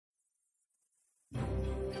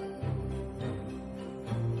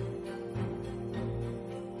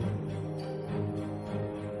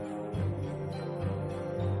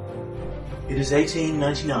It is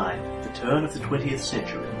 1899, the turn of the 20th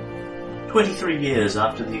century. 23 years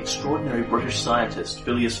after the extraordinary British scientist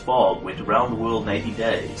Phileas Fogg went around the world in 80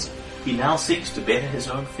 days, he now seeks to better his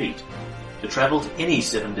own feat, to travel to any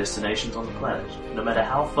 7 destinations on the planet, no matter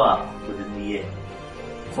how far within the year.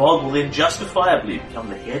 Fogg will then justifiably become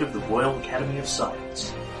the head of the Royal Academy of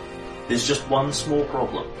Science. There's just one small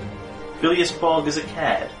problem. Phileas Fogg is a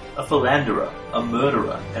cad, a philanderer, a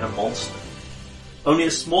murderer, and a monster. Only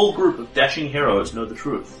a small group of dashing heroes know the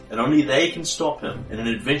truth, and only they can stop him in an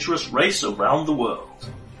adventurous race around the world.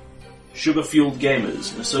 Sugar-Fueled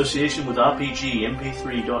Gamers, in association with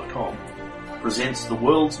RPGMP3.com, presents the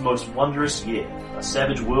world's most wondrous year, a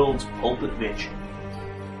Savage Worlds pulp adventure.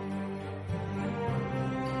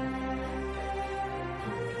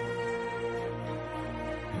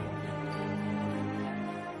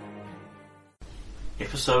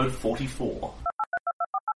 Episode 44.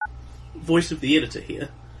 Voice of the editor here.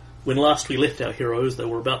 When last we left our heroes, they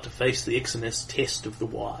were about to face the XNS test of the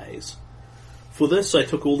wise. For this, I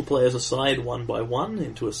took all the players aside one by one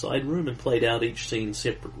into a side room and played out each scene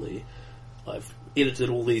separately. I've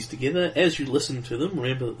edited all these together. As you listen to them,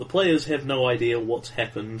 remember that the players have no idea what's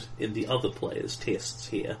happened in the other players' tests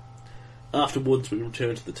here. Afterwards, we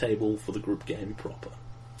return to the table for the group game proper.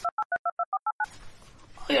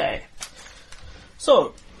 Okay.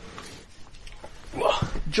 So,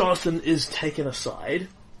 Jonathan is taken aside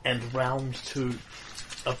and round to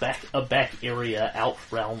a back area out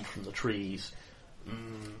round from the trees,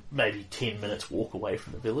 maybe 10 minutes walk away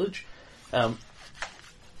from the village. And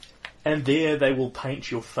there they will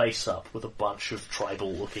paint your face up with a bunch of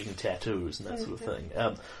tribal-looking tattoos and that sort of thing.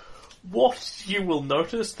 What you will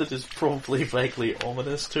notice that is probably vaguely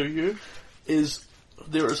ominous to you is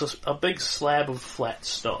there is a big slab of flat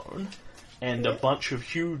stone and a bunch of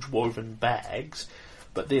huge woven bags,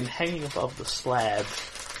 but then hanging above the slab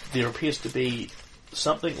there appears to be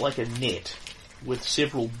something like a net with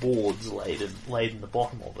several boards laid in the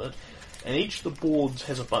bottom of it, and each of the boards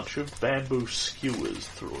has a bunch of bamboo skewers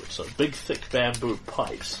through it, so big thick bamboo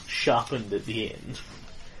pipes sharpened at the end.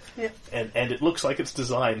 Yep. And it looks like it's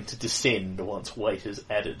designed to descend once weight is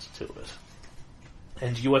added to it.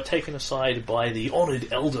 And you are taken aside by the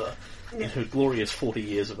honoured elder in her glorious 40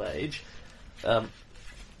 years of age. And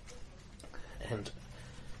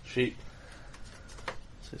she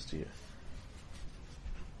says to you,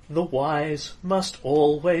 "The wise must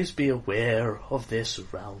always be aware of their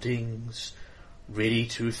surroundings, ready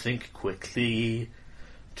to think quickly,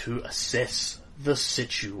 to assess the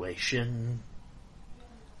situation.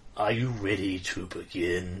 Are you ready to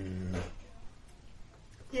begin?"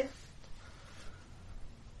 Yeah.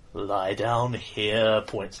 "Lie down here,"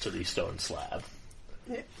 points to the stone slab.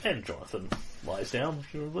 Yep. And Jonathan lies down,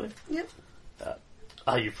 presumably. Yep.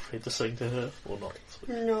 Are you prepared to sing to her or not?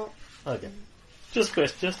 No. Okay. Just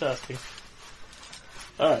asking.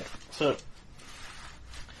 Alright, so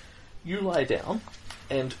you lie down,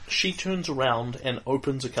 and she turns around and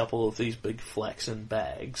opens a couple of these big flaxen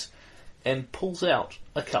bags and pulls out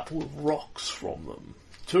a couple of rocks from them.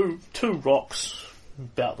 Two rocks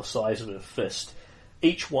about the size of her fist.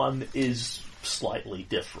 Each one is slightly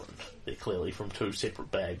different. They're clearly from 2 separate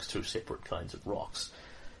bags, 2 separate kinds of rocks.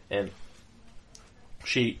 And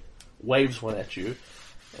she waves one at you,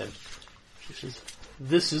 and she says,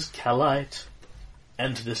 "This is Calite,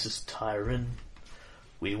 and this is Tyron.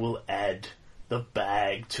 We will add the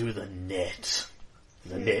bag to the net."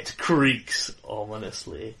 The net creaks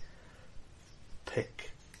ominously.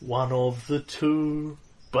 "Pick one of the 2,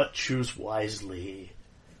 but choose wisely.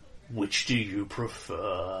 Which do you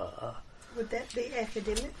prefer?" Would that be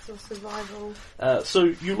academics or survival? So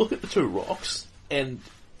you look at the 2 rocks, and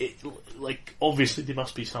obviously there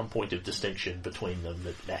must be some point of distinction between them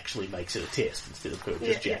that actually makes it a test instead of her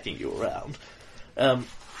just jacking you around.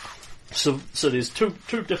 So there's two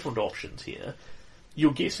different options here.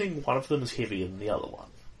 You're guessing one of them is heavier than the other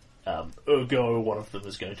one. Ergo, one of them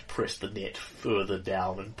is going to press the net further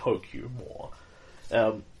down and poke you more.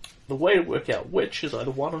 The way to work out which is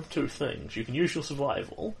either one of 2 things. You can use your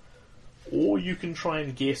survival, or you can try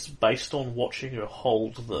and guess, based on watching her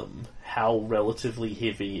hold them, how relatively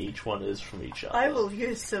heavy each one is from each other. I will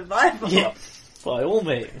use survival. Yeah, by all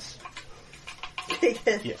means.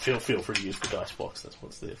 Yes. Yeah, feel free to use the dice box, that's what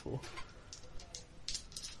it's there for.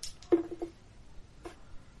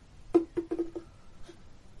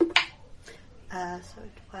 So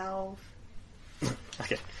 12.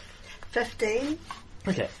 Okay. 15.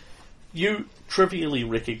 Okay. You trivially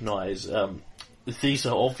recognise these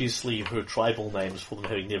are obviously her tribal names for them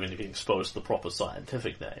having never been exposed to the proper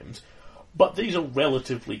scientific names, but these are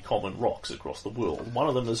relatively common rocks across the world. One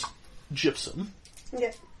of them is gypsum,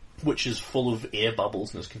 Yeah. which is full of air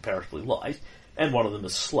bubbles and is comparatively light, and one of them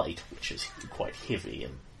is slate, which is quite heavy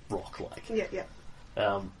and rock-like.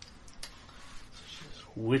 Yeah.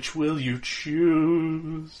 Which will you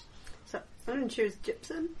choose? So I'm going to choose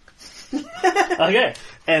gypsum. Okay,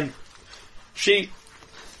 and she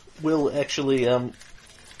will actually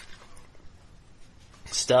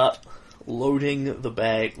start loading the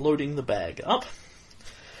bag up,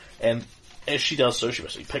 and as she does so, she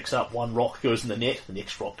basically picks up one rock, goes in the net, the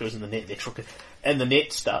next rock goes in the net, the next rock, and the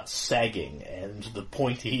net starts sagging, and the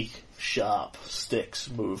pointy, sharp sticks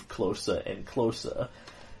move closer and closer,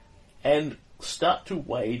 and start to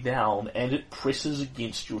weigh down, and it presses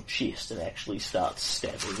against your chest and actually starts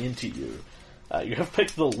stabbing into you. You have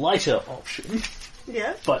picked the lighter option,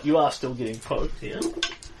 Yeah. but you are still getting poked here.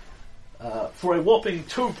 For a whopping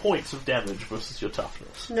 2 points of damage versus your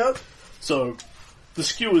toughness. Nope. So, the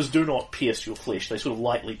skewers do not pierce your flesh, they sort of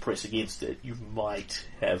lightly press against it. You might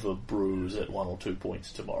have a bruise at 1 or 2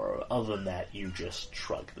 points tomorrow. Other than that, you just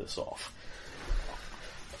shrug this off.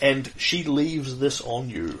 And she leaves this on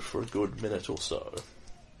you for a good minute or so.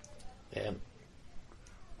 And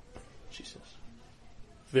she says,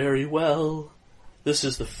 "Very well. This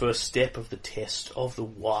is the first step of the test of the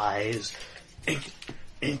wise." Ink,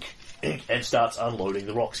 ink, ink, and starts unloading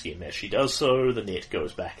the rocks again. As she does so, the net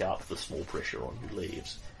goes back up, the small pressure on you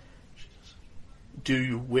leaves. She says, "Do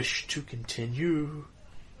you wish to continue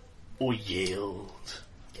or yield?"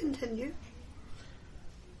 Continue.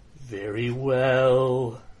 "Very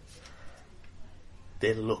well.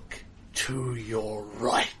 Then look to your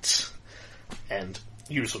right." And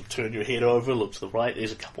you sort of turn your head over, look to the right,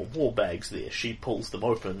 there's a couple more bags there. She pulls them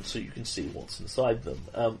open so you can see what's inside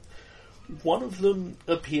them. One of them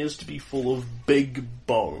appears to be full of big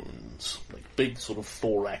bones, like big sort of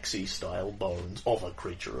thoraxy style bones of a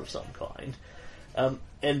creature of some kind.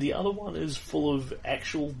 And the other one is full of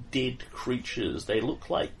actual dead creatures. They look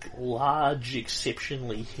like large,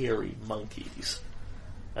 exceptionally hairy monkeys.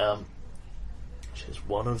 Says,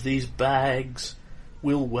 "One of these bags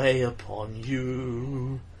will weigh upon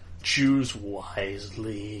you. Choose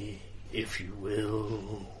wisely, if you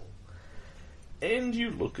will." And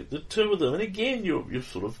you look at the two of them, and again you're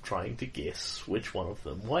sort of trying to guess which one of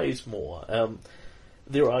them weighs more.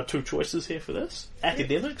 There are two choices here for this.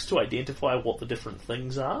 Academics, to identify what the different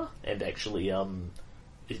things are, and actually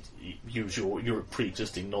use your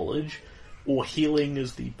pre-existing knowledge. Or healing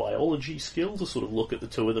is the biology skill, to sort of look at the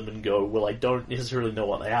two of them and go, well, I don't necessarily know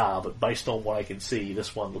what they are, but based on what I can see,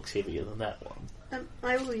 this one looks heavier than that one.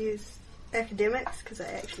 I will use academics because I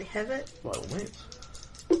actually have it. By all means.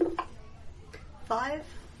 5.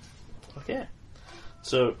 Okay.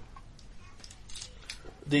 So,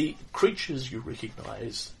 the creatures you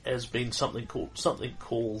recognise as being something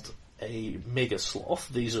called a mega sloth.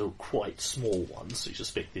 These are quite small ones, so you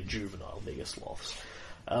suspect they're juvenile mega sloths.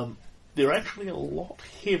 They're actually a lot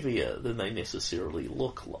heavier than they necessarily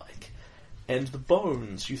look like. And the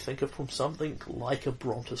bones you think are from something like a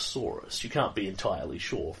brontosaurus. You can't be entirely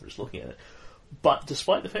sure from just looking at it. But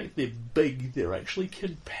despite the fact they're big, they're actually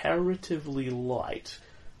comparatively light.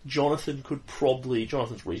 Jonathan's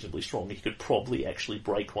reasonably strong. He could probably actually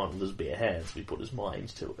break one with his bare hands if he put his mind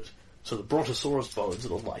to it. So the brontosaurus bones are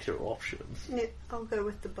the lighter option. Yeah, I'll go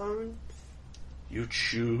with the bones. You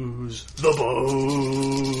choose the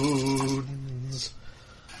bones.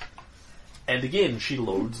 And again, she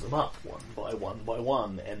loads them up one by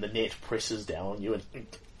one, and the net presses down on you and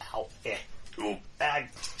ow, ooh,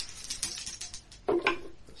 ag.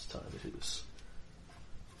 This time it is.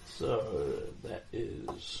 So that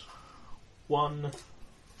is 1,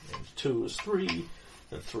 and 2 is 3,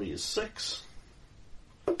 and 3 is 6.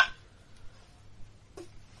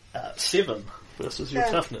 7 versus your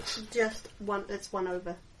toughness. Just one. It's 1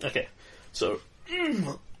 over. Okay, so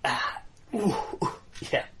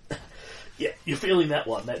yeah, you're feeling that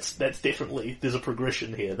one. That's definitely, there's a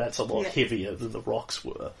progression here. That's a lot heavier than the rocks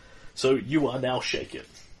were. So you are now shaken,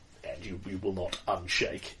 and you will not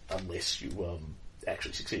unshake unless you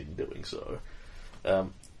actually succeed in doing so.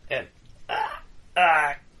 And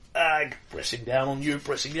pressing down on you,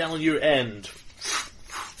 and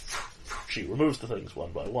she removes the things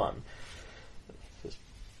one by one. Says,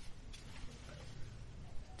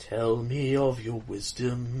 "Tell me of your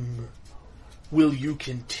wisdom. Will you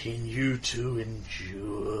continue to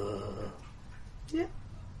endure? Yeah.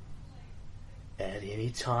 At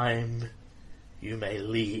any time, you may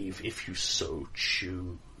leave if you so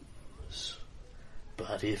choose.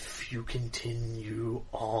 But if you continue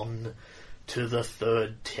on to the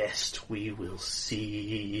third test, we will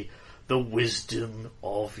see the wisdom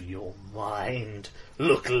of your mind.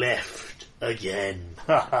 Look left again."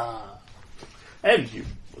 Ha ha. And you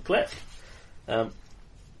the cleft.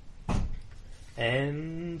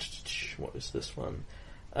 And what is this one?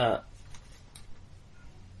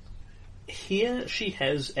 Here she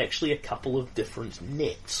has actually a couple of different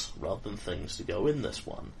nets rather than things to go in this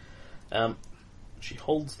one. She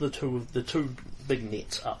holds the two big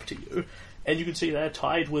nets up to you, and you can see they're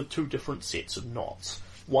tied with two different sets of knots.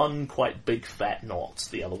 One quite big fat knots,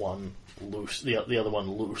 the other one loose. The other one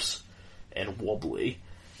loose and wobbly.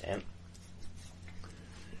 And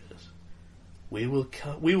we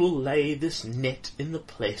will lay this net in the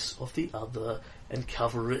place of the other and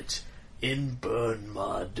cover it in burn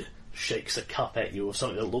mud. Shakes a cup at you of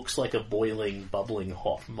something that looks like a boiling, bubbling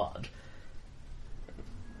hot mud.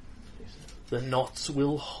 The knots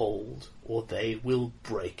will hold, or they will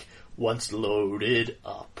break, once loaded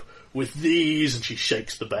up with these, and she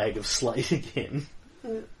shakes the bag of slate again.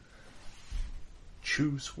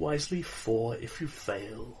 Choose wisely, for if you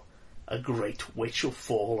fail, a great weight shall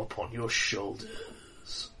fall upon your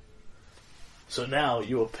shoulders. So now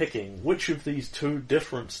you are picking which of these two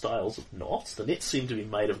different styles of knots, the nets seem to be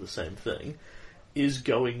made of the same thing, is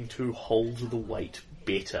going to hold the weight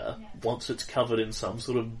better once it's covered in some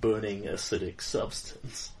sort of burning acidic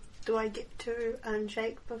substance. Do I get to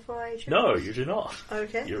unshake before I choose? No, you do not.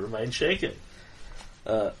 Okay. You remain shaken.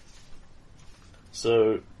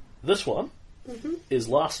 So this one is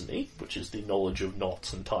larceny, which is the knowledge of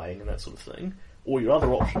knots and tying and that sort of thing, or your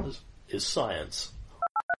other option is science.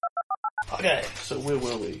 Okay, so where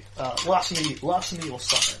were we? Larceny or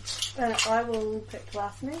science? I will pick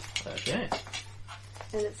larceny. Okay.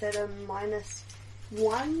 And it's at a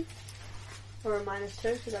 -1 or a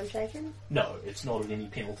 -2 because I'm shaken. No, it's not at any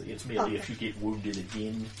penalty. It's merely if you get wounded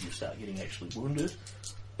again, you start getting actually wounded.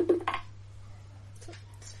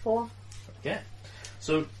 It's 4. Okay.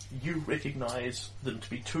 So you recognise them to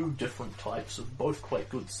be two different types of both quite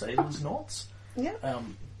good sailors' knots. Yeah.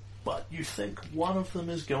 But you think one of them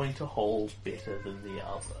is going to hold better than the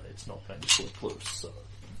other. It's not going to slip loose. So,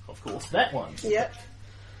 of course, that one. Yep.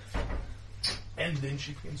 And then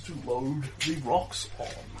she begins to load the rocks on,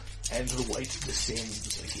 and the weight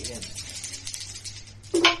descends again.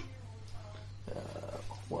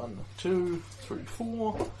 1, 2, 3,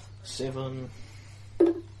 4, 7,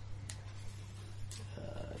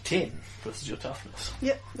 10 versus your toughness.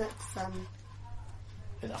 Yep, that's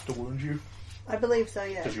Enough to wound you? I believe so,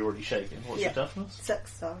 yeah. Because you're already shaken. What's your toughness?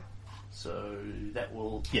 6, so. So that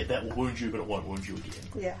will wound you, but it won't wound you again.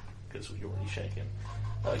 Yeah. Because you're already shaken.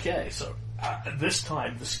 Okay, so this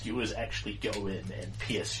time the skewers actually go in and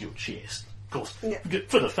pierce your chest. Of course,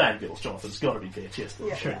 for the fangirls, Jonathan's got to be bare-chested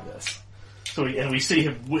during this. So we see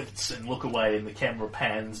him wince and look away, and the camera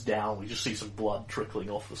pans down. We just see some blood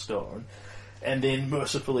trickling off the stone. And then,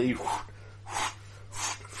 mercifully,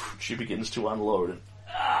 she begins to unload it.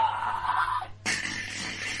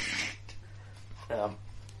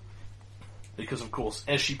 Because, of course,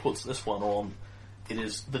 as she puts this one on, it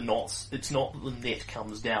is the knots. It's not that the net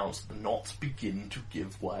comes down, it's the knots begin to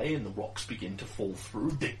give way and the rocks begin to fall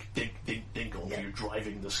through, dink, dink, dink, dink on you,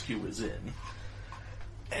 driving the skewers in.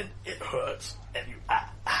 And it hurts, and you,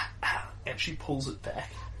 and she pulls it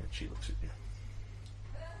back, and she looks at you.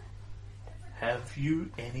 Have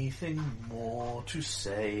you anything more to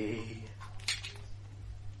say?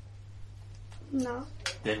 No.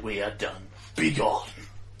 Then we are done. Be gone.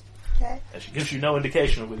 Okay. And she gives you no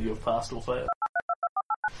indication of whether you have passed or failed.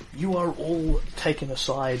 You are all taken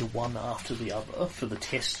aside one after the other for the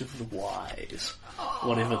test of the wise,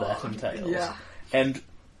 whatever that entails. Yeah. And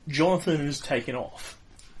Jonathan is taken off,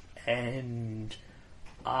 and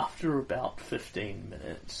after about 15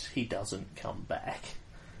 minutes, he doesn't come back.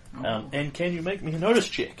 And can you make me a notice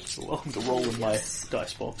check? You're welcome to roll in my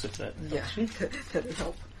dice box if that helps you. That'd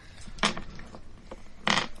help.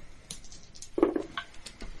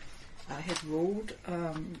 I had rolled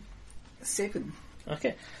 7.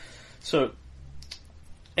 Okay, so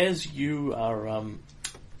as you are,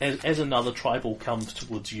 as another tribal comes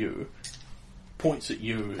towards you, points at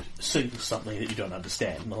you, sings something that you don't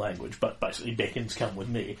understand in the language, but basically beckons, come with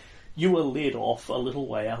me. You are led off a little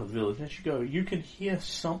way out of the village. As you go, you can hear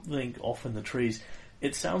something off in the trees.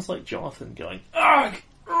 It sounds like Jonathan going, "Ugh!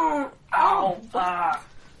 Ow! Ah!"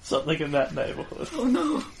 Something in that neighbourhood. Oh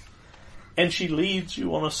no! And she leads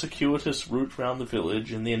you on a circuitous route round the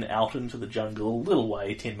village and then out into the jungle, a little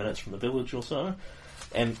way, 10 minutes from the village or so,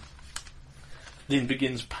 and then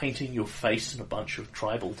begins painting your face in a bunch of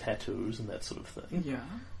tribal tattoos and that sort of thing.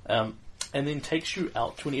 Yeah. And then takes you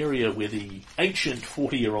out to an area where the ancient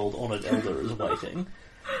 40-year-old honoured elder is waiting.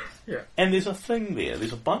 Yeah. And there's a thing there.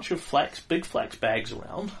 There's a bunch of big flax bags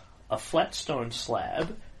around, a flat stone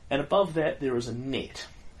slab, and above that there is a net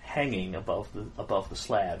hanging above the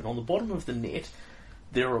slab, and on the bottom of the net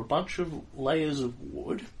there are a bunch of layers of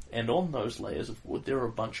wood, and on those layers of wood there are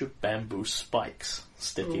a bunch of bamboo spikes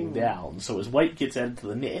sticking down. So as weight gets added to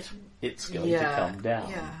the net, it's going to come down.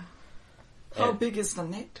 Yeah. How big is the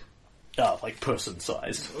net? Like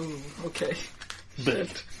person-sized. Ooh, okay. Big.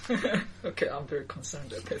 Okay, I'm very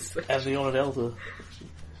concerned at this. As the Honoured Elder,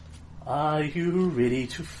 are you ready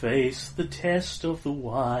to face the test of the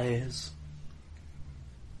wise?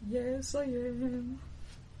 Yes, I am.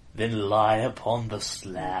 Then lie upon the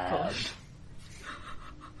slab.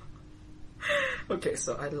 Okay,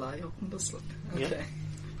 so I lie upon the slab. Okay.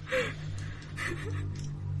 Yep.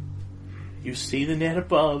 You see the net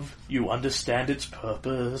above, you understand its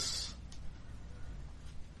purpose.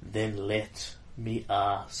 Then let me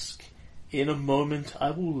ask. In a moment I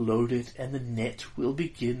will load it and the net will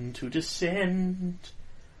begin to descend.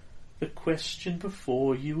 The question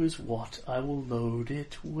before you is what I will load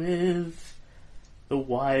it with. The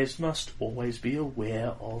wise must always be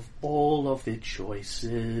aware of all of their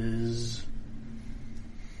choices.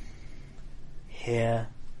 Here,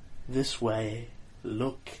 this way,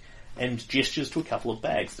 look, and gestures to a couple of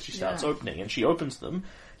bags that she starts opening, and she opens them.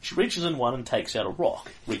 She reaches in one and takes out a rock,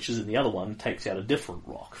 reaches in the other one and takes out a different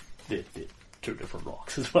rock. They're two different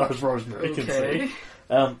rocks, as far as Rosemary can see.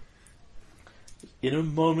 In a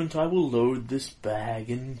moment I will load this bag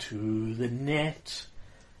into the net.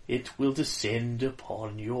 It will descend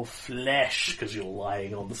upon your flesh, because you're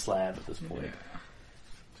lying on the slab at this point. Yeah.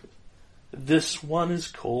 This one is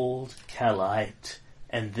called Calite,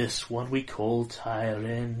 and this one we call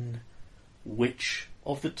Tyren. Which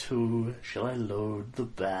of the two shall I load the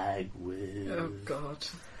bag with? Oh, God.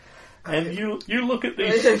 And you look at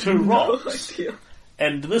these two rocks,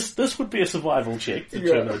 and this would be a survival check to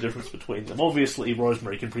determine the difference between them. Obviously,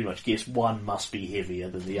 Rosemary can pretty much guess one must be heavier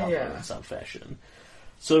than the other in some fashion.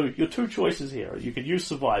 So your two choices here: you can use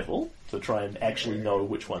survival to try and actually know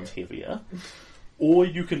which one's heavier, or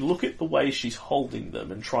you can look at the way she's holding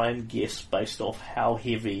them and try and guess based off how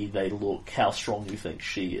heavy they look, how strong you think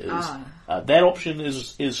she is. That option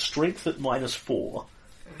is strength at -4.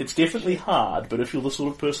 It's definitely hard, but if you're the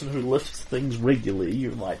sort of person who lifts things regularly,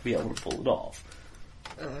 you might be able to pull it off.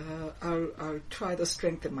 I'll try the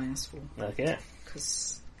strength at -4. Okay.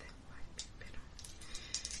 Because that might be better.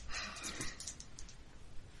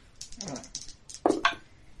 Alright.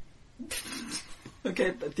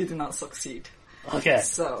 Okay, but did not succeed. Okay.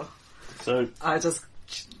 So I just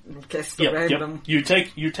guessed the random. Yep.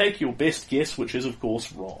 You take your best guess, which is of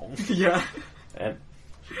course wrong. Yeah. And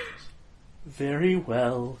very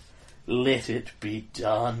well, let it be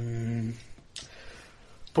done.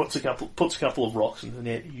 Puts a couple of rocks in the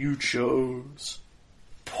net. You chose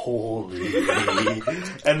poorly,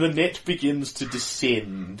 and the net begins to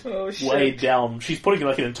descend way down. She's putting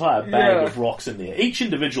like an entire bag of rocks in there. Each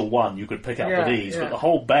individual one you could pick up with ease, but the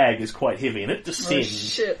whole bag is quite heavy, and it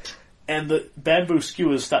descends. Oh, shit. And the bamboo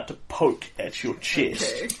skewers start to poke at your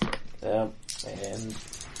chest. Okay. And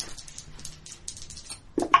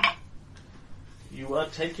you are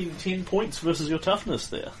taking 10 points versus your toughness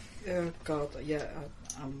there. Oh, God, yeah,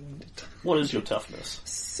 I'm wounded. What is your toughness?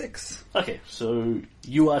 6. Okay, so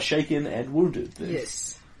you are shaken and wounded then.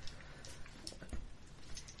 Yes.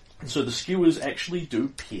 So the skewers actually do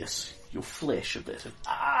pierce your flesh a bit.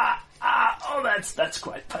 That's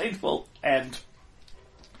quite painful. And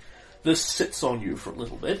this sits on you for a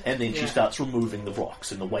little bit, and then she starts removing the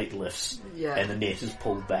rocks, and the weight lifts, and the net is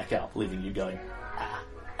pulled back up, leaving you going,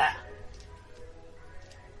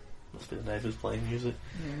 Must be the neighbours playing music.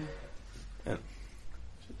 And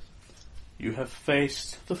you have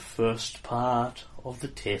faced the first part of the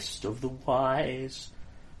test of the wise.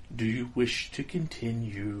 Do you wish to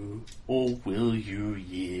continue, or will you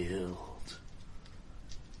yield?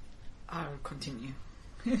 I'll continue.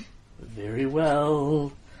 Very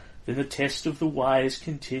well. Then the test of the wise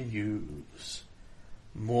continues.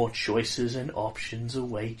 More choices and options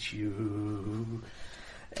await you.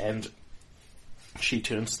 And she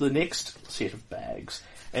turns to the next set of bags,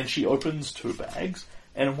 and she opens 2 bags,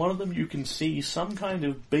 and in one of them you can see some kind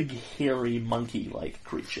of big hairy monkey-like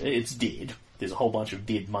creature. It's dead. There's a whole bunch of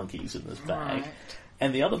dead monkeys in this bag. Right.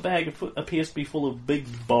 And the other bag appears to be full of big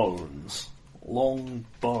bones. Long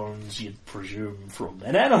bones, you'd presume, from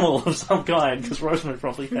an animal of some kind, because Rosemary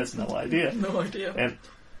probably has no idea. No idea. And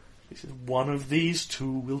he says, one of these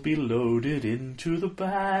 2 will be loaded into the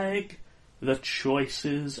bag. The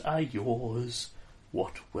choices are yours.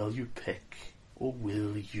 What will you pick, or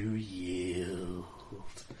will you yield?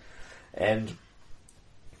 And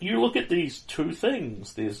you look at these 2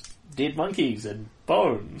 things. There's dead monkeys and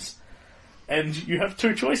bones. And you have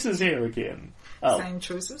two choices here again. Same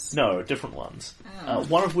choices? No, different ones. Oh.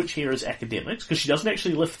 One of which here is academics, because she doesn't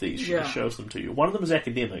actually lift these, she just shows them to you. One of them is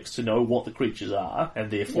academics, to know what the creatures are,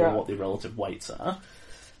 and therefore what their relative weights are.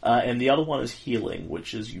 And the other one is healing,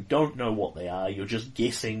 which is you don't know what they are, you're just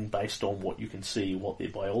guessing based on what you can see what their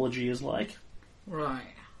biology is like.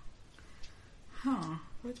 Right. Huh.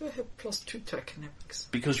 Why do I have +2 to academics?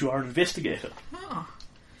 Because you are an investigator. Oh.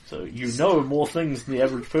 So you know more things than the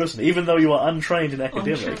average person, even though you are untrained in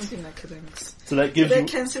academics. Untrained in academics. So that gives that you...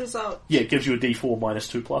 cancels out. Yeah, it gives you a D4 minus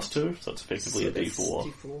 2 plus 2, so it's effectively a that's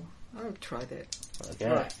D4. D4. I'll try that.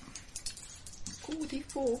 Okay. Right. Cool,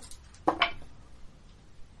 D4.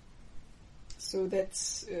 So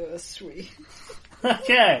that's 3.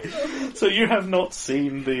 Okay, so you have not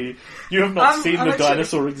seen the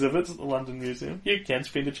dinosaur exhibits at the London Museum. You can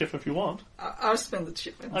spend a chip if you want. I'll spend the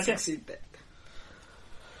chip and succeed that.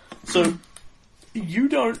 So you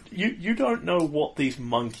don't know what these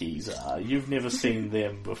monkeys are. You've never seen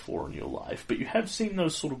them before in your life, but you have seen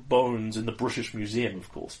those sort of bones in the British Museum, of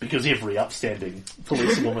course, because every upstanding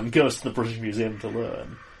policewoman goes to the British Museum to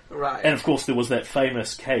learn. Right. And of course there was that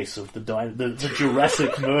famous case of the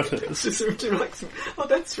Jurassic murders. Oh,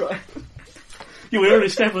 that's right. Yeah, we already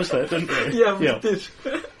established that, didn't we? Yeah, we did.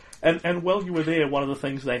 And while you were there, one of the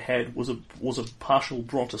things they had was a partial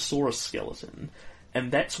Brontosaurus skeleton,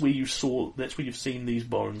 and that's where you've seen these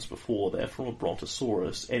bones before. They're from a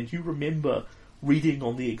Brontosaurus, and you remember reading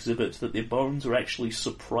on the exhibit that their bones are actually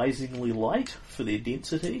surprisingly light for their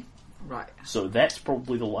density. Right. So that's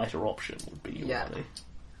probably the lighter option, would be your money.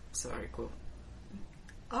 So very cool.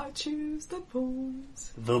 I choose the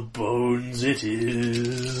bones. The bones it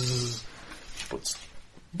is. She puts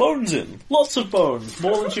bones in. Lots of bones.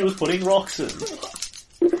 More than she was putting rocks in.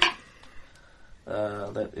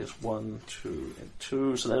 That is 1, 2, and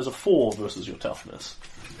 2. So that is a 4 versus your toughness.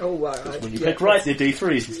 Oh wow. When you pick right, they're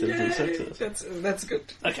D3s instead of D6s. That's good.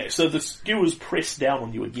 Okay, so the skewers press down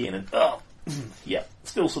on you again and yeah,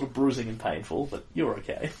 still sort of bruising and painful, but you're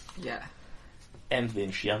okay. Yeah. And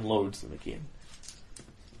then she unloads them again.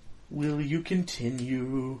 Will you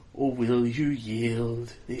continue, or will you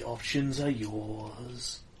yield? The options are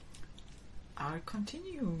yours. I'll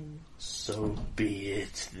continue. So be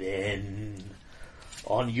it then.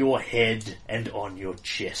 On your head and on your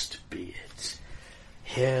chest be it.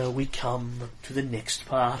 Here we come to the next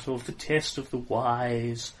part of the test of the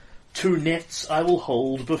wise. 2 nets I will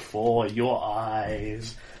hold before your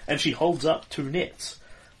eyes. And she holds up 2 nets.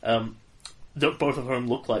 Both of whom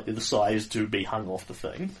look like they're the size to be hung off the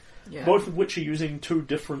thing. Yeah. Both of which are using 2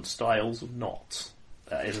 different styles of knots.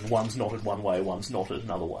 As in one's knotted one way, one's knotted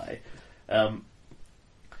another way.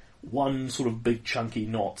 One sort of big chunky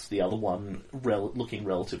knot, the other one looking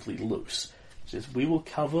relatively loose. It says, we will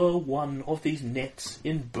cover one of these nets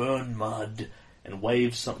in burn mud, and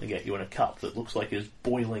waves something at you in a cup that looks like it's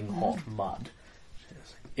boiling hot mud. It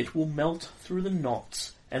says, it will melt through the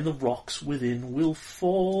knots, and the rocks within will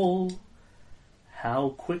fall. How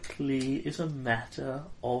quickly is a matter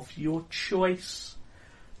of your choice.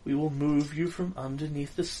 We will move you from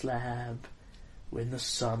underneath the slab when the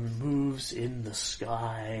sun moves in the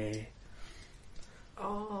sky.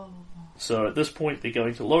 Oh. So at this point they're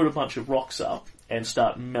going to load a bunch of rocks up and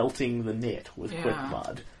start melting the net with quick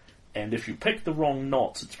mud. And if you pick the wrong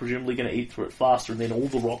knots, it's presumably going to eat through it faster, and then all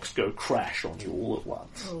the rocks go crash on you all at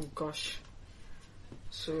once. Oh gosh.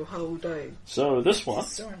 So how would I... So this one,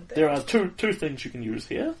 there are two things you can use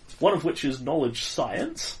here. One of which is knowledge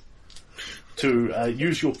science, to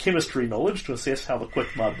use your chemistry knowledge to assess how the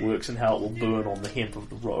quick mud works and how it will burn on the hemp of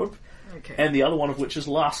the rope. Okay. And the other one of which is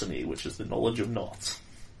larceny, which is the knowledge of knots.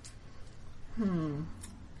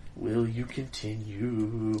 Will you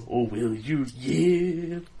continue, or will you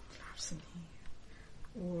yield? Larceny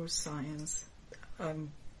or science.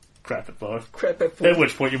 Crap at both. At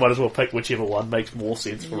which point you might as well pick whichever one makes more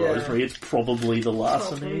sense for Rosemary. It's probably the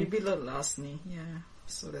larceny. Probably the larceny, yeah.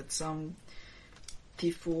 So that's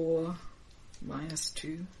D4 minus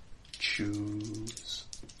 2. Choose.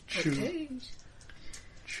 Okay.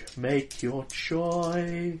 Make your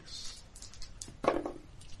choice.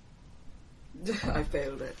 I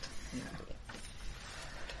failed it. Yeah.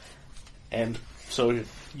 And so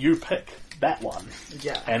you pick that one.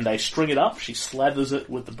 Yeah. And they string it up, she slathers it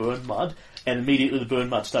with the burn mud, and immediately the burn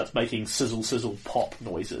mud starts making sizzle, sizzle, pop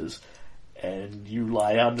noises. And you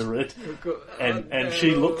lie under it, and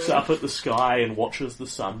she looks up at the sky and watches the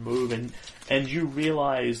sun move, and you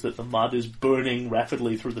realise that the mud is burning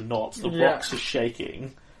rapidly through the knots, the rocks are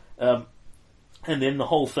shaking, and then the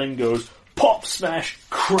whole thing goes pop, smash,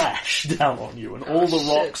 crash down on you, and all the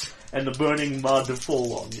rocks and the burning mud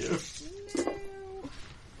fall on you.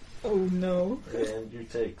 Oh no. And you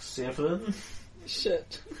take 7.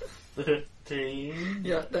 Shit. 13.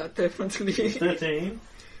 Yeah, that definitely. 13.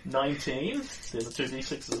 19. There's a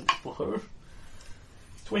 2d6 below.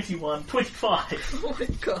 21. 25. Oh my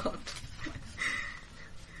god.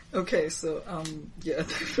 Okay, so, yeah,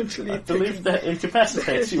 definitely. I believe that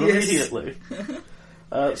incapacitates you Yes. immediately.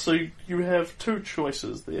 So you have 2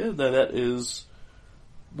 choices there. Now that is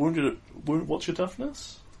what's your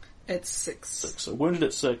toughness? It's 6. 6. So wounded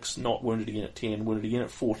at 6, not wounded again at 10, wounded again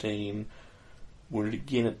at 14, wounded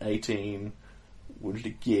again at 18, wounded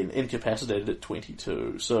again, incapacitated at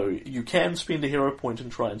 22. So you can spend a hero point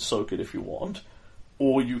and try and soak it if you want,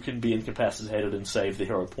 or you can be incapacitated and save the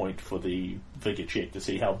hero point for the vigor check to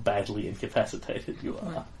see how badly incapacitated you Oh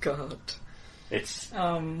my are. god. It's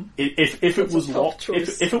if That's it was a tough if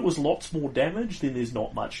choice. it was lots more damage, then there's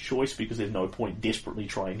not much choice because there's no point desperately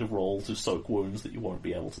trying to roll to soak wounds that you won't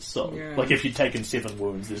be able to soak. Yeah. Like if you've taken 7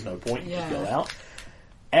 wounds, there's no point. You just Yeah. go out.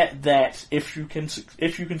 At that, if you can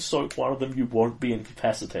soak one of them, you won't be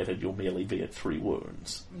incapacitated. You'll merely be at 3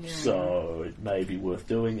 wounds. Yeah. So it may be worth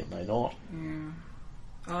doing. It may not. Yeah.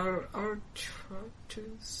 I'll try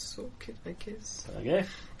to soak it, I guess. Okay,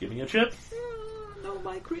 giving a chip. No,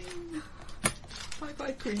 my cream.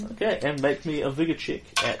 Bye, cream. Okay, and make me a vigor check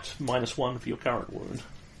at -1 for your current wound.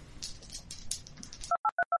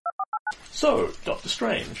 So, Doctor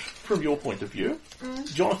Strange, from your point of view,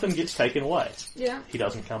 Jonathan gets taken away. Yeah. He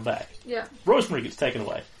doesn't come back. Yeah. Rosemary gets taken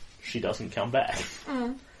away. She doesn't come back.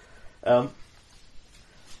 One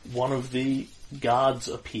of the guards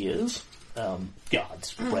appears.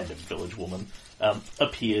 Random village woman,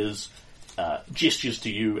 appears, gestures to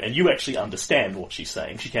you, and you actually understand what she's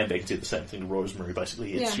saying. She came back and said the same thing to Rosemary,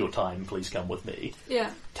 basically, it's Yeah. your time, please come with me.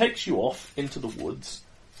 Yeah. Takes you off into the woods,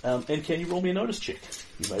 and can you roll me a notice check?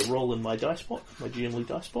 You may roll in my dice box, my GMly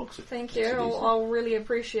dice box. Thank you. I'll really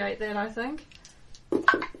appreciate that, I think.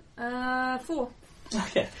 4.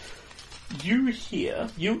 Okay. You hear,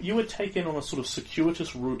 you were taken on a sort of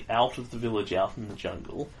circuitous route out of the village, out in the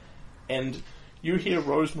jungle, and you hear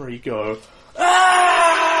Rosemary go,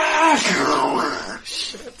 "Ah!"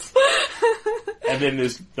 Shit. And then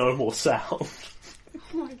there's no more sound. Oh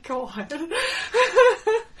my god.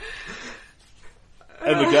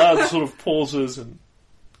 And the guard sort of pauses and...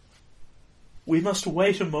 We must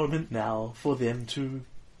wait a moment now for them to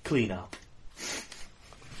clean up.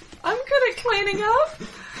 I'm good at cleaning up.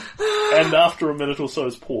 And after a minute or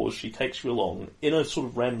so's pause, she takes you along. In a sort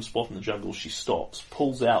of random spot in the jungle, she stops,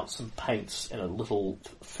 pulls out some paints and a little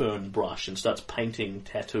fern brush and starts painting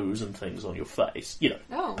tattoos and things on your face. You know,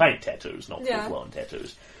 Oh. paint tattoos, not Yeah. full-blown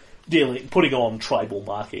tattoos. Putting on tribal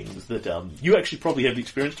markings that you actually probably have the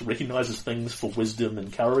experience to recognise as things for wisdom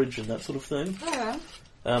and courage and that sort of thing. Yeah.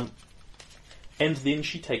 And then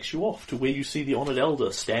she takes you off to where you see the honoured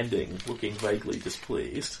elder standing, looking vaguely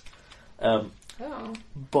displeased.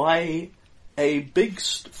 By a big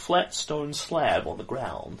flat stone slab on the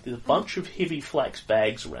ground. There's a bunch of heavy flax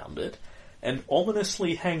bags around it, and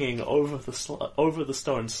ominously hanging over the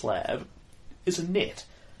stone slab is a net.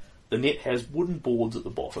 The net has wooden boards at the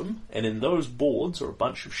bottom, and in those boards are a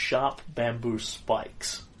bunch of sharp bamboo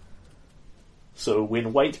spikes. So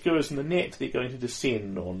when weight goes in the net, they're going to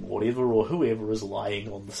descend on whatever or whoever is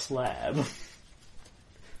lying on the slab.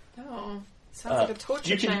 Oh. Sounds like a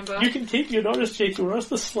torture chamber. You can keep your notice check, or else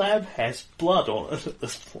the slab has blood on it at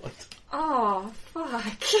this point. Oh,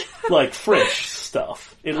 fuck. Like fresh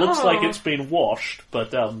stuff. It looks Oh. like it's been washed,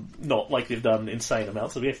 but not like they've done insane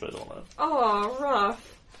amounts of effort on it. Oh,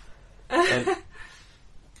 rough. And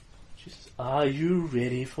she says, "Are you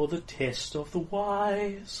ready for the test of the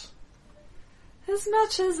wise? As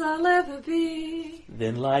much as I'll ever be.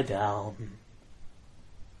 Then lie down."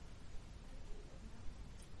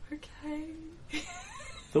 Okay.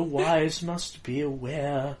 The wise must be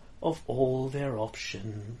aware of all their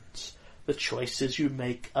options. The choices you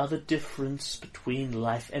make are the difference between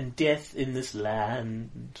life and death in this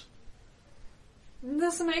land.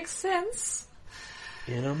 This makes sense.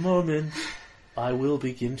 In a moment, I will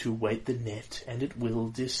begin to weight the net, and it will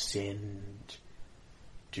descend.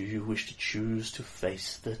 Do you wish to choose to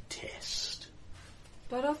face the test?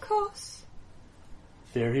 But of course.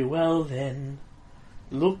 Very well, then.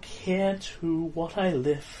 Look here to what I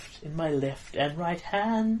lift in my left and right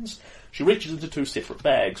hands. She reaches into 2 separate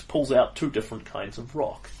bags, pulls out 2 different kinds of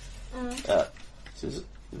rock. Says,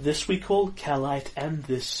 "This we call calite, and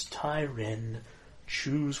this tyren.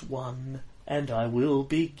 Choose one, and I will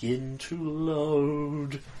begin to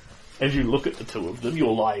load." As you look at the 2 of them,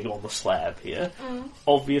 you're lying on the slab here.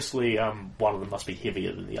 Obviously, one of them must be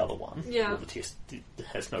heavier than the other one. Yeah. Or the test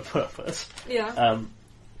has no purpose. Yeah.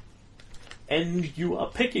 and you are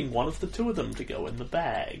picking one of the two of them to go in the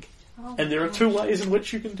bag. Oh, And there are two ways in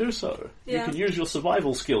which you can do so. Yeah. You can use your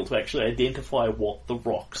survival skill to actually identify what the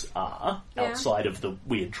rocks are, Yeah. outside of the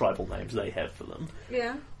weird tribal names they have for them.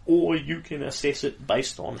 Yeah. Or you can assess it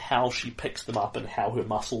based on how she picks them up and how her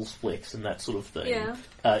muscles flex and that sort of thing.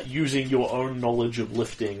 Yeah. Using your own knowledge of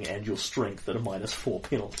lifting and your strength at a -4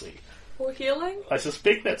 penalty. Or healing? I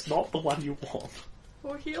suspect that's not the one you want.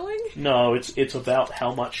 Or healing? No, it's about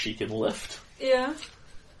how much she can lift. Yeah.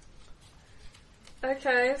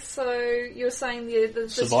 Okay, so you're saying the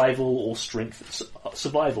Survival or strength.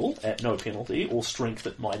 Survival at no penalty, or strength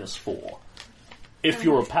at -4. If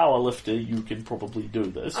you're a power lifter, you can probably do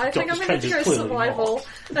this. I think I'm Doctor going to Strange go is clearly survival.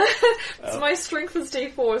 not. So my strength is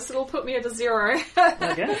D4, so it'll put me at a 0.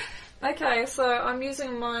 Okay. Okay, so I'm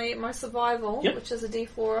using my survival, Yep. which is a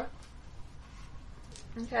D4.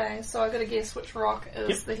 Okay, so I've got to guess which rock is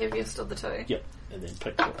Yep. the heaviest of the two. Yep, and then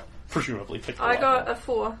presumably pick the I right got one. a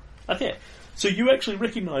 4. Okay, so you actually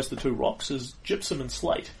recognise the two rocks as gypsum and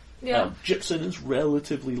slate. Yeah. Gypsum is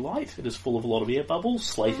relatively light, it is full of a lot of air bubbles,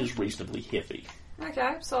 slate is reasonably heavy.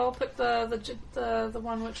 Okay, so I'll pick the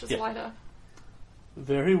one which is Yep. lighter.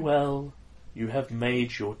 Very well, you have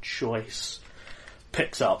made your choice.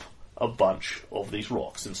 Picks up a bunch of these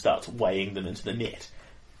rocks and starts weighing them into the net.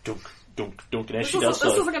 Dunk, dunk, dunk, and as she does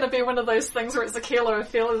This so... isn't going to be one of those things where it's a kilo of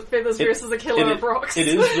feathers versus a kilo of rocks. It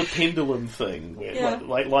is the pendulum thing, where, Yeah.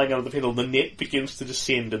 like lying under the pendulum, the net begins to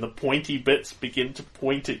descend and the pointy bits begin to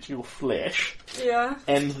point at your flesh, Yeah.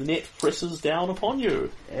 and the net presses down upon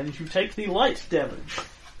you, and you take the light damage.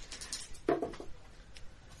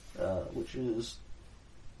 Which is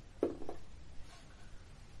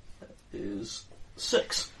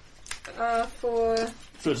 6 For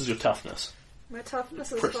versus your toughness. my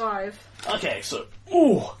toughness is Press. 5. Okay, so,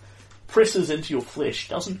 presses into your flesh,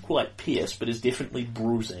 doesn't quite pierce, but is definitely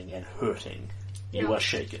bruising and hurting. You Yeah. are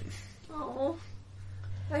shaken. Oh,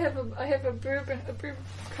 I have a boob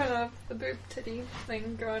titty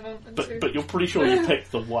thing going on. But you're pretty sure you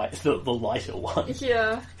picked the lighter one.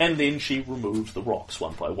 Yeah. And then she removes the rocks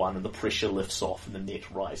one by one, and the pressure lifts off, and the net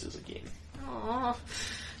rises again. Oh.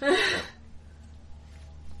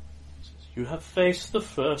 You have faced the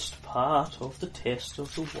first part of the test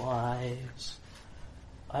of the wise.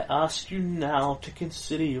 I ask you now to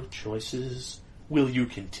consider your choices. Will you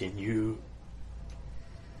continue?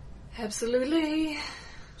 Absolutely.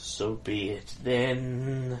 So be it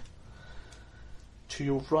then. To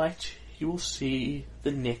your right, you will see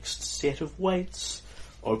the next set of weights.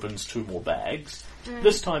 Opens 2 more bags.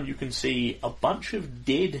 This time you can see a bunch of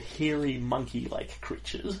dead, hairy, monkey-like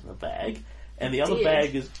creatures in a bag, and the other Dead.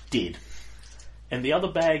 bag is dead. And the other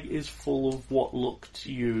bag is full of what look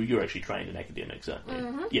to you... You're actually trained in academics, aren't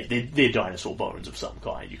you? Yeah, they're dinosaur bones of some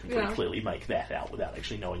kind. You can pretty Yeah. clearly make that out without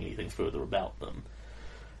actually knowing anything further about them.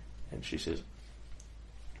 And she says,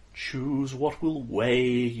 choose what will weigh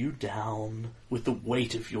you down with the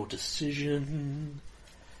weight of your decision.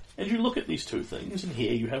 And you look at these 2 things, and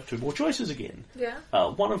here you have 2 more choices again. Yeah.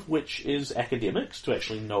 One of which is academics, to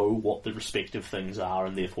actually know what the respective things are,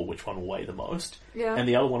 and therefore which one will weigh the most. Yeah. And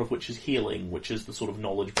the other one of which is healing, which is the sort of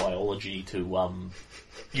knowledge biology to,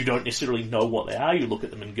 you don't necessarily know what they are, you look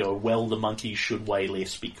at them and go, well, the monkeys should weigh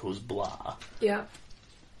less because blah. Yeah.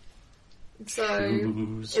 So,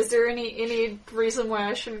 Choose. is there any reason why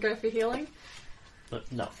I shouldn't go for healing?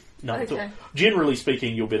 No. No, Okay. Generally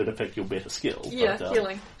speaking, you're better to pick your better skill. Yeah, but,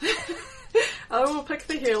 healing. I will pick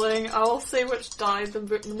the healing. I'll see which die the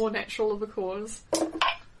more natural of the cause. So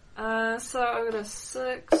I got a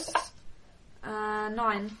 6,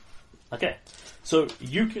 9. Okay, so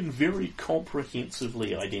you can very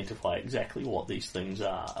comprehensively identify exactly what these things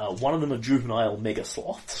are. One of them are juvenile mega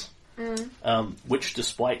sloths, which,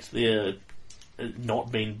 despite their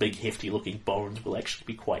not being big, hefty-looking bones, will actually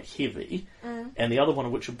be quite heavy. And the other one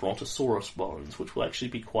of which are brontosaurus bones, which will actually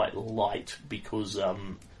be quite light because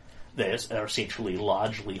they're essentially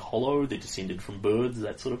largely hollow. They're descended from birds,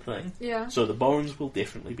 that sort of thing. Yeah. So the bones will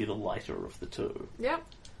definitely be the lighter of the 2. Yep.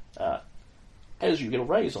 As you get a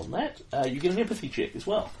raise on that, you get an empathy check as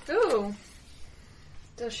well. Ooh.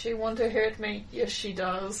 Does she want to hurt me? Yes, she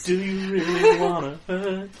does. Do you really want to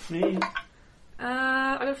hurt me?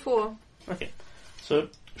 I got 4. Okay. So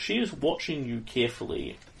she is watching you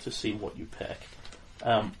carefully to see what you pick.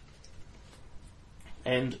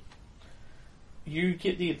 And you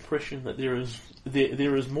get the impression that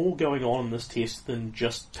there is more going on in this test than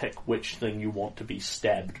just pick which thing you want to be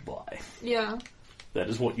stabbed by. Yeah. That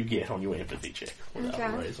is what you get on your empathy check without a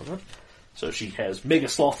Okay. raise on it. So she has mega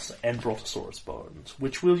sloths and brontosaurus bones.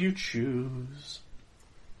 Which will you choose?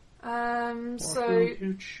 What will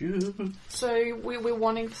you choose? So we're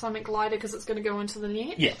wanting something lighter because it's going to go into the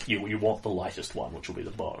net? Yeah, you want the lightest one, which will be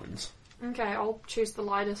the bones. Okay, I'll choose the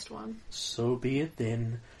lightest one. So be it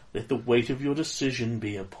then. Let the weight of your decision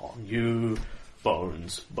be upon you.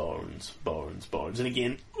 Bones, bones, bones, bones. And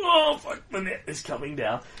again, oh fuck, the net is coming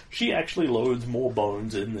down. She actually loads more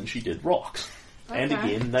bones in than she did rocks. Okay. And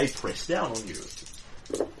again, they press down on you.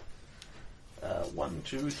 1,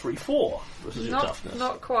 2, 3, 4. This is your toughness.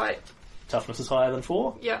 Not quite. Toughness is higher than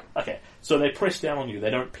 4? Yeah. Okay, so they press down on you. They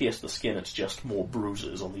don't pierce the skin, it's just more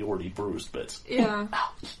bruises on the already bruised bits. Yeah.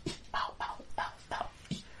 Ow, ow, ow, ow, ow.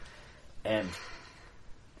 And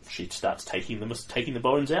she starts taking the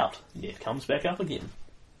bones out. Net comes back up again.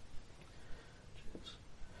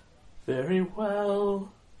 Very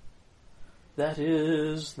well. That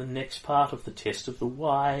is the next part of the test of the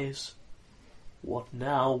wise. What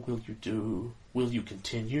now will you do? Will you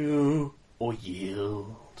continue or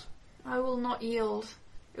yield? I will not yield.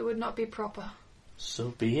 It would not be proper. So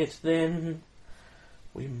be it then.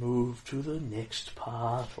 We move to the next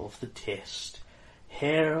part of the test.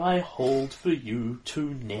 Here I hold for you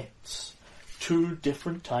 2 nets, 2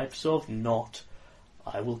 different types of knot.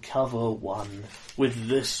 I will cover one with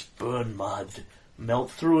this burn mud. Melt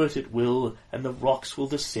through it will, and the rocks will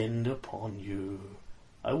descend upon you.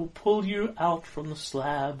 I will pull you out from the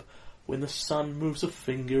slab when the sun moves a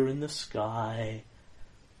finger in the sky.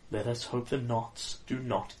 Let us hope the knots do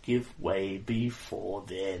not give way before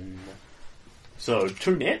then. So,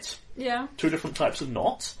 2 nets, Yeah. 2 different types of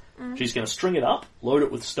knots. She's going to string it up, load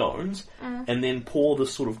it with stones, and then pour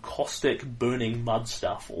this sort of caustic, burning mud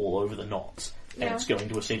stuff all over the knots. And Yeah. it's going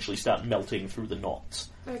to essentially start melting through the knots.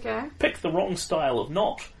 Okay. Pick the wrong style of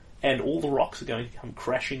knot, and all the rocks are going to come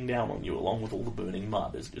crashing down on you along with all the burning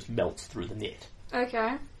mud as it just melts through the net.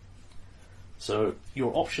 Okay. So,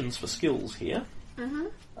 your options for skills here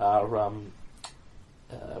are, what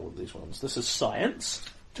are these ones? This is science,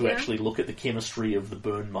 to Yeah. actually look at the chemistry of the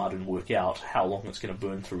burn mud and work out how long it's going to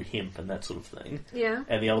burn through hemp and that sort of thing. Yeah.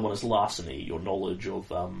 And the other one is larceny, your knowledge of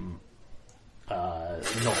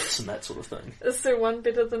knots and that sort of thing. Is there one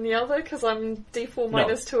better than the other? Because I'm D4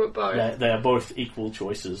 minus 2 at both. They are both equal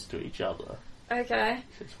choices to each other. Okay.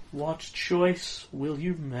 What choice will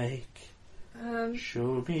you make?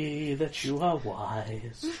 Show me that you are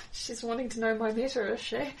wise. She's wanting to know my meta, is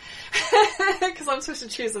she? Because I'm supposed to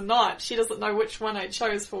choose a knot. She doesn't know which one I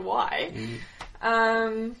chose for why.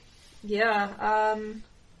 Yeah.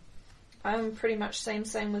 I'm pretty much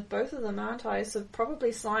same with both of them, aren't I? So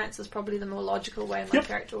probably science is probably the more logical way my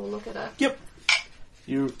character will look at it. Yep.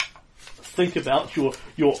 You think about your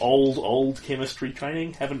old chemistry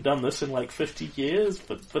training. Haven't done this in like 50 years,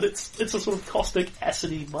 but it's a sort of caustic,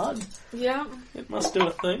 acidy mud. Yeah. It must do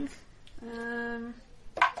a thing.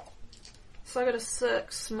 So I got a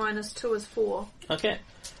 6 minus 2 is 4. Okay.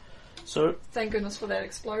 So Thank goodness for that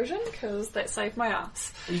explosion, because that saved my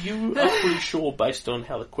ass. you are pretty sure, based on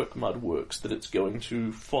how the quick mud works, that it's going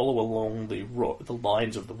to follow along the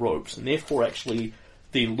lines of the ropes, and therefore actually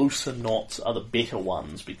the looser knots are the better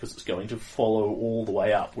ones because it's going to follow all the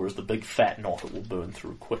way up, whereas the big fat knot it will burn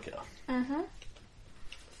through quicker.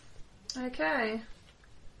 Okay.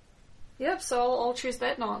 Yep, so I'll choose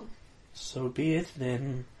that knot. So be it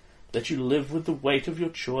then, that you live with the weight of your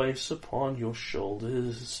choice upon your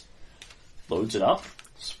shoulders. Loads it up,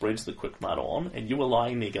 spreads the quick mud on, and you are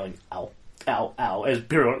lying there going, ow, ow, ow, as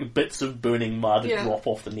bits of burning mud drop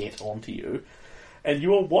off the net onto you. And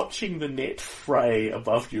you are watching the net fray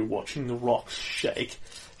above you, watching the rocks shake.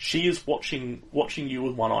 She is watching you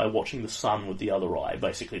with one eye, watching the sun with the other eye.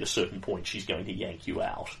 Basically, at a certain point, she's going to yank you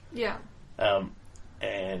out. Yeah.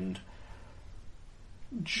 And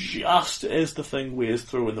just as the thing wears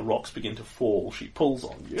through and the rocks begin to fall, she pulls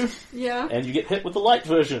on you. Yeah. And you get hit with the light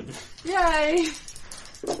version. Yay!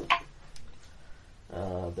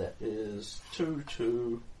 That is 2,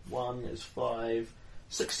 2, 1 is 5,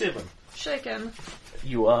 6, 7. Shaken.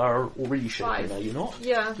 You are already shaken, 5. are you not?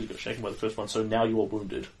 Yeah. You got shaken by the first one, so now you are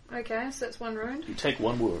wounded. Okay, so that's 1 wound. You take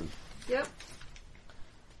 1 wound. Yep.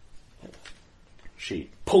 She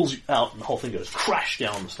pulls you out and the whole thing goes crash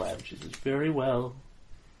down the slab. She says, very well.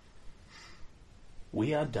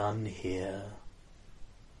 We are done here.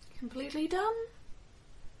 Completely done?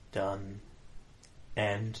 Done.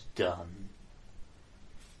 And done.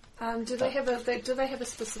 Do they have a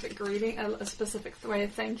specific greeting, a specific way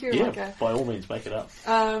of thank you? Yeah, Like by all means, make it up.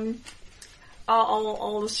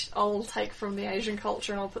 I'll take from the Asian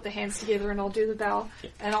culture and I'll put the hands together and I'll do the bow.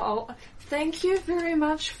 Yeah. And I'll thank you very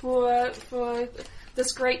much for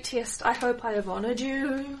this great test. I hope I have honoured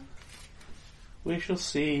you. We shall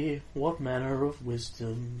see what manner of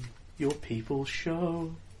wisdom your people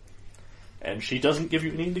show. And she doesn't give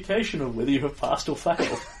you any indication of whether you have passed or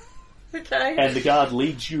failed. Okay. And the guard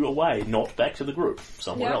leads you away, not back to the group,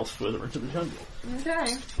 somewhere Yep. else further into the jungle.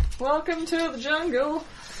 Okay. Welcome to the jungle.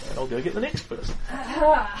 And I'll go get the next person.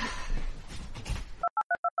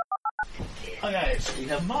 Okay, so we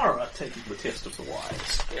have Mara taking the test of the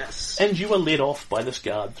wise. Yes. And you are led off by this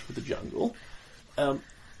guard through the jungle.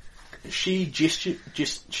 She takes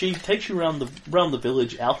you around the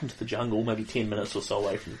village, out into the jungle, maybe 10 minutes or so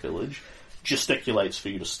away from the village, gesticulates for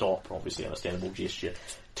you to stop, obviously understandable gesture,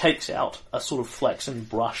 takes out a sort of flaxen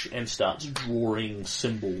brush and starts drawing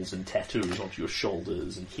symbols and tattoos onto your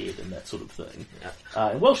shoulders and head and that sort of thing. Yeah.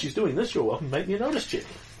 And while she's doing this, you're welcome to make me a notice check.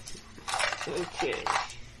 Okay.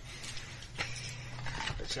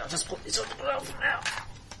 Actually, I'll just put this on the ground for now.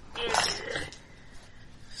 Yeah.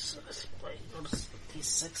 So let's play on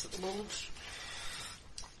D6 at the moment.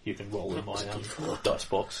 You can roll in my D4. dice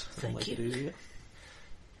box. Thank Make you. it easier.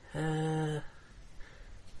 There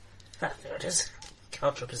it is.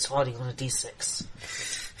 Cantrip is hiding on a D6.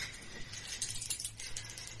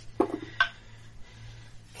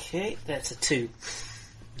 Okay, that's a 2.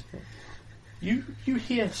 You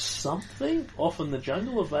hear something off in the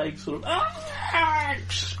jungle, a vague sort of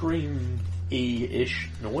scream-y-ish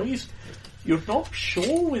noise. You're not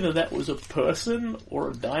sure whether that was a person or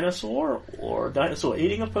a dinosaur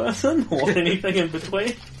eating a person or anything in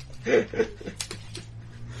between.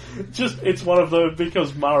 It's one of those,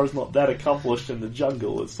 because Mara's not that accomplished in the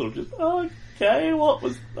jungle, it's sort of just, okay,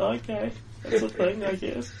 that's a thing, I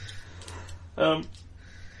guess.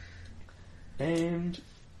 And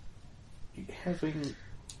having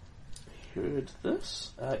heard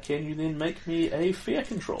this, can you then make me a fear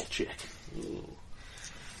control check? Ooh.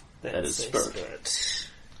 That is a spirit.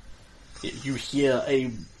 You hear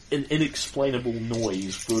an inexplainable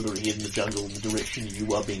noise further ahead in the jungle in the direction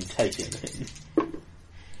you are being taken in.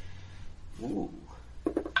 Ooh.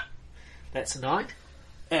 That's a 9.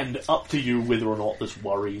 And up to you whether or not this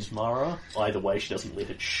worries Mara. Either way, she doesn't let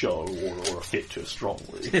it show or affect her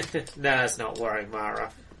strongly. No, it's not worrying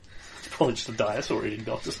Mara. Probably just a dinosaur eating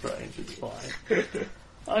Doctor Strange, it's fine.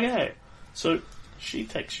 Okay, so she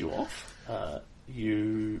takes you off.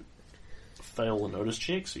 You fail the notice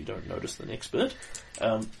check, so you don't notice the next bit.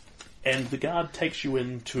 And the guard takes you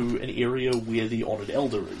into an area where the Honoured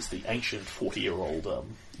Elder is, the ancient 40-year-old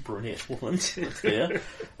brunette woman that's there.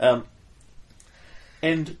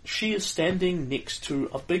 And she is standing next to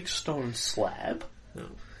a big stone slab,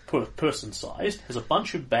 person-sized, has a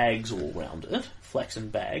bunch of bags all around it, flaxen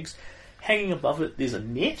bags. Hanging above it, there's a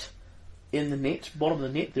net. In the net, bottom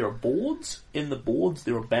of the net, there are boards. In the boards,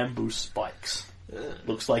 there are bamboo spikes.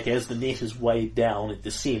 Looks like as the net is weighed down, it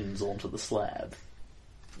descends onto the slab.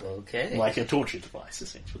 Okay. Like a torture device,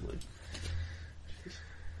 essentially.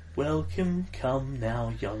 Welcome, come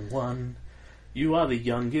now, young one. You are the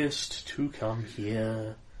youngest to come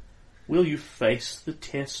here. Will you face the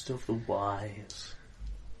test of the wise?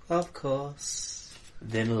 Of course.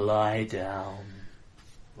 Then lie down.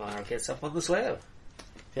 Mara gets up on the slab.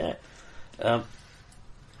 Yeah.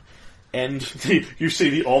 And you see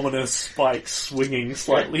the ominous spikes swinging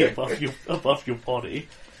slightly above your body.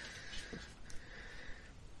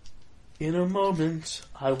 In a moment,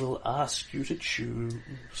 I will ask you to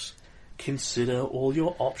choose. Consider all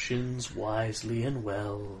your options wisely and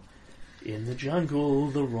well. In the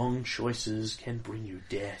jungle, the wrong choices can bring you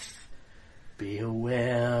death. Be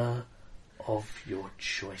aware of your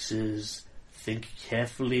choices. Think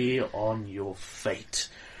carefully on your fate.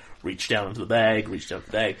 Reach down into the bag.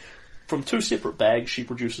 From 2 separate bags, she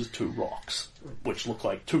produces 2 rocks, which look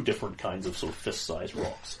like 2 different kinds of sort of fist-sized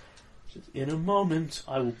rocks. In a moment,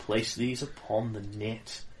 I will place these upon the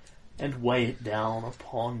net and weigh it down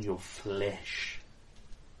upon your flesh.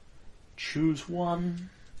 Choose one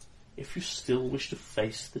if you still wish to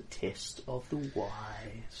face the test of the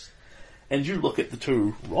wise. And you look at the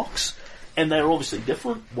 2 rocks, and they're obviously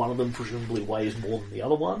different. One of them presumably weighs more than the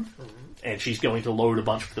other one, and she's going to load a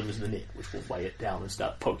bunch of them in the net, which will weigh it down and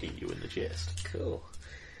start poking you in the chest. Cool.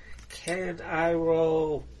 Can I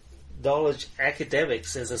roll knowledge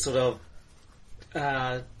academics as a sort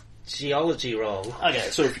of geology roll? Okay,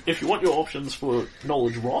 so if you want your options for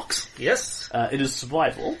knowledge rocks, Yes. it is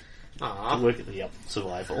survival. Ah. Work at the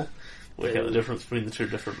survival. Work out the difference between the 2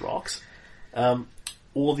 different rocks.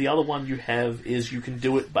 Or the other one you have is you can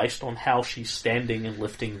do it based on how she's standing and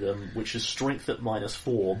lifting them, which is strength at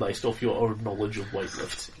 -4 based off your own knowledge of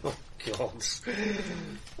weightlifting. Oh,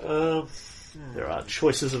 God. There are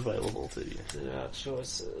choices available to you. There are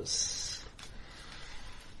choices.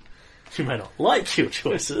 You may not like your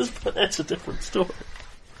choices, but that's a different story.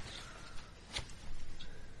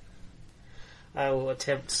 I will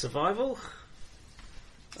attempt survival.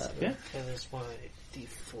 Okay. And there's my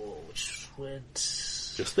D4, which went...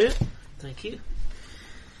 Just there. Thank you.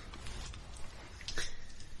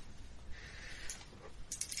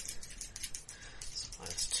 So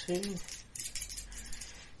 -2.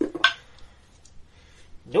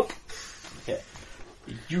 Nope. Okay.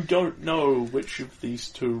 You don't know which of these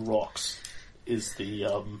two rocks is the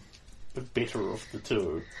better of the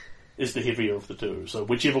two, is the heavier of the two. So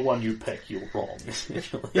whichever one you pick, you're wrong,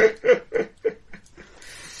 essentially.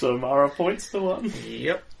 So Mara points to one.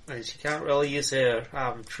 Yep. And she can't really use her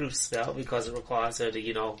truth spell because it requires her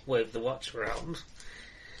to, wave the watch around.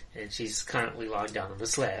 And she's currently lying down on the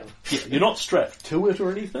slab. Yeah, you're not strapped to it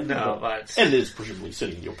or anything. No, but... And it is presumably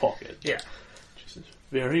sitting in your pocket. Yeah. She says,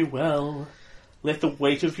 very well. Let the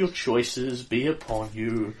weight of your choices be upon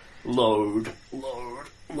you. Load, load,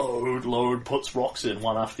 load, load. Puts rocks in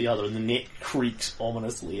one after the other, and the net creaks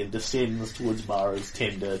ominously and descends towards Mara's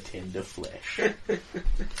tender, tender flesh.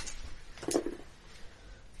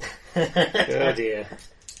 Oh dear.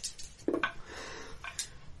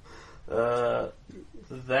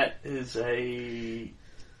 That is a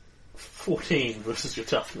 14 versus your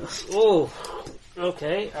toughness. Oh,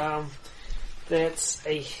 okay. That's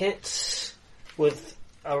a hit with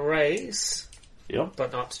a raise, Yep.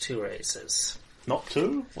 but not 2 raises. Not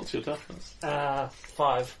 2? What's your toughness?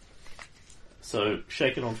 5. So,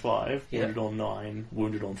 shaken on 5, Yeah. wounded on 9,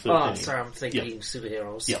 wounded on 13. Oh, sorry, I'm thinking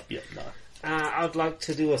superheroes. Yep, no. I would like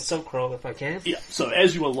to do a silk roll if I can. Yeah, so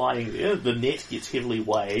as you are lying there, the net gets heavily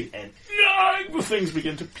weighed, and the things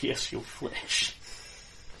begin to pierce your flesh.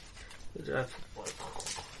 That's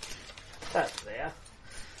there.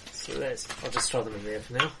 So I'll just throw them in there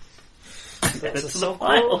for now. That's a It's the silk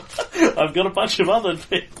roll. pile. I've got a bunch of other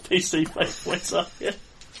PC fate points up here.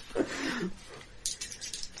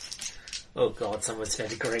 Oh god, someone's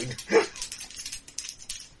found a green.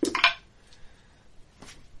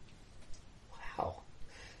 Wow.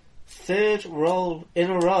 3rd roll in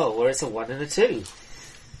a row where it's a 1 and a 2.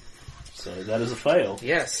 So that is a fail.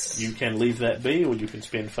 Yes. You can leave that be, or you can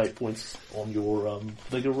spend fate points on your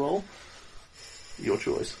bigger roll. Your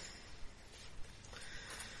choice.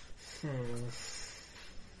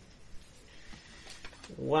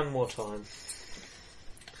 One more time.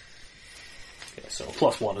 Okay, so a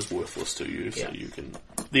 +1 is worthless to you, so Yeah. you can...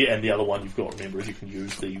 And the other one you've got, remember, is you can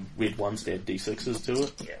use the red ones to add d6s to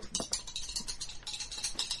it. Yeah.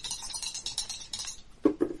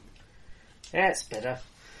 That's better.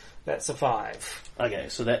 That's a 5. Okay,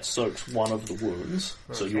 so that soaks one of the wounds,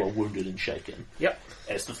 so you Okay. are wounded and shaken. Yep.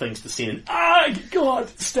 As the things descend, God,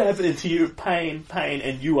 stab into you, pain,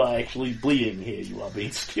 and you are actually bleeding here. You are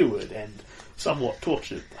being skewered and somewhat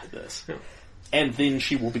tortured by this. Yeah. And then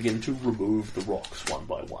she will begin to remove the rocks one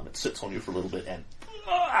by one. It sits on you for a little bit and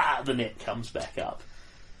the net comes back up.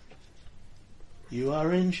 You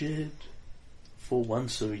are injured, for one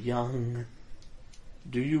so young.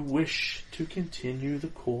 Do you wish to continue the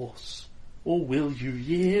course, or will you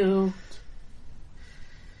yield?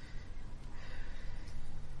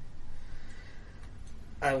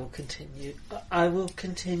 I will continue. I will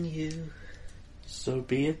continue. So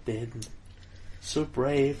be it then. So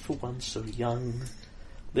brave for one so young.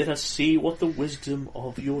 Let us see what the wisdom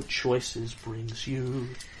of your choices brings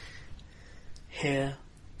you. Here,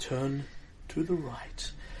 turn to the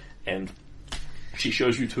right. And she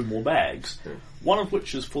shows you 2 more bags, one of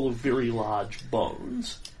which is full of very large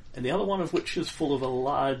bones, and the other one of which is full of a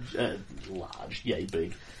large, yay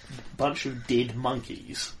big, bunch of dead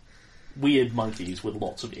monkeys. Weird monkeys with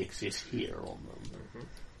lots of excess hair on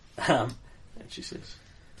them. And she says,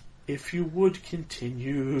 if you would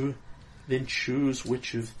continue, then choose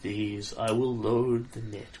which of these I will load the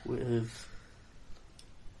net with.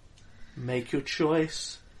 Make your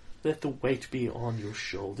choice. Let the weight be on your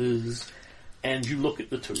shoulders. And you look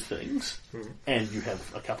at the 2 things, and you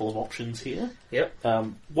have a couple of options here. Yep.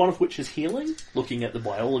 One of which is healing, looking at the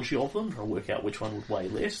biology of them, and work out which one would weigh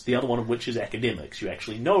less. The other one of which is academics. You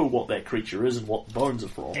actually know what that creature is and what the bones are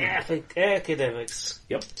from. Academics.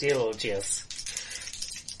 Yep. Dear Lord, yes.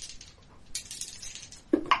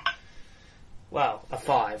 Wow, a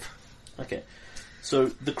 5. Okay. So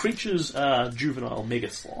the creatures are juvenile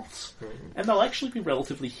megasloths, and they'll actually be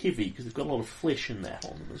relatively heavy because they've got a lot of flesh in that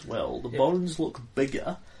on them as well. The bones look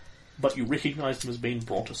bigger, but you recognise them as being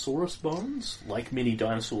brontosaurus bones, like many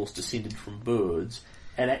dinosaurs descended from birds,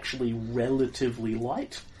 and actually relatively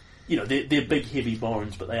light. You know, they're big, heavy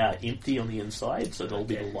bones, but they are empty on the inside, so they'll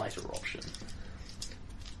be the lighter option.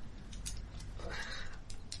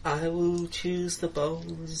 I will choose the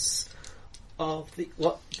bones of the...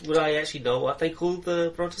 What would I actually know what they call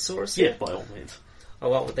the brontosaurus? Yeah, by all means.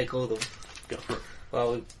 Or what would they call them? Go for it.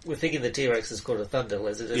 Well, we're thinking the T-Rex is called a thunder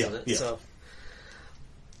lizard, isn't Yeah, it? yeah. So,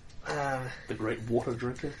 The great water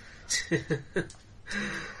drinker.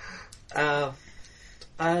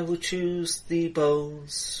 I will choose the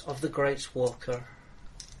bones of the great walker.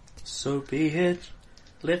 So be it.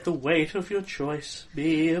 Let the weight of your choice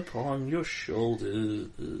be upon your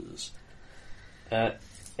shoulders.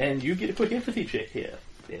 And you get a quick empathy check here,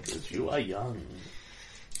 because you are young.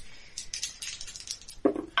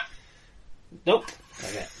 Nope.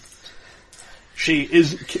 Okay. She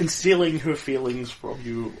is concealing her feelings from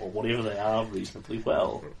you, or whatever they are, reasonably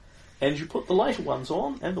well. And you put the lighter ones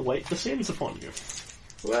on, and the weight descends upon you.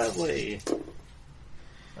 Lovely.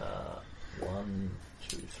 1,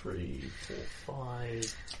 2, 3, 4,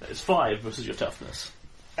 5. It's 5 versus your toughness.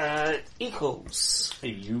 Equals.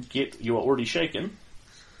 You are already shaken,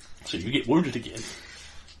 so you get wounded again.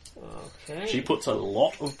 Okay. She puts a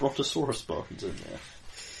lot of Brontosaurus bones in there.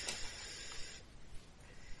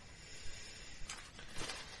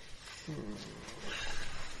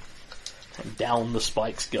 And down the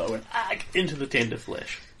spikes go and into the tender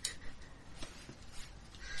flesh.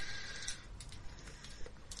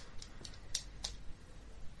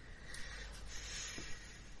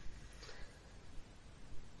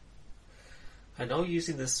 I know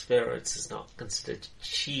using the spirits is not considered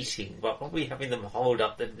cheating, but probably having them hold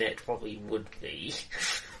up the net probably would be.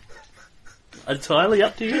 Entirely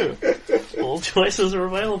up to you. All choices are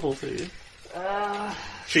available to you.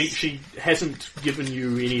 She hasn't given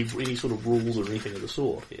you any sort of rules or anything of the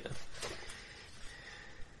sort here.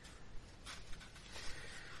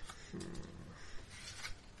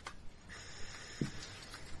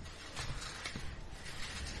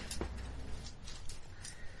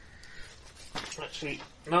 Actually,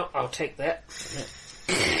 no, I'll take that.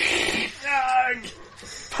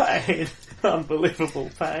 Pain.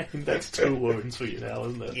 Unbelievable pain. That's 2 wounds for you now,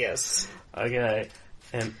 isn't it? Yes. Okay.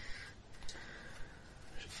 And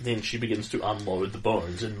then she begins to unload the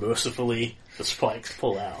bones, and mercifully the spikes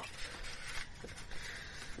pull out.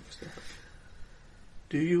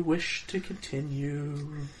 Do you wish to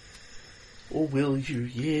continue, or will you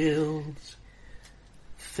yield?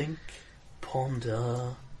 Think,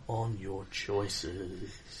 ponder on your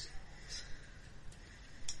choices.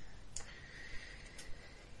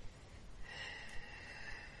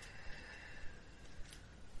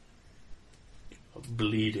 You're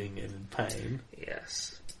bleeding and in pain.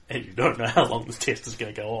 Yes. And you don't know how long this test is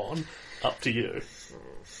going to go on. Up to you.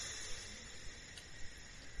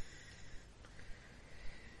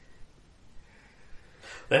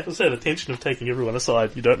 They have to say the tension of taking everyone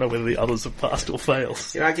aside. You don't know whether the others have passed or failed.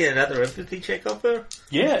 Can I get another empathy check off her?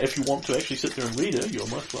 Yeah, if you want to actually sit there and read it, you're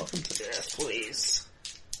most welcome to. Yes, please.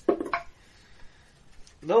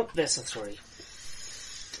 Nope, that's a 3.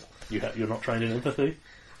 You're not trained in empathy?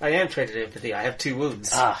 I am trained in empathy. I have 2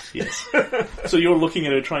 wounds. Ah, yes. So you're looking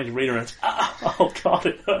at her trying to read her and it's, oh god,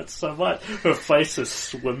 it hurts so much. Her face is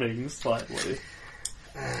swimming slightly.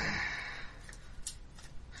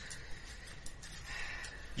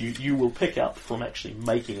 You will pick up from actually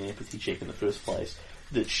making an empathy check in the first place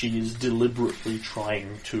that she is deliberately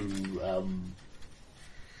trying to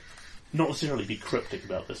not necessarily be cryptic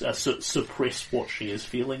about this, suppress what she is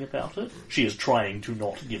feeling about it. She is trying to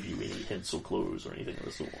not give you any hints or clues or anything of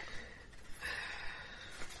the sort.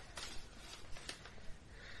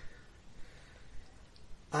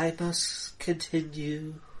 I must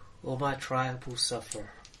continue, or my tribe will suffer.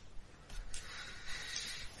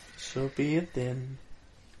 So be it then.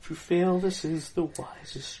 If you feel this is the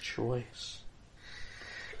wisest choice.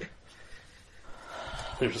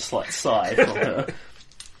 There's a slight sigh from her.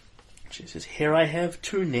 She says, here I have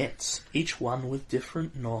 2 nets, each one with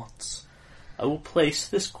different knots. I will place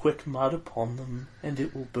this quick mud upon them, and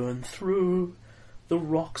it will burn through. The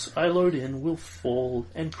rocks I load in will fall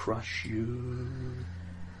and crush you.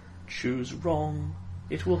 Choose wrong,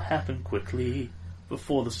 it will happen quickly,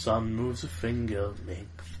 before the sun moves a finger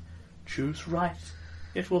length. Choose right,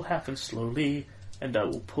 it will happen slowly, and I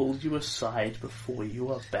will pull you aside before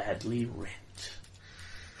you are badly rent.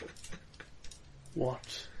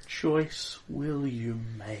 What choice will you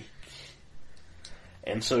make?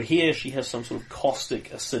 And so here she has some sort of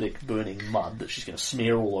caustic, acidic, burning mud that she's going to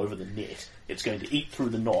smear all over the net. It's going to eat through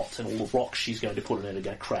the knots, and all the rocks she's going to put in it are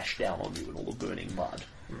going to crash down on you in all the burning mud.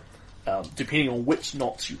 Depending on which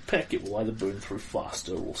knots you pick, it will either burn through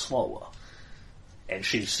faster or slower. And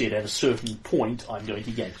she said at a certain point, I'm going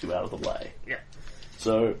to yank you out of the way. Yeah.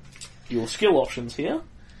 So, your skill options here,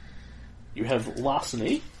 you have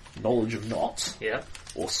larceny, knowledge of knots, Yeah.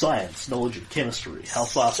 or science, knowledge of chemistry. How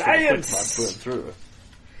fast can a quick mud burn through?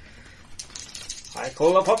 I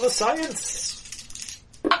call upon the science.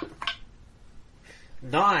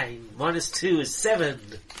 9. Minus 2 is 7.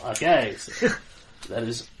 Okay, so that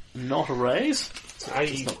is not a raise. So it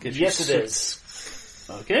does not get you Yes, it 6. is.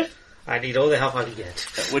 Okay. I need all the help I can get.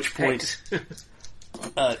 At which point,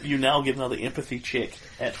 you now get another empathy check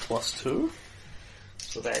at +2.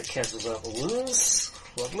 So that cancels out the wounds.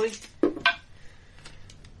 Lovely.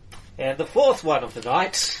 And the fourth one of the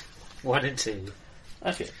night. 1 and 2.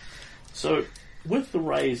 Okay. So, with the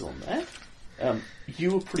raise on that,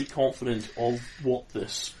 you are pretty confident of what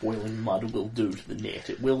this boiling mud will do to the net.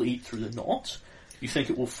 It will eat through the knot. You think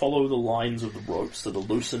it will follow the lines of the ropes, so the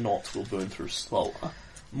looser knots will burn through slower.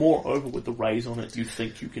 Moreover, with the raise on it, you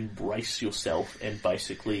think you can brace yourself and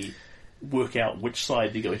basically work out which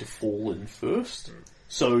side they're going to fall in first.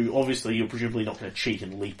 So, obviously, you're presumably not going to cheat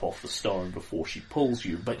and leap off the stone before she pulls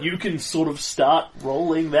you, but you can sort of start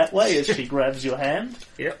rolling that way as she grabs your hand.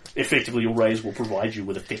 Yep. Effectively, your raise will provide you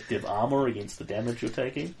with effective armour against the damage you're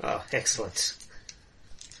taking. Oh, excellent.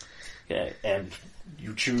 Okay, and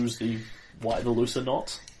you choose the looser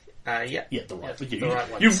knots? Yeah. Yeah, the right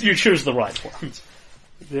ones. You choose the right ones.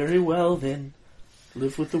 Very well, then.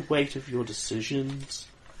 Live with the weight of your decisions.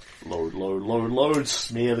 Load,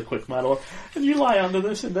 smear the quick mud on, and you lie under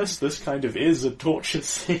this, and this kind of is a torture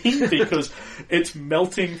scene, because it's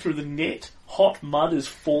melting through the net, hot mud is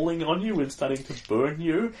falling on you and starting to burn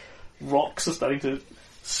you, rocks are starting to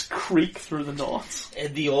creak through the knots.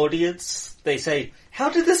 And the audience, they say,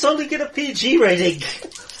 how did this only get a PG rating?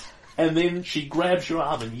 And then she grabs your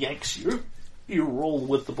arm and yanks you, you roll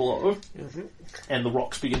with the blow, and the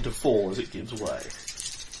rocks begin to fall as it gives way.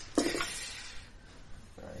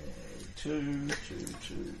 2.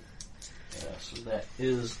 So that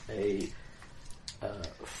is a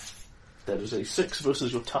 6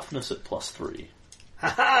 versus your toughness at +3.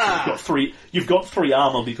 Ha-ha! So you've got 3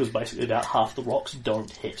 armor because basically about half the rocks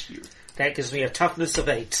don't hit you. That gives me a toughness of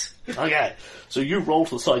 8. Okay, so you roll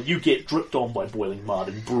to the side, you get dripped on by boiling mud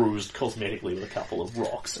and bruised cosmetically with a couple of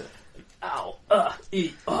rocks. Ow,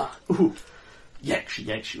 ooh. She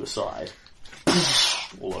yanks you aside.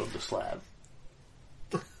 All over the slab.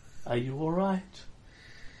 Are you alright?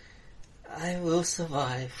 I will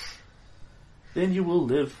survive. Then you will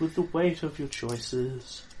live with the weight of your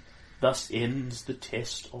choices. Thus ends the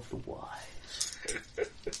test of the wise.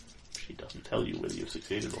 She doesn't tell you whether you've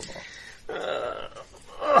succeeded or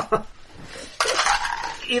not.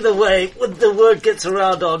 Either way, when the word gets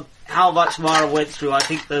around on how much Mara went through, I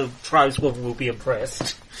think the tribeswoman will be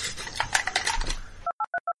impressed.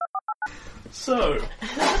 So,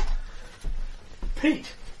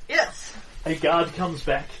 Pete. Yes. A guard comes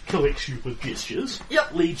back, collects you with gestures,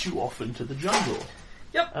 Yep. leads you off into the jungle.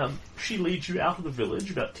 Yep. She leads you out of the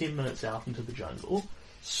village, about 10 minutes out into the jungle,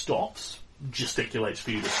 stops, gesticulates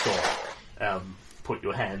for you to stop, put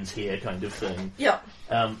your hands here kind of thing. Yep.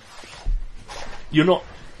 You're not...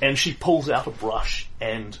 And she pulls out a brush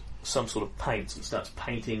and some sort of paints and starts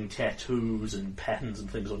painting tattoos and patterns and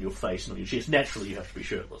things on your face and on your chest. Naturally, you have to be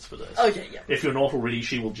shirtless for this. Okay, yeah. If you're not already,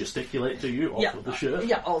 she will gesticulate to you off with the shirt.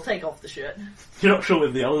 Yeah, I'll take off the shirt. You're not sure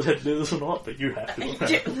whether the others had to do this or not, but you have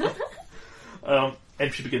to.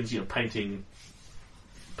 And she begins, painting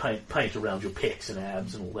paint around your pecs and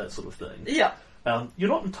abs and all that sort of thing. Yeah. You're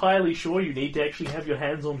not entirely sure you need to actually have your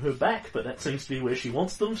hands on her back, but that seems to be where she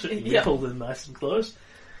wants them, so you can pull them nice and close.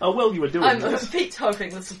 While you were doing this... Pete's hoping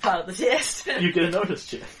this is part of the test. You get a notice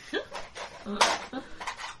check.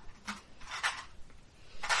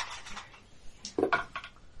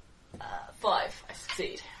 5. I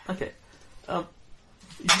succeed. Okay.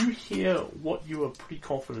 You hear what you are pretty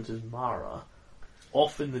confident is Mara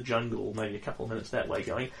off in the jungle, maybe a couple of minutes that way,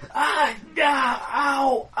 going, ow,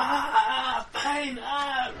 pain,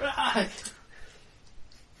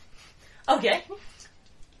 Okay.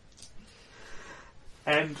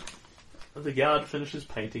 And the guard finishes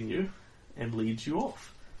painting you and leads you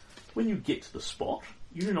off. When you get to the spot,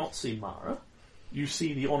 you do not see Mara. You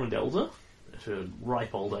see the Honoured Elder at her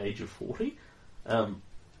ripe old age of 40.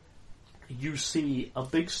 You see a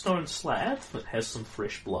big stone slab that has some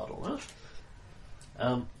fresh blood on it.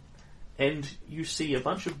 And you see a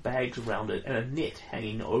bunch of bags around it and a net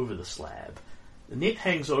hanging over the slab. The net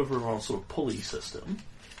hangs over on a sort of pulley system.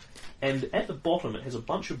 And at the bottom it has a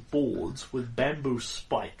bunch of boards with bamboo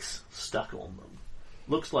spikes stuck on them.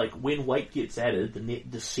 Looks like when weight gets added, the net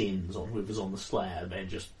descends on whoever's on the slab and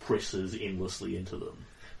just presses endlessly into them.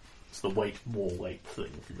 It's the more weight thing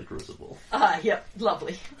from the Crucible. Yep,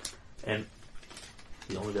 lovely. And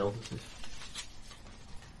the Honoured Elder says,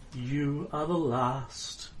 "You are the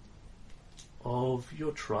last of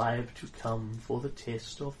your tribe to come for the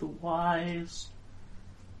test of the wise.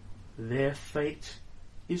 Their fate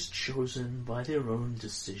is chosen by their own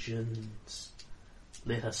decisions.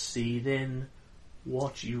 Let us see then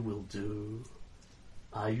what you will do.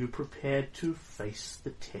 Are you prepared to face the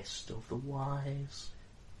test of the wise?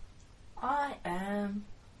 I am.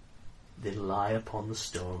 Then lie upon the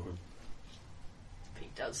stone.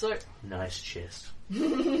 Pete does so. Nice chest.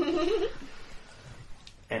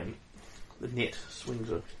 And the net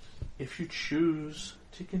swings up. If you choose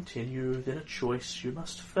to continue, then a choice you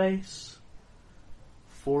must face.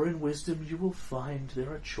 For in wisdom you will find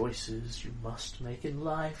there are choices you must make in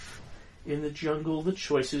life. In the jungle, the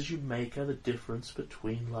choices you make are the difference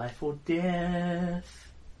between life or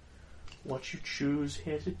death. What you choose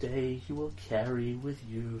here today, you will carry with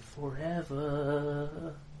you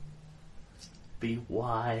forever. Be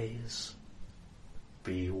wise.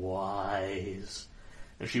 Be wise.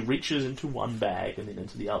 And she reaches into one bag and then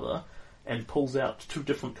into the other and pulls out 2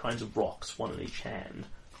 different kinds of rocks, one in each hand.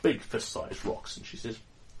 Big fist-sized rocks. And she says,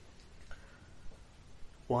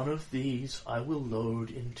 one of these I will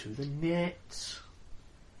load into the net.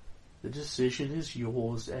 The decision is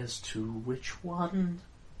yours as to which one.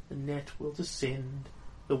 The net will descend.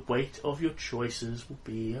 The weight of your choices will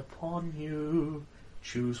be upon you.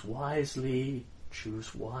 Choose wisely.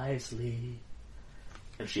 Choose wisely.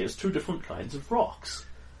 And she has 2 different kinds of rocks.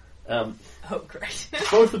 Oh, great.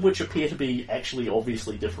 Both of which appear to be actually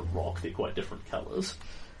obviously different rock. They're quite different colours.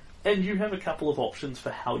 And you have a couple of options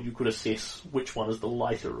for how you could assess which one is the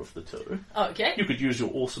lighter of the 2. Okay. You could use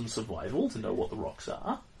your awesome survival to know what the rocks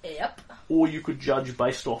are. Yep. Or you could judge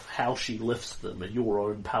based off how she lifts them and your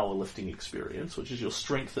own powerlifting experience, which is your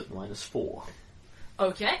strength at -4.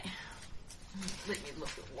 Okay. Let me look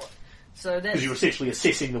at what. So that's... Because you're essentially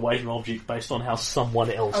assessing the weight of an object based on how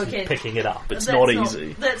someone else is picking it up. It's That's not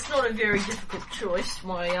easy. That's not a very difficult choice.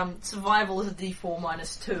 My survival is a D4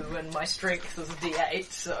 -2, and my strength is a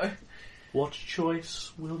D8. So, what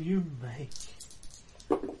choice will you make?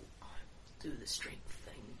 Do the strength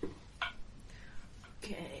thing.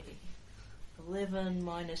 Okay. 11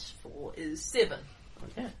 -4 is 7.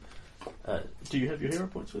 Okay. Do you have your hero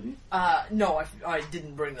points with you? No, I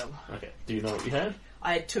didn't bring them. Okay. Do you know what you had?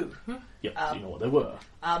 I had 2. Yep. Do you know what they were?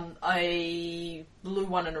 A blue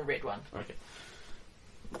one and a red one. Okay.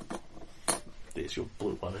 There's your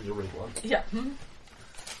blue one and your red one. Yeah.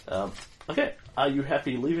 Okay. Are you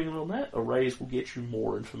happy leaving it on that? A raise will get you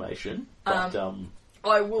more information, but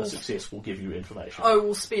I will. a success will give you information. I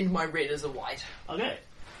will spend my red as a white. Okay.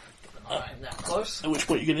 I'm that close. At which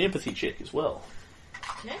point you get an empathy check as well.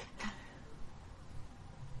 Okay.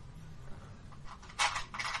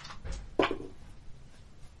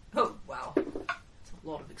 Oh, wow. That's a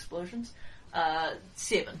lot of explosions.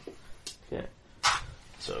 7. Okay.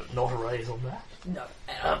 So not a raise on that. No,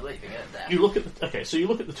 and I'm leaving it at that. You look at so you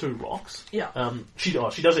look at the 2 rocks. Yeah. She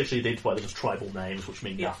does actually identify them as tribal names, which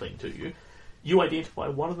mean nothing to you. You identify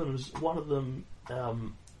one of them as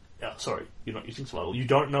sorry, you're not using survival. You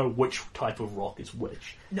don't know which type of rock is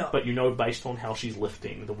which. No. But you know based on how she's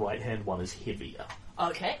lifting, the right hand one is heavier.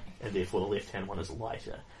 Okay. And therefore the left hand one is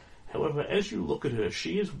lighter. However, as you look at her,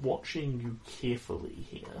 she is watching you carefully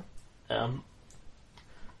here,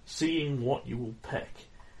 seeing what you will pick.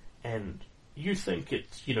 And you think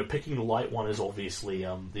it's, picking the light one is obviously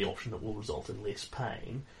the option that will result in less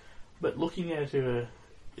pain. But looking at her,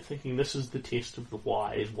 thinking this is the test of the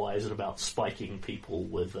wise. Why is it about spiking people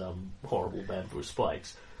with horrible bamboo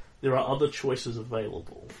spikes? There are other choices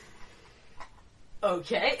available.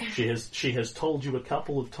 Okay. She has told you a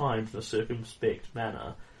couple of times in a circumspect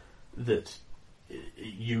manner that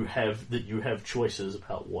you have choices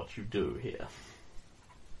about what you do here.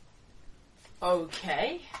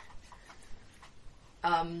 Okay.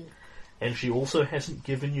 And she also hasn't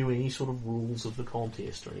given you any sort of rules of the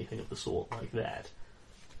contest or anything of the sort like that.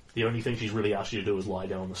 The only thing she's really asked you to do is lie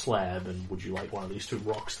down on the slab and would you like one of these 2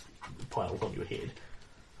 rocks piled on your head?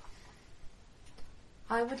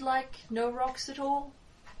 I would like no rocks at all.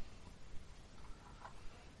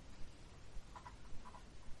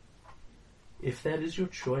 If that is your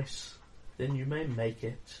choice, then you may make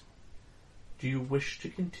it. Do you wish to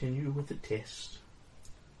continue with the test?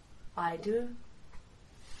 I do.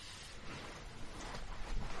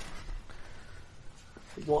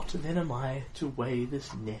 What then am I to weigh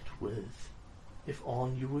this net with, if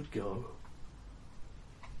on you would go?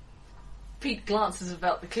 Pete glances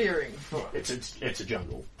about the clearing. It's a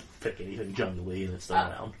jungle. Pick anything jungly and it's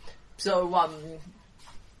around. So,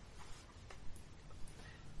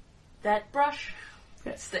 that brush?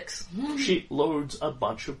 Yeah. Sticks. She loads a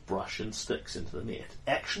bunch of brush and sticks into the net.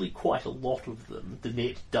 Actually, quite a lot of them. The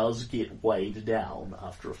net does get weighed down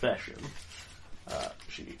after a fashion.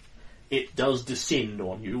 It does descend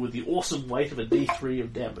on you with the awesome weight of a D3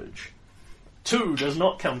 of damage. 2 does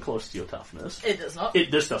not come close to your toughness. It does not.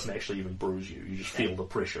 This doesn't actually even bruise you. You just feel the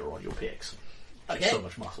pressure on your pecs. Okay. It's so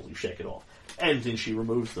much muscle, you shake it off. And then she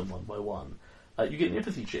removes them one by one. You get an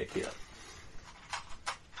empathy check here.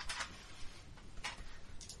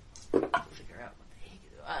 Figure out what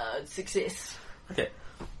the heck. Success. Okay.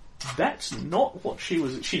 That's not what she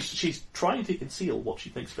was... She's trying to conceal what she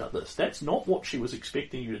thinks about this. That's not what she was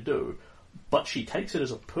expecting you to do, but she takes it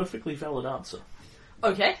as a perfectly valid answer.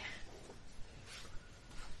 Okay.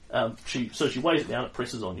 So she weighs it down, it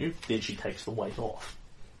presses on you, then she takes the weight off.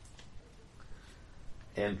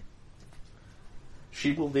 And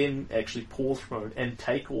she will then actually pause for a moment and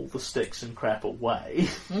take all the sticks and crap away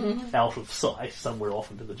out of sight, somewhere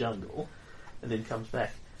off into the jungle, and then comes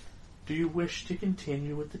back. Do you wish to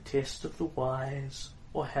continue with the test of the wise,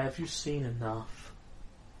 or have you seen enough?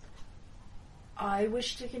 I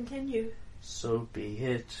wish to continue. So be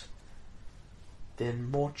it.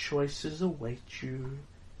 Then more choices await you.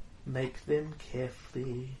 Make them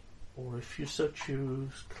carefully, or if you so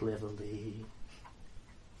choose, cleverly.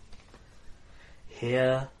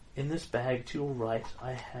 Here, in this bag to your right,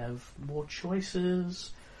 I have more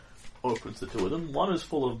choices. Opens the 2 of them. One is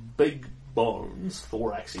full of big bones,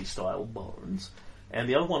 thoraxy style bones, and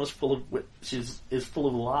the other one is full of full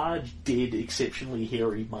of large, dead, exceptionally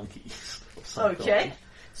hairy monkeys. of some Okay. kind.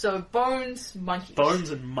 So bones, monkeys. Bones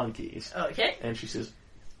and monkeys. Okay. And she says,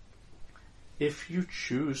 if you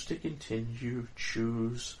choose to continue,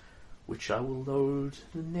 choose which I will load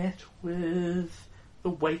the net with. The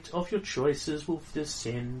weight of your choices will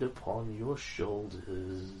descend upon your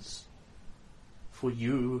shoulders. For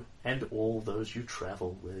you and all those you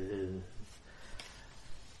travel with.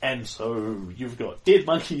 And so you've got dead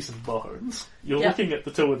monkeys and bones. You're looking at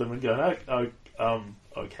the 2 of them and going,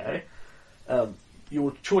 okay.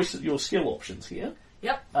 Your skill options here.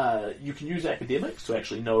 Yep. You can use academics to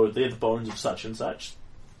actually know they're the bones of such and such.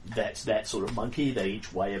 That's that sort of monkey. They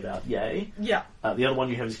each weigh about yay. Yeah. The other one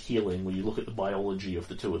you have is healing, where you look at the biology of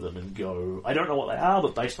the 2 of them and go, I don't know what they are,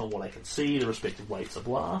 but based on what I can see, the respective weights are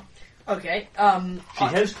blah. Okay. She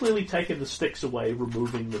has clearly taken the sticks away,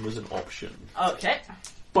 removing them as an option. Okay.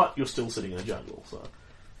 But you're still sitting in a jungle, so...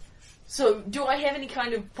 So, do I have any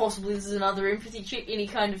kind of, possibly this is another empathy check, any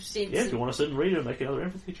kind of sense? Yeah, if you want to sit and read it, make another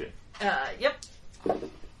empathy check. Yep.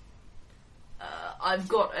 I've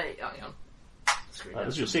got a... hang on. This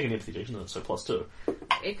is your second empathy check, isn't it? So +2.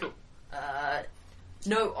 Okay, cool.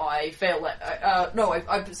 No, I fail that. No,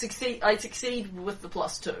 I succeed. I succeed with the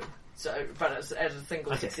 +2. So, but as a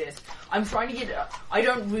single success, I'm trying to get. I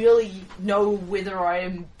don't really know whether I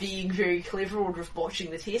am being very clever or just botching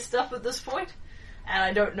the test up at this point, and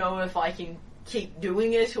I don't know if I can keep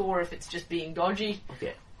doing it or if it's just being dodgy.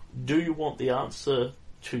 Okay. Do you want the answer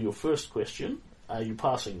to your first question? Are you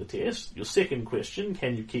passing the test? Your second question,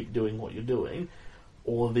 can you keep doing what you're doing?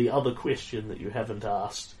 Or the other question that you haven't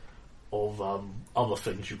asked of other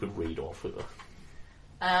things you could read off her?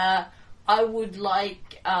 I would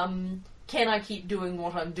like. Can I keep doing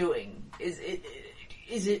what I'm doing? Is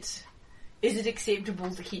it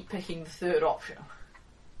acceptable to keep picking the third option?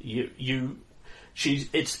 It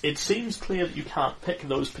seems clear that you can't pick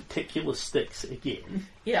those particular sticks again.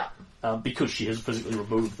 Yeah. Because she has physically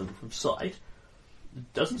removed them from sight.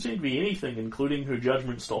 Doesn't seem to be anything, including her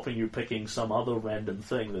judgment, stopping you picking some other random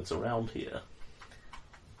thing that's around here.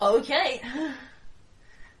 Okay.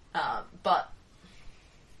 But...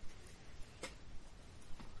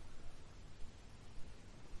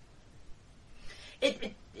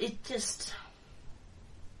 It just...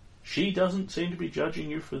 She doesn't seem to be judging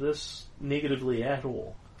you for this negatively at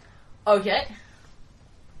all. Okay.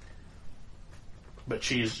 But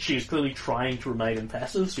she is clearly trying to remain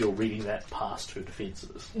impassive, so you're reading that past her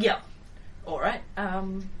defences. Yeah. Alright,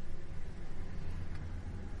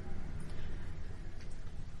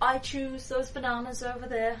 I choose those bananas over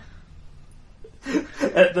there.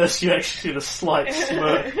 At this, you actually get a slight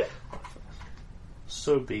smirk.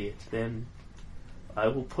 So be it, then. I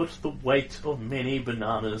will put the weight of many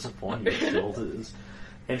bananas upon your shoulders.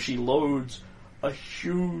 And she loads a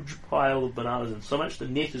huge pile of bananas, and so much the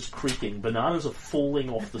net is creaking. Bananas are falling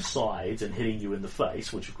off the sides and hitting you in the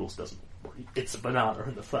face, which of course doesn't... It's a banana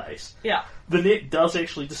in the face. Yeah. The net does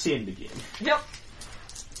actually descend again. Yep.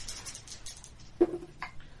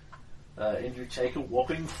 And you take a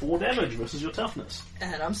whopping 4 damage versus your toughness.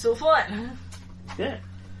 And I'm still fine. Yeah.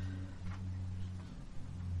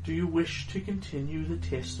 Do you wish to continue the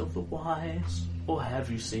test of the wise, or have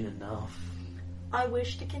you seen enough? I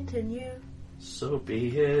wish to continue. So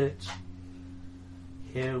be it.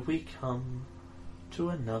 Here we come to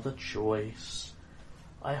another choice.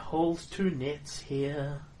 I hold 2 nets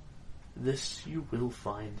here. This you will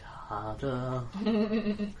find hard. harder.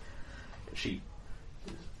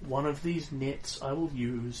 One of these nets I will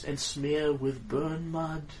use and smear with burn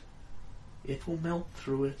mud. It will melt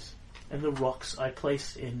through it, and the rocks I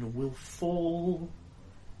place in will fall.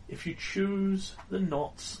 If you choose the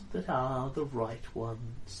knots that are the right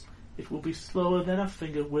ones, it will be slower than a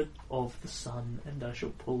finger width of the sun, and I shall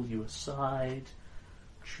pull you aside.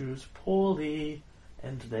 Choose poorly,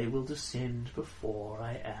 and they will descend before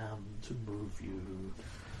I am to move you.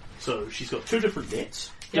 So she's got 2 different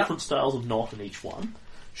nets, different styles of knot in each one.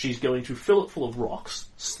 She's going to fill it full of rocks,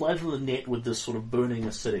 slather the net with this sort of burning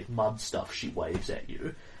acidic mud stuff she waves at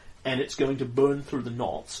you, and it's going to burn through the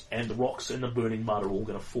knots, and the rocks and the burning mud are all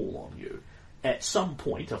going to fall on you. At some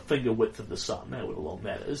point, a finger width of the sun, however long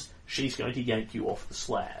that is, she's going to yank you off the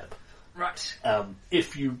slab. Right.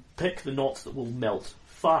 If you pick the knots that will melt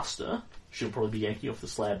faster, she'll probably be yanking off the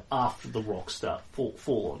slab after the rocks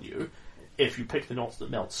fall on you. If you pick the knots that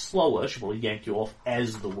melt slower, she'll probably yank you off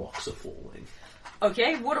as the rocks are falling.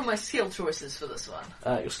 Okay, what are my skill choices for this one?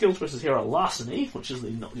 Your skill choices here are larceny, which is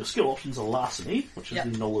your skill options are larceny, which is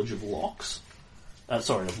the knowledge of locks. Of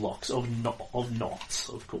knots,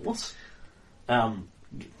 of course.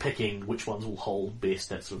 Picking which ones will hold best,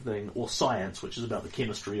 that sort of thing. Or science, which is about the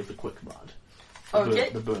chemistry of the quick mud.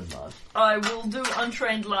 The burn mud. I will do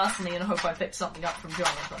untrained larceny and hope I pick something up from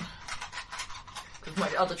Jonathan. Because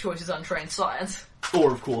my other choice is untrained science.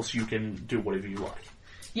 Or, of course, you can do whatever you like.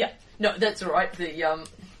 Yeah, no, that's alright.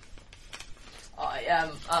 I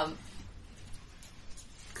am,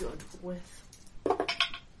 good with...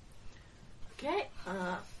 Okay,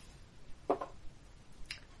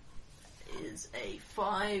 is a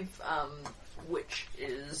 5, which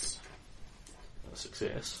is... A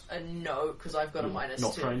success. A no, because I've got a minus 2.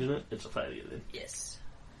 Not trained in it, it's a failure then. Yes.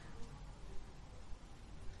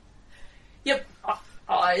 Yep,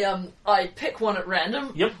 I pick one at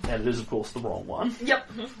random. Yep, and it is, of course, the wrong one. Yep.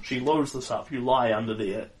 She loads this up. You lie under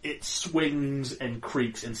there. It swings and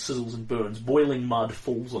creaks and sizzles and burns. Boiling mud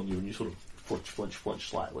falls on you, and you sort of flinch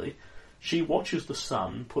slightly. She watches the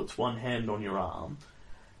sun, puts one hand on your arm,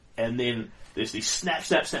 and then there's these snap,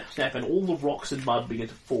 and all the rocks and mud begin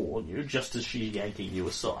to fall on you, just as she's yanking you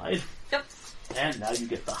aside. Yep. And now you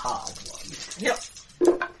get the hard one. Yep.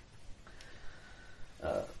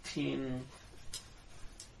 10...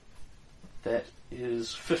 That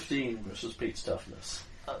is 15 versus Pete's toughness.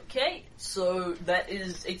 Okay, so that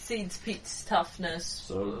exceeds Pete's toughness.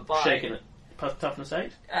 So by... shaken at toughness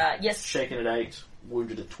 8? Yes. Shaken at 8,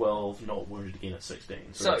 wounded at 12, not wounded again at 16.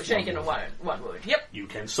 So shaken at one wound. Yep. You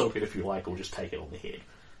can soak it if you like, or just take it on the head.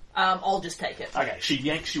 I'll just take it. Okay, she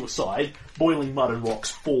yanks you aside, boiling mud and rocks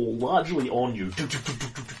fall largely on you, and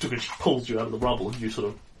she pulls you out of the rubble, and you sort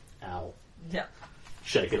of, ow. Yeah.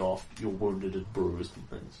 Shake it off, you're wounded and bruised and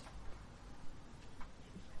things.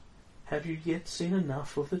 Have you yet seen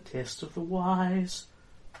enough of the test of the wise?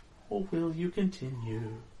 Or will you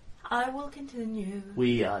continue? I will continue.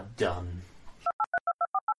 We are done.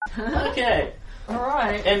 Okay.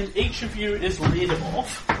 Alright. And each of you is led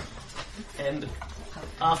off. And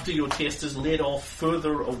after your test is led off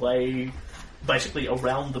further away, basically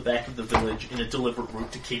around the back of the village in a deliberate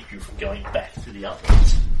route to keep you from going back through the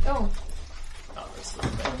others. Oh. Oh, that's the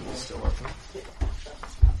back door still open. Is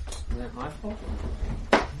that my fault?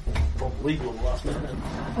 Probably your last minute.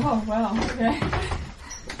 Oh, wow. Okay.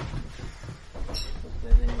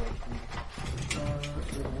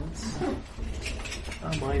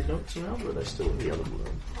 Are my notes around, or are they still in the other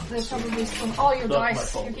room? They're probably still... Oh, your Not my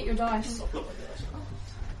dice. fault. You get your dice. I've got my dice.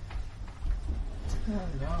 Oh,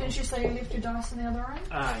 no. Didn't you say you left your dice in the other room?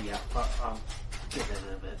 Yeah, but I'll get that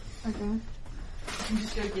in a bit. Okay. I'm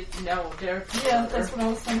just going to get now, Derek. Yeah, that's what I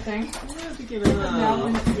was thinking. I have to get it Now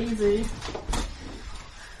when it's easy.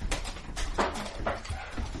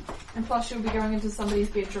 And plus you'll be going into somebody's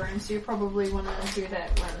bedroom, so you probably want to do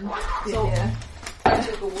that when they're there. I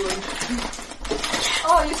took a wound.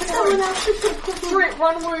 Oh, you took a wound. Three,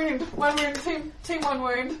 one wound. One wound. Team one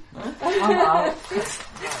wound. I'm out.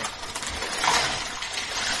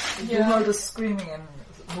 You Yeah. heard the screaming and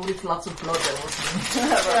with lots of blood that was me.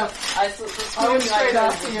 Yeah. I saw the I went screaming straight I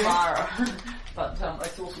after heard you. was Mara. But I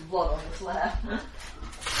saw some blood on the slab.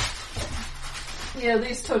 Yeah,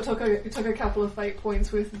 these two took a couple of fate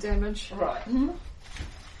points worth of damage. Right. And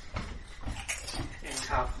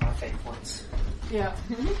half my fate points. Yeah.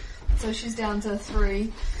 So she's down to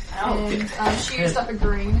 3. Ow. And she used up a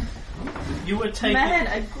green. You were taken. Man,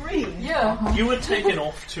 I agree. Yeah. You were taken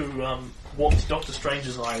off to what Doctor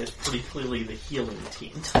Strange's eye is pretty clearly the healing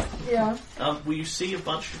tent. Yeah. Where you see a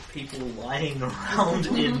bunch of people lying around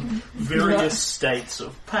in various states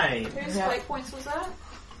of pain. Whose Yeah. fate points was that?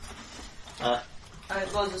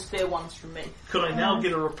 Those are spare ones from me. Could I now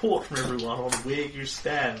get a report from everyone on where you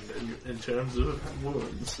stand in terms of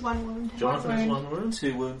wounds? 1 wound. Jonathan has 1 wound.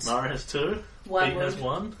 2 wounds. Mara has 2. 1 Pete has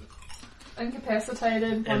wound. 1.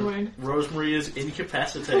 Incapacitated, 1 And wound. Rosemary is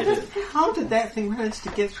incapacitated. How did that thing manage to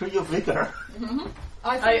get through your vigor?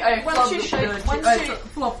 I think I once flubbed you the shake, third once I you,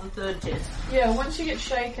 flubbed the third test. yeah, once you get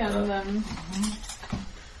shaken, then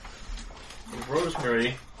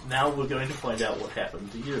Rosemary, now we're going to find out what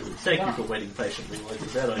happened to you. Thank you for waiting patiently. Like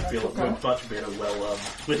that, I feel it went much better. Well,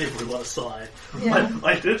 with everyone aside, Yeah.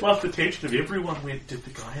 I did love the tension of everyone went. Did the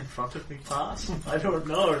guy in front of me pass? I don't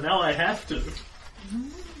know. Now I have to.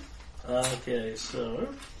 Okay, so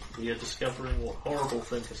we are discovering what horrible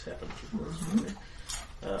thing has happened to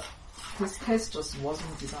Rosemary. This test just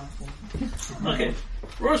wasn't designed for me. Okay,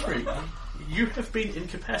 Rosemary, you have been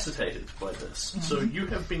incapacitated by this. So you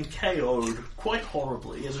have been KO'd quite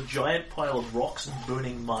horribly as a giant pile of rocks and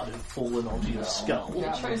burning mud have fallen onto your skull. you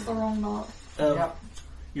chose the wrong knot. Yep.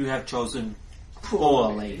 You have chosen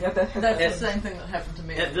poorly. Yeah, that That's happened. the same thing that happened to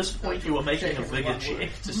me. At this point, you are making a vigor check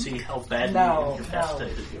to see how badly No,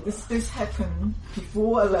 incapacitated you are. This happened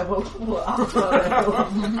before a level or after a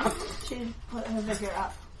level. Should put her vigor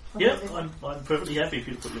up. Yep, I'm perfectly happy if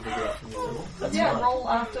you put your vigor up from your level. That's Yeah, fine. roll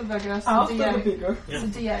after vigor, so After the D8. bigger, Yeah.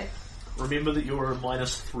 It's a D8. Remember that you're a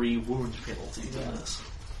 -3 wound penalty to this.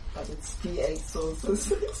 but it's D8, so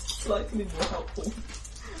it's slightly more helpful.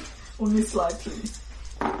 Only slightly.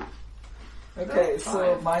 Okay,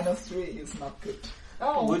 so -3 is not good.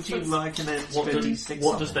 Oh, Would you it's like an What, extra does, D6?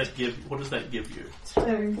 what does that give? What does that give you?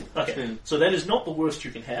 2. Okay, Two. so that is not the worst you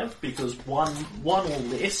can have because one or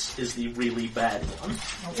less is the really bad one.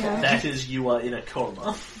 Okay. Yeah. That is you are in a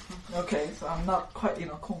coma. Okay, so I'm not quite in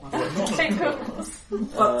a coma. Take those.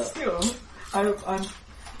 But still,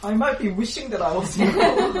 I might be wishing that I was in a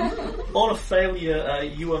coma. On a failure,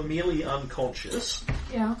 you are merely unconscious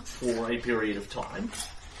Yeah. for a period of time.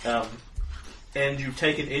 And you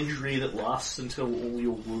take an injury that lasts until all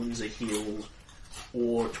your wounds are healed,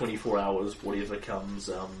 or 24 hours, whatever comes,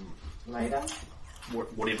 Later.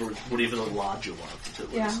 whatever the larger one it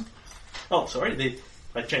is. Yeah. Oh, sorry,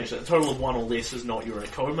 I changed that. A total of 1 or less is not you're in a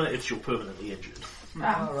coma, it's you're permanently injured.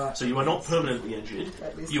 Ah. Alright. So you are not permanently injured,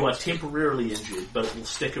 At least you are temporarily injured, but it will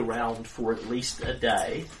stick around for at least a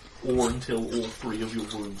day, or until all 3 of your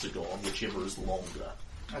wounds are gone, whichever is longer.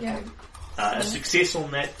 Yeah. A success on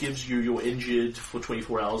that gives you you're injured for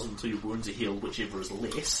 24 hours until your wounds are healed, whichever is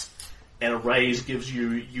less. And a raise gives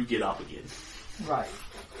you get up again. Right.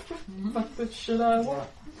 But which should I want?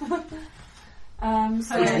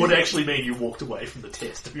 So Which would actually mean you walked away from the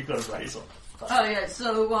test if you got a raise on it. Oh yeah,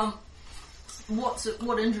 so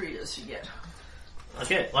what injury does she get?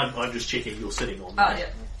 Okay, I'm just checking you're sitting on Oh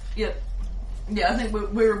that. yeah. Yeah, I think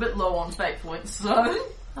we're a bit low on fate points, so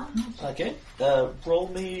Okay, roll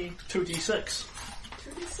me 2d6.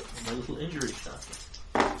 2d6. My little injury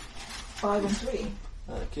chart. 5 and 3.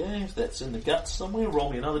 Okay, if that's in the guts somewhere,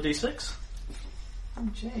 roll me another d6. Oh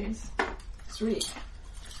jeez. 3.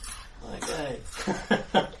 Okay.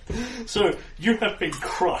 So, you have been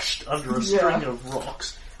crushed under a string of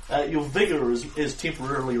rocks. Your vigor is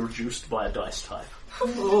temporarily reduced by a dice type.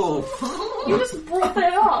 Oh, You just brought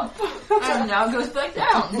that up. and now it goes back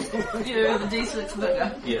down. You the D6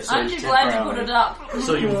 vigor. Yeah, so, Aren't you glad you put it up?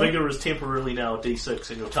 so your vigor is temporarily now a d6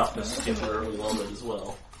 and your toughness is temporarily lowered as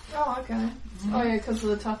well. Oh, okay. Oh yeah, because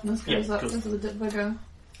the toughness goes Yeah, up 'cause- because of the vigor.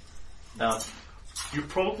 You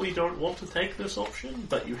probably don't want to take this option,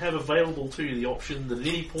 but you have available to you the option that at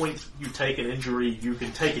any point you take an injury, you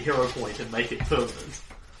can take a hero point and make it permanent.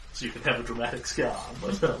 So you can have a dramatic scar,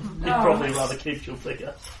 but you'd probably rather keep your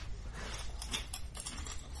vigor.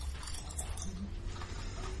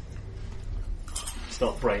 It's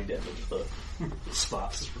not brain damage, the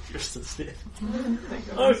sparks is reduced instead.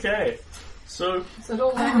 Okay, so So it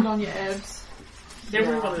all landed on your abs.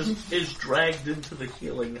 everyone is dragged into the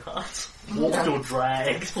healing hut. Walked or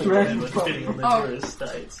dragged, or Dragged, whatever, depending on their Oh. various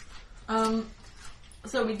states.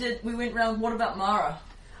 So we went round. What about Mara?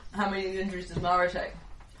 How many injuries did Mara take?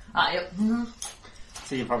 Ah, yep.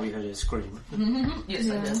 so you probably heard her scream. Yes,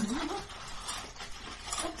 I did.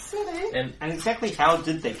 That's silly. And And exactly how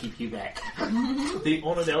did they keep you back? the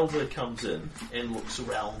honoured elder comes in and looks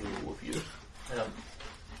around all of you.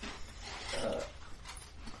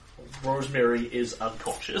 Rosemary is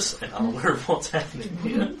unconscious and unaware of what's happening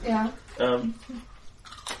here. Yeah. And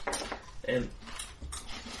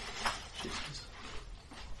she says,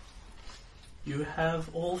 "You have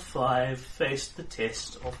all 5 faced the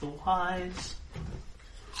test of the wise.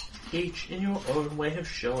 Each in your own way have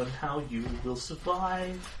shown how you will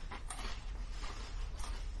survive.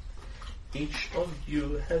 Each of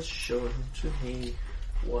you has shown to me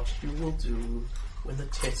what you will do when the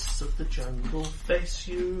tests of the jungle face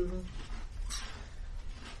you.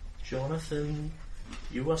 Jonathan,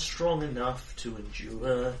 you are strong enough to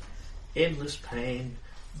endure endless pain,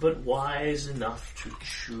 but wise enough to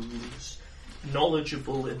choose,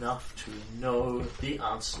 knowledgeable enough to know the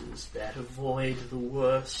answers that avoid the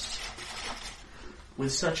worst.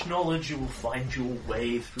 With such knowledge you will find your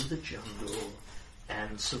way through the jungle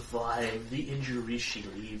and survive the injuries she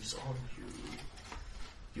leaves on you.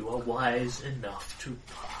 You are wise enough to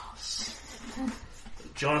pass.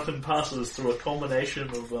 Jonathan passes through a combination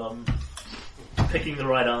of picking the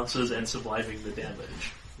right answers and surviving the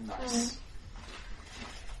damage. Nice.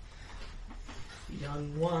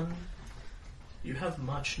 Young one, you have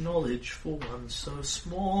much knowledge for one so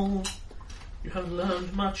small. You have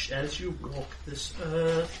learned much as you walk this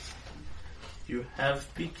earth. You have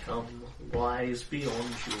become wise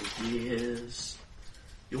beyond your years.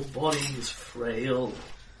 Your body is frail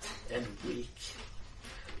and weak,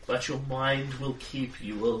 but your mind will keep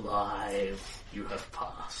you alive. You have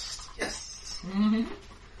passed. Yes.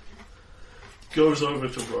 Goes over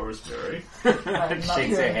to Rosemary. Shakes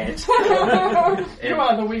her head. You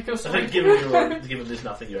are the weakest I think one. given there's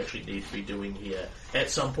nothing you actually need to be doing here, at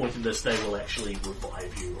some point in this they will actually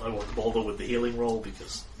revive you. I won't bother with the healing roll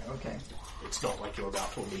because Okay. it's not like you're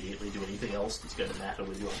about to immediately do anything else that's going to matter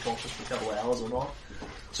whether you're unconscious for a couple of hours or not.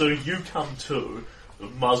 So you come to,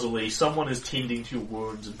 muzzily, someone is tending to your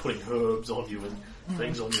wounds and putting herbs on you and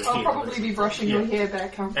things on your I'll head. probably be brushing your hair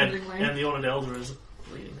back and comfortingly. the Honoured Elder is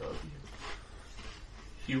leaning over you.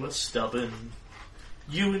 You are stubborn.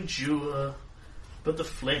 You endure, but the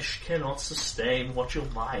flesh cannot sustain what your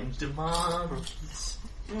mind demands.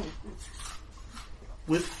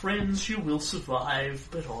 With friends you will survive,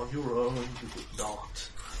 but on your own you would not.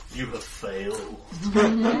 You have failed.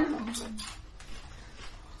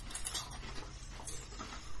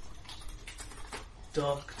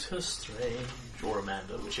 Doctor Strange, or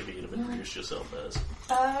Amanda, whichever you'd have introduced yourself as.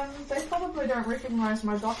 They probably don't recognise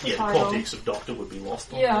my doctor Yeah, the title. context of Doctor would be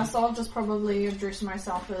lost on Yeah, them. so I'll just probably address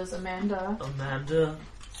myself as Amanda. Amanda,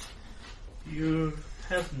 you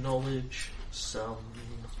have knowledge, some,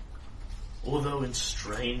 although in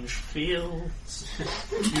strange fields.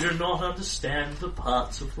 You do not understand the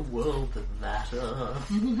parts of the world that matter.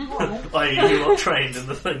 I.e., you're not trained in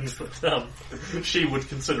the things that she would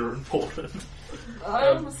consider important.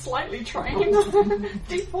 I'm slightly trained.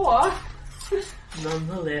 D4.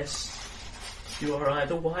 Nonetheless, you are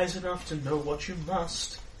either wise enough to know what you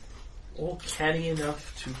must, or canny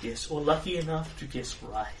enough to guess, or lucky enough to guess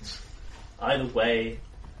right. Either way,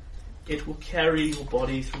 it will carry your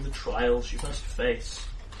body through the trials you must face.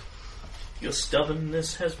 Your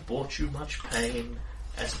stubbornness has brought you much pain,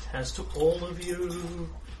 as it has to all of you.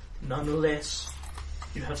 Nonetheless,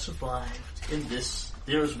 you have survived. In this,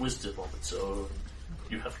 there is wisdom of its own.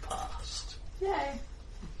 You have passed. Yay.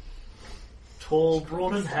 Tall,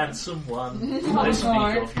 broad and handsome one, Oh, I speak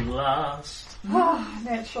no. of you last.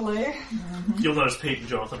 Naturally. You'll notice Pete and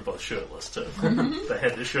Jonathan are both shirtless too. They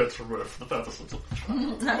had their shirts removed for the purposes of the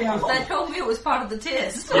trial. Yeah. They told me it was part of the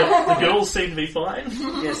test. Yep, the girls seem to be fine.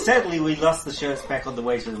 Yeah, sadly we lost the shirts back on the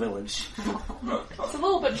way to the village. It's a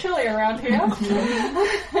little bit chilly around here.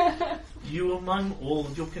 You among all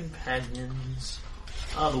your companions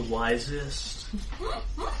are the wisest,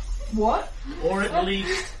 What? or at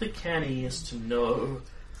least the canniest to know.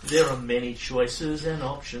 There are many choices and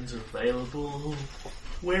options available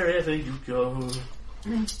wherever you go.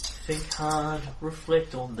 Think hard,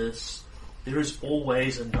 reflect on this. There is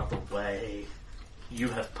always another way. You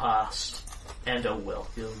have passed and are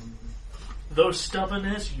welcome. Though stubborn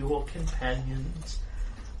as your companions,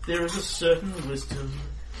 there is a certain wisdom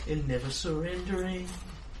in never surrendering.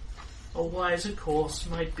 A wiser course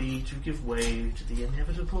might be to give way to the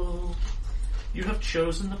inevitable. You have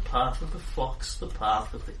chosen the path of the fox, the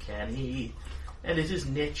path of the canny, and it has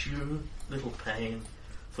net you little pain,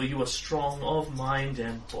 for you are strong of mind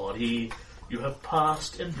and body. You have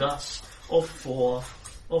passed, and thus four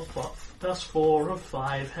of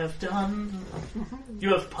five have done. You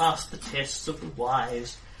have passed the tests of the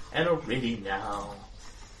wise, and are ready now.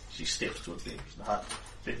 She steps towards the entrance of the hut,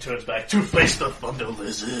 then turns back to face the thunder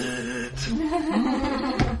lizard.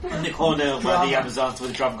 In the corner where the Amazons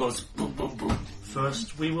with the drum goes boom, boom, boom.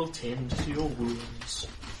 First, we will tend to your wounds.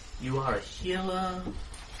 You are a healer.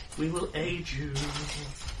 We will aid you.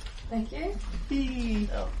 Thank you.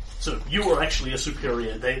 So you are actually a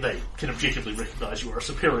superior. They can objectively recognise you are a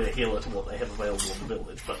superior healer to what they have available in the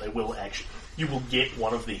village, but they will actually. You will get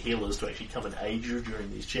one of the healers to actually come and aid you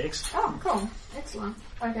during these checks. Oh, cool. Excellent.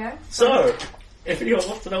 Okay. So, If anyone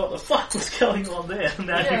wants to know what the fuck was going on there,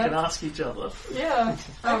 now you Yeah. can ask each other. Yeah.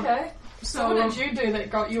 Okay. So what did you do that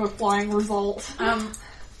got you a flying result?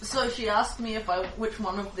 So she asked me which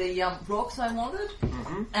one of the rocks I wanted,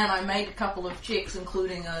 and I made a couple of checks,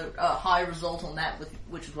 including a high result on that,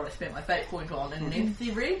 which is what I spent my fate point on, and an empathy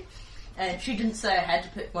read. And she didn't say I had to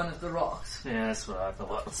pick one of the rocks. Yeah, that's what I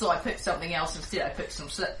thought. So I picked something else instead. I picked some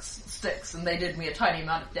sticks, and they did me a tiny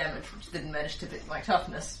amount of damage, which didn't manage to pick my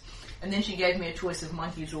toughness. And then she gave me a choice of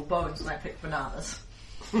monkeys or bones, and I picked bananas.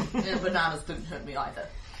 And bananas didn't hurt me either.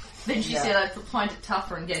 Then she said I'd find it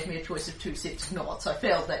tougher and gave me a choice of 2 sets of knots. I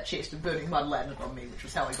failed that chest and burning mud landed on me, which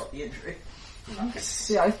was how I got the injury.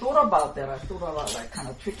 See, I thought about that. I thought about like kind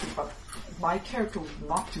of tricky, but my character would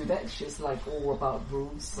not do that. She's like all about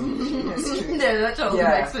rules. And she has to, Yeah, that totally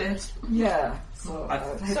makes sense. yeah. So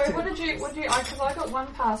So what did you? Because I got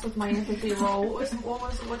one pass with my empathy roll. What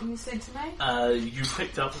was it? What you said to me? You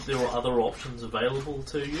picked up that there were other options available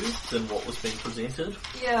to you than what was being presented.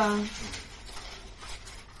 Yeah.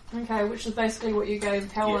 Okay, which is basically what you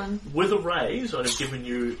gave Helen. Yeah. With a raise, I'd have given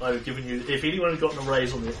you. If anyone had gotten a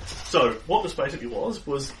raise on it. So what this basically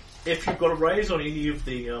was if you got a raise on any of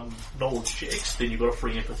the knowledge checks, then you got a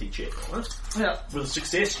free empathy check on it. Yeah. With the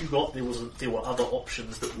success you got, there were other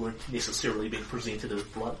options that weren't necessarily being presented as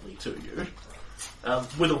bluntly to you.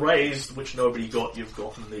 With a raise, which nobody got, you've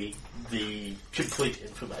gotten the complete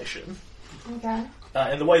information. Okay.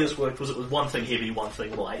 And the way this worked was it was one thing heavy, one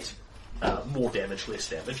thing light. More damage, less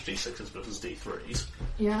damage, D6s versus D3s.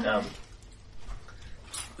 Yeah.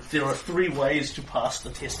 There are 3 ways to pass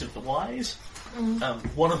the test of the wise.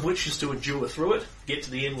 One of which is to endure through it, get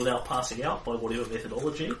to the end without passing out by whatever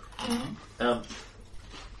methodology.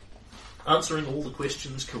 Answering all the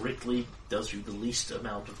questions correctly does you the least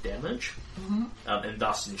amount of damage, and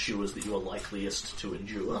thus ensures that you are likeliest to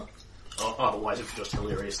endure. Otherwise, if you're just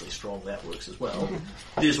hilariously strong, that works as well.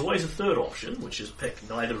 There's always a third option, which is pick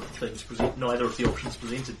neither of the options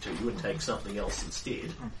presented to you and take something else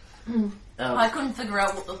instead. I couldn't figure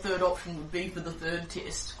out what the third option would be for the third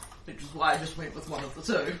test, which is why I just went with one of the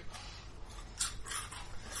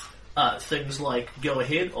 2. Things like, go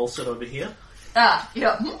ahead, I'll sit over here. Yeah.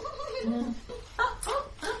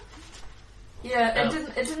 Yeah,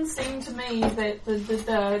 it didn't seem to me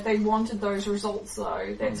that they wanted those results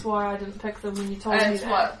though. That's why I didn't pick them when you told me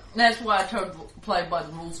that. That's why I played by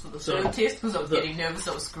the rules for the third test, because I was getting nervous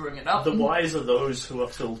I was screwing it up. The wise are those who are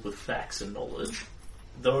filled with facts and knowledge,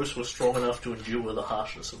 those who are strong enough to endure the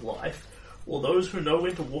harshness of life, or those who know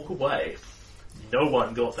when to walk away. No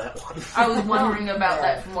one got that one. I was wondering about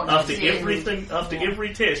that from what after you said. After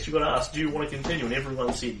every test, you got asked, "Do you want to continue?" And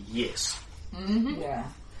everyone said yes. Yeah.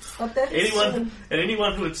 But that is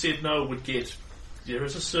anyone who had said no would get. There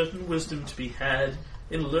is a certain wisdom to be had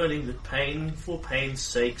in learning that pain for pain's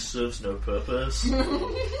sake serves no purpose.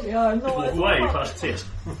 yeah, no. Walk away, you passed the test.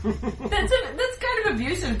 That's kind of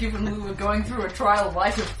abusive, given we were going through a trial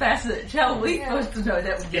rite of passage. How are we supposed to know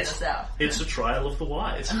that would get us out? It's a trial of the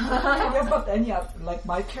wise. yeah, but then like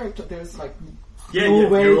my character, there's like.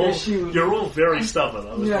 You're all very stubborn,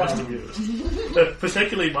 I was most amused.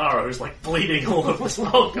 Particularly Mara, who's like bleeding all of this.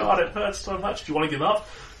 Oh god, it hurts so much. Do you want to give up?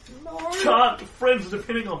 No. Can't. Friends are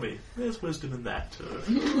depending on me. There's wisdom in that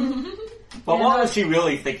too. But what was she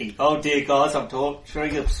really thinking? Oh dear God, I'm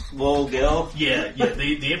torturing a small girl. Yeah.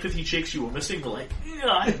 The empathy checks you were missing were like,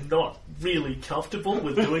 I'm not really comfortable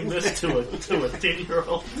with doing this to a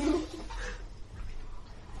 10-year-old.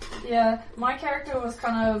 Yeah, my character was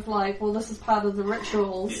kind of like, well, this is part of the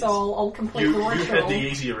ritual, so I'll complete the ritual. You had the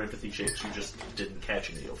easier empathy checks, you just didn't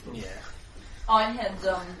catch any of them. Yeah. I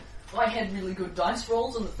had really good dice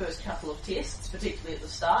rolls in the first couple of tests, particularly at the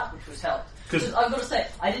start, which was helped. Because I've got to say,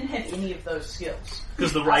 I didn't have any of those skills.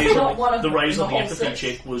 Because the raise on the empathy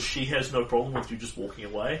check was she has no problem with you just walking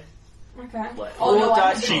away. Okay. Like,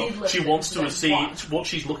 she wants to see what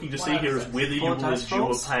she's looking to see here is whether you will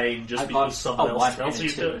endure pain just because someone else tells you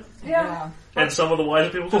to. Yeah. And some of the wiser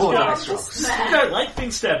people just go, I don't like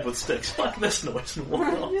being stabbed with sticks. Fuck this noise and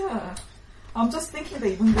whatnot. Yeah. I'm just thinking that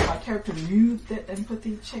even though my character knew that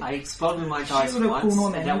empathy check, I exploded my dice would have once, gone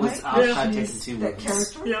on and that was after I'd taken 2 that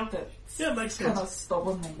wounds. character. Yeah, makes sense. Kind of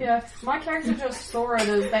stubborn. Yeah, my character just saw it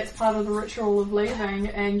as that's part of the ritual of leaving,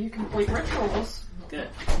 and you complete rituals. Yeah.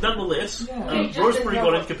 Nonetheless, Yeah. Rosemary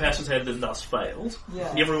got incapacitated and thus failed.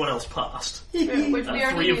 Yeah. Everyone else passed. Which we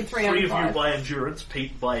only need 3 out three of of you 5. by endurance,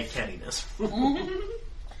 Pete by canniness.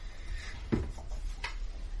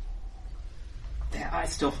 I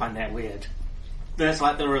still find that weird. That's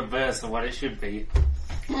like the reverse of what it should be.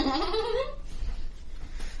 Hey,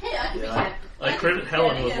 I can be I credit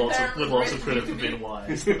Helen with lots of credit for being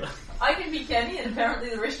wise. I can be canny, and apparently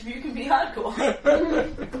the rest of you can be hardcore.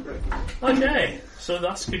 Okay, so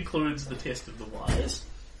thus concludes the test of the wise.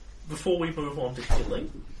 Before we move on to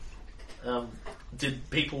healing, did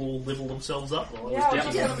people all level themselves up? Well, Yeah, I was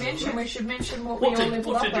just going to mention, we should mention what we all leveled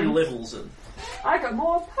what up did your in. levels in? I got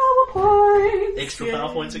more power points. Extra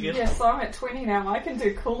power points again? Yes, so I'm at 20 now. I can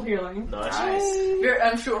do cool healing. Nice.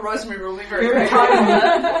 I'm sure Rosemary will be very Very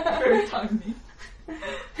grateful. Very tiny.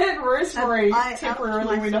 And Rosemary I temporarily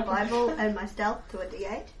upped my went up. survival and my stealth to a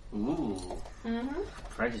D8. Ooh. Mm-hmm.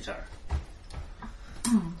 Predator.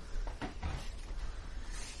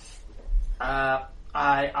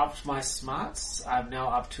 I upped my smarts. I'm now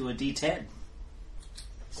up to a D10.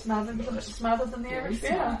 Smarter than the average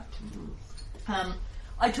bear.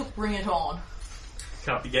 I took Bring It On,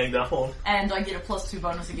 Can't be ganged up on. and I get a +2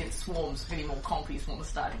 bonus against swarms if any more compies want to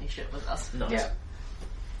start any shit with us. Nice. Yeah.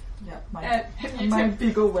 Yeah, You my took-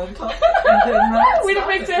 biggle went up. And then We don't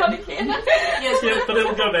make down again. Yes, Yeah, but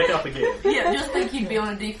it'll go back up again. yeah, just think you'd be on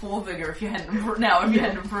a D4 vigor if you hadn't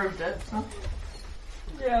improved it.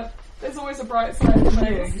 Yeah. There's always a bright side to Yeah,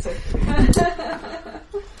 things. exactly.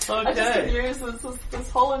 I just could use this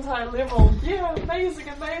whole entire level. Yeah, amazing.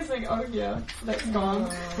 Oh yeah, that's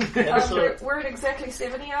gone. So, We're at exactly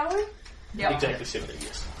 70, are we? Yep. exactly 70,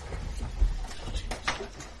 yes.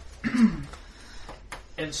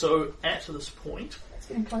 And so, at this point, It's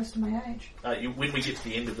getting close to my age. when we get to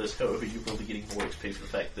the end of this, however, you will be getting more XP for the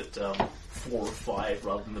fact that 4 of 5,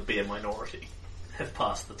 rather than the bare minority, have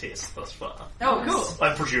passed the test thus far. Oh, cool.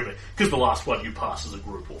 I'm presuming, because the last one you pass as a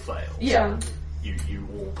group or fail. Yeah. You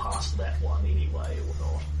all passed that one anyway, or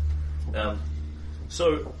not.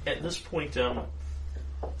 So, at this point, could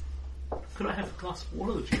I have a glass of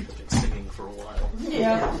water? The chief has been singing for a while.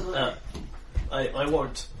 Yeah. I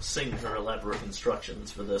won't sing her elaborate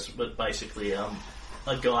instructions for this, but basically, a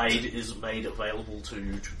guide is made available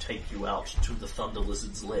to take you out to the Thunder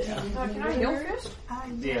Lizard's lair. Can I heal first?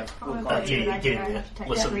 Yeah, Probably, we'll get but I in have there. to take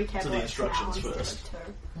Listen every to the tablet instructions now instead first. of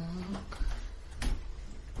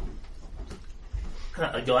 2.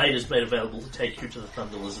 A guide is made available to take you to the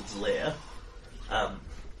Thunder Lizard's lair,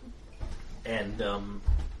 and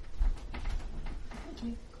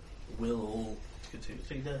we'll continue to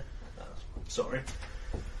see there. Sorry,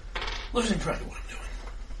 losing track of what I'm doing.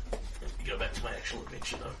 Let me go back to my actual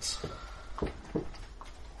adventure notes.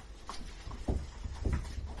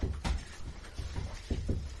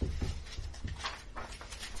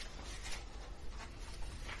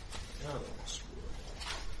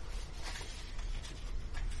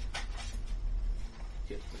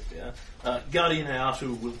 Guardian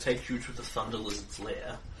Aatu will take you to the Thunder Lizard's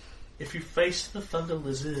lair. If you face the Thunder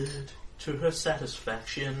Lizard to her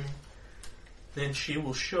satisfaction, then she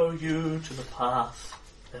will show you to the path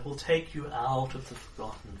that will take you out of the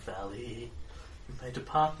Forgotten Valley. You may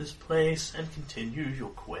depart this place and continue your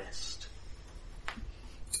quest.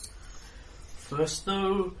 First,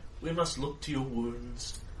 though, we must look to your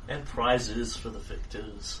wounds and prizes for the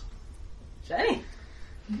victors. Shiny.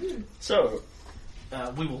 So,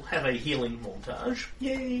 we will have a healing montage.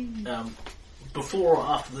 Yay! Before or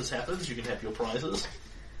after this happens, you can have your prizes.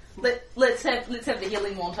 Let's have the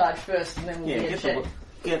healing montage first, and then we'll Yeah,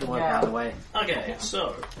 get the work out of the way. Okay,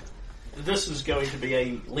 so this is going to be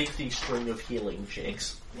a lengthy string of healing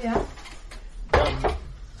checks. Yeah. Done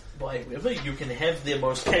by whoever. You can have their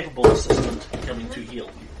most capable assistant coming to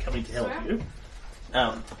help you.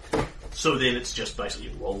 So then it's just basically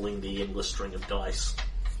rolling the endless string of dice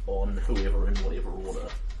on whoever in whatever order.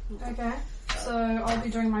 Okay. So I'll be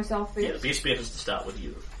doing myself first. Yeah, the best bet is to start with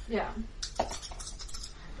you. Yeah.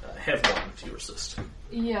 Have one to your assist.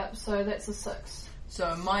 Yeah, so that's a 6.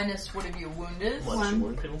 So minus whatever your wound is Minus your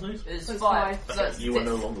wound penalties. is So 5. five. So Okay, you are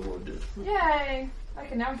no longer wounded. Yay! I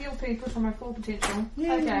can now heal people to my full potential.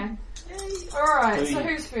 Okay. Alright, so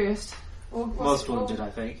who's first? Most wounded, I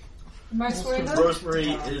think. Most wounded?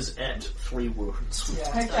 Rosemary is at 3 wounds.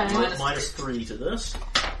 Yeah. Okay. Minus 3 to this.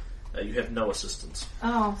 You have no assistance.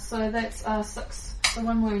 Oh, so that's 6. So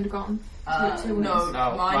 1 wound gone. So 2 wounds. no,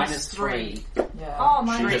 No, minus 3. Yeah. Oh, She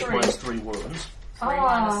minus has 3. minus 3 wounds. 3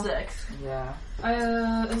 minus 6. Yeah.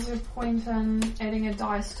 Is there a point in adding a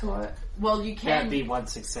dice to it? Well, you That'd can. be one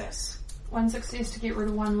success. 1 success to get rid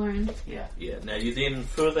of 1 wound. Yeah. Yeah. Now you then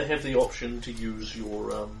further have the option to use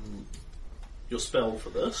your spell for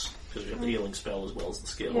this because you have the healing spell as well as the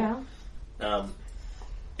skill. Yeah.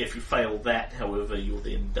 If you fail that, however, you're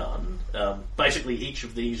then done. Basically, each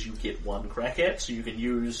of these you get 1 crack at, so you can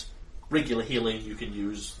use regular healing. You can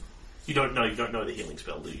use. You don't know the healing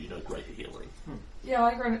spell, do you? You know greater healing. Yeah,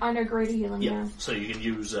 I know greater healing, Yeah. yeah. So you can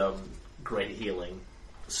use greater healing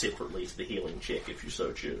separately to the healing check if you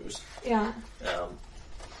so choose. Yeah.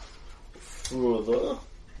 Further,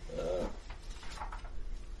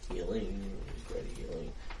 healing, greater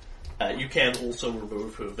healing. You can also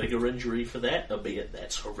remove her vigor injury for that, albeit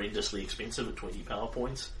that's horrendously expensive at 20 power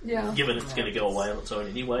points. Yeah. Given it's going to go away on its own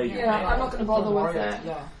anyway. Yeah, I'm not going to bother with that.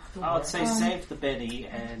 Yeah. I would say save the Benny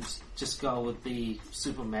and just go with the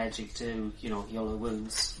super magic to, heal her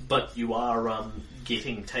wounds. But you are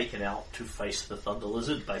getting taken out to face the Thunder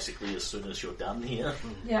Lizard basically as soon as you're done here.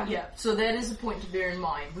 Yeah. Yeah, so that is a point to bear in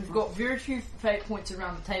mind. We've got very few fate points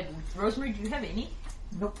around the table. Rosemary, do you have any?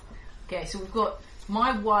 Nope. Okay, so we've got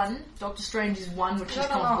my 1, Doctor Strange's 1, which is No,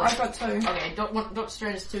 conflict. I've got 2. Okay, Doctor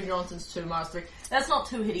Strange's 2, Jonathan's 2, minus 3. That's not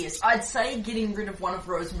too hideous. I'd say getting rid of one of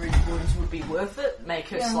Rosemary's wounds would be worth it. Make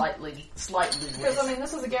her slightly Because, less.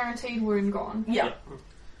 this is a guaranteed wound gone. Yeah.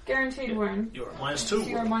 Guaranteed wound. You're at -2. So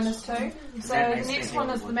you're at -2. So That the makes next me one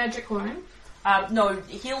heal is the one. magic wound. No,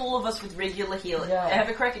 heal all of us with regular healing. Yeah. Have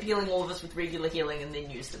a crack at healing all of us with regular healing and then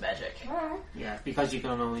use the magic. Alright. Yeah, because you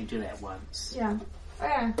can only do that once. Yeah.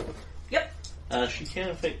 Okay. Yep. She can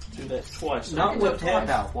in fact do that twice. Not do it with her twice.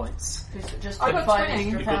 power points. Just I've put got 5 20.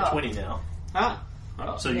 extra You've got power. 20 now. Ah.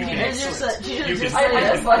 So you Yeah. can It's just that she You just can- I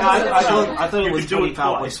just know, like I thought it you was can do 20 it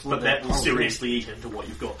power twice, points but for that the will whole seriously eat into what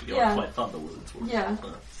you've got to go Yeah. and fight Thunder Lizards with. Yeah.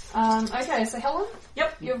 Okay, so Helen,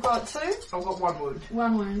 Yep. you've got 2. I've got 1 wound.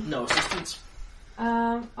 1 wound. No assistance.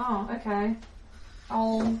 Okay.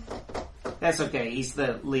 I'll... That's okay, he's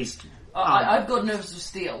the least... I've got nerves of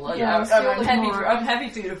steel. Yeah, I'm steel is happy more- I'm happy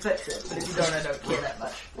for you to fix it, but if you don't, I don't care that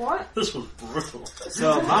much. What? This was brutal.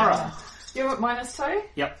 So, Mara. You're at -2?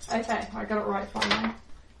 Yep. Okay, I got it right finally.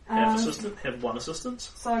 Have 1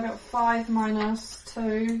 assistance. So I got 5 minus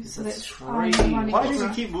 2, so that's 5 3. money. Why does he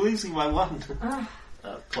keep losing by 1?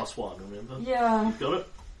 +1, remember? Yeah. Got it?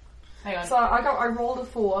 Hang on. So I rolled a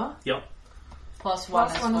 4, Yep. Plus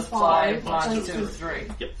plus 1 1 is is 5, 5, minus so 2 it's is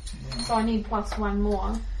 3. Yep. so I need +1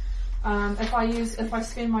 more. If I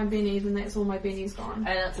spend my Benny, then that's all my Benny's gone. And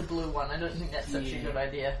that's a blue one. I don't think that's such a good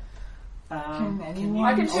idea. Can anyone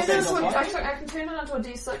I can turn it also into watch? I can turn it into a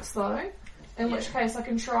D6 though. In which case I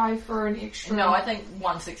can try for an extra. No, I think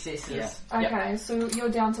 1 success is. Yeah. Yep. Okay, so you're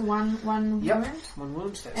down to one Yep. wound, 1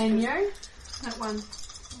 wound, that's and good. you That one.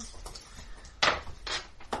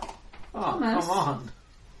 Oh, Almost. come on.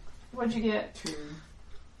 what'd you get? 2.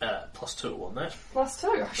 +2 on that.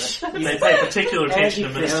 +2. They pay particular attention to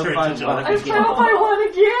And you Minister failed by into one. I failed by 1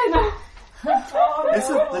 again. Oh,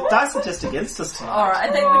 The dice are just against us tonight. Alright,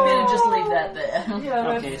 I think we better just leave that there. Yeah,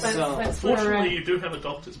 Okay, that's so that's where we're Fortunately, at. you do have a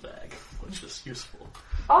doctor's bag, which is useful.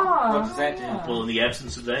 Oh, What does that do? yeah. Well, in the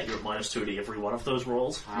absence of that, you're at -2 to every one of those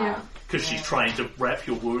rolls. Yeah, Because she's trying to wrap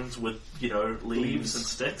your wounds with, leaves and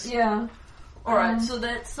sticks. yeah. Alright, so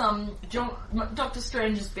that's Doctor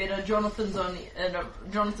Strange is better. Jonathan's only at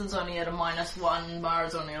a -1.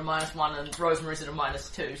 Mara's only at a -1, and Rosemary's at a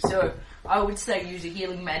 -2. So I would say use a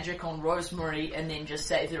healing magic on Rosemary, and then just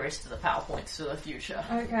save the rest of the power points for the future.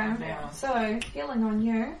 Okay. Yeah. So healing on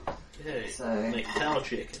you. Okay, So- make a power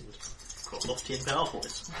check and cross off 10 power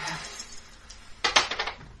points.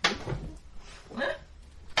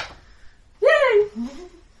 Yay!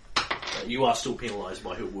 You are still penalised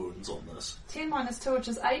by her wounds on this. 10 minus 2, which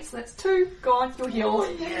is 8, so that's 2. Gone, you're healed.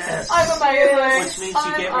 Yes. I'm amazing. Which means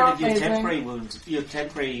you get rid of your amazing. temporary wounds. Your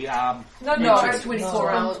temporary, No, No, it's it's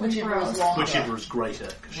 24 hours, whichever is longer. Whichever is greater,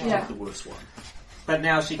 because she Yeah. took the worst one. but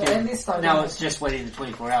now she But at can. least I Now don't- it's just waiting the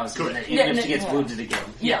 24 hours, isn't Correct. it? Even Yeah, if she gets yeah. wounded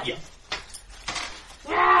again. Yeah. Yeah.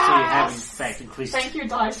 So you have, in Yes! fact, increased. Thank you,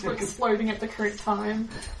 dice, for exploding at the correct time.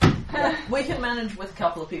 We can manage with a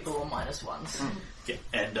couple of people on -1s. Yeah,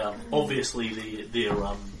 and obviously their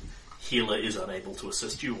healer is unable to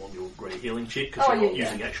assist you on your great healing check because Oh, you're not yeah,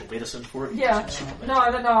 using actual medicine for it. you're Yeah. using super No,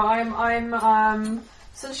 magic. I'm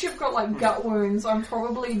since you've got like gut wounds, I'm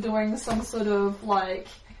probably doing some sort of like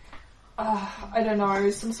I don't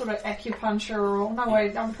know, some sort of acupuncture or no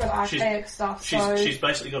wait, I've got archaic stuff. So She's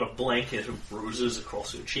basically got a blanket of bruises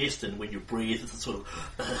across her chest, and when you breathe, it's sort of.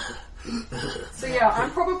 So yeah,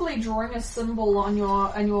 I'm probably drawing a symbol on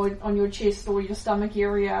your chest or your stomach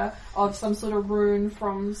area of some sort of rune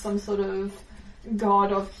from some sort of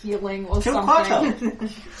god of healing or Kill something.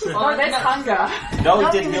 Quato! Oh, that's hunger. No,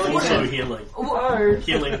 he didn't kill Also him. healing. Oh,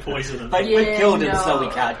 Healing poison and But we killed him, so we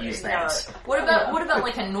can't use that. No. What about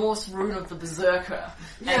like a Norse rune of the Berserker?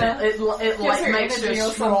 Yeah. And it Gives like her makes her energy or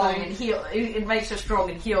strong something. and heal. It makes her strong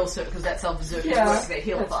and heals her because that's how Berserkers Yeah. work. They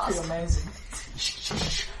heal That's fast. pretty amazing.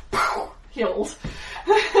 healed.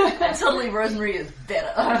 And suddenly Rosemary is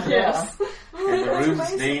better. Yes. And the That's room's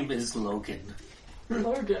amazing. name is Logan.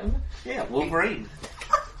 Logan. Yeah, Wolverine.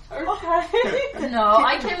 Okay. No,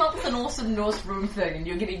 I came up with an awesome Norse room thing, and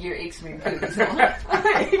you're getting your X-Men cookies on.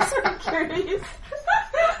 X-Men cuties.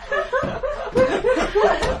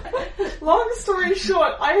 Long story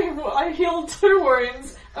short, I healed 2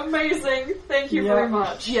 wounds. Amazing. Thank you very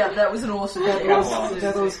much. Yeah, that was an awesome That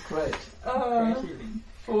thing. was great. Great healing.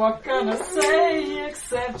 What can I say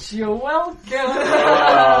except you're welcome?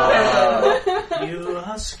 You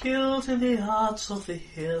are skilled in the arts of the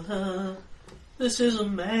healer. This is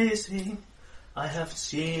amazing. I have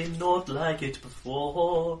seen naught like it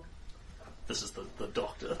before. This is the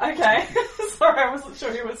doctor. Okay. Sorry, I wasn't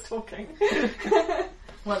sure who was talking.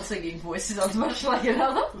 One singing voice sounds much like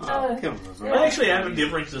another. I actually am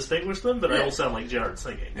endeavouring to distinguish them, but they all sound like Jared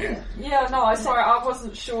singing. Yeah, no, I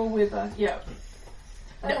wasn't sure whether. Yeah.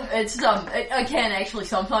 No, it's I can actually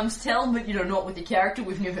sometimes tell, but not with the character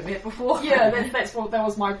we've never met before. Yeah, that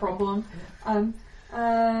was my problem.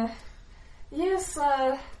 Yes,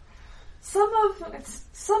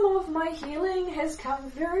 some of my healing has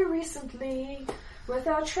come very recently with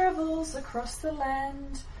our travels across the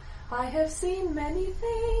land. I have seen many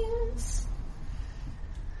things.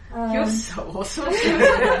 You're so awesome.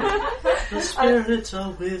 The spirits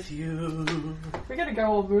are with you. We're gonna go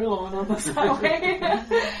all Mulan on this, aren't we?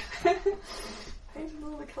 Painting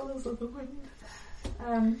all the colours of the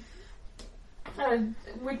wind.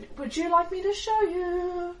 Would you like me to show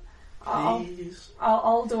you? Please.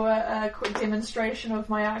 I'll do a quick demonstration of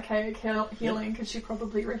my archaic healing because she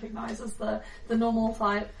probably recognises the normal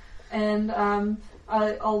type, and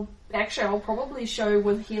I'll probably show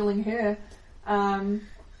with healing her.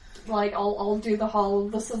 I'll do the whole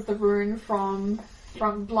this is the rune from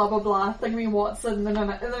blah blah blah thingy Watson, and then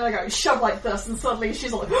I go shove like this, and suddenly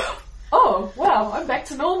she's like, oh wow, I'm back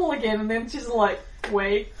to normal again, and then she's like,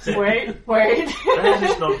 wait. That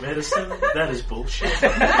is not medicine. That is bullshit.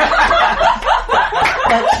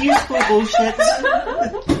 That's useful bullshit.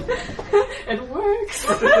 It works.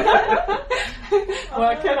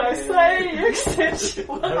 What can I say except you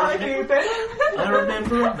will I do better? I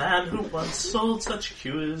remember a man who once sold such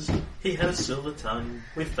cures. He had a silver tongue.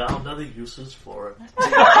 We found other uses for it.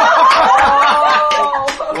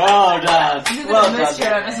 Well done. You're Well gonna miss your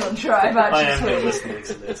done. Amazon Drive, aren't I you, am sweetie? going listening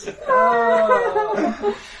to this.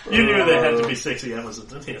 You knew there had to be sexy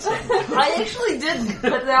Amazons in here somewhere. I actually didn't,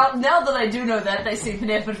 but now that I do know that, they seem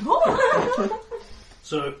inevitable.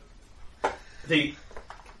 So,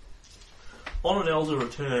 On an Elder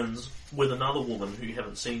returns with another woman who you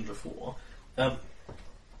haven't seen before.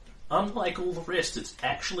 Unlike all the rest, it's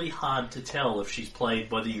actually hard to tell if she's played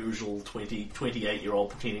by the usual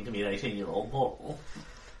 28-year-old pretending to be an 18-year-old model.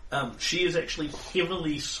 She is actually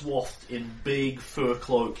heavily swathed in big fur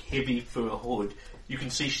cloak, heavy fur hood. You can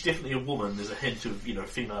see she's definitely a woman. There's a hint of,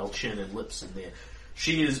 female chin and lips in there.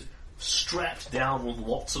 She is strapped down with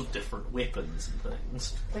lots of different weapons and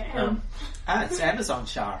things. Damn. It's Amazon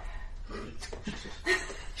Char.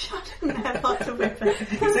 She didn't have lots of weapons.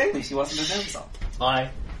 Exactly, she wasn't an Amazon. I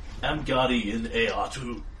am Guardian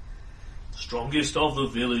Eatu, strongest of the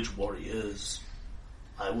village warriors.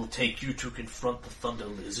 I will take you to confront the Thunder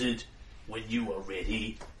Lizard when you are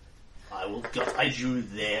ready. I will guide you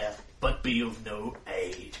there, but be of no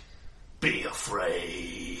aid. Be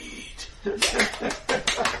afraid.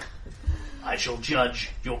 I shall judge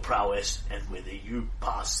your prowess and whether you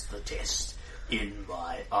pass the test in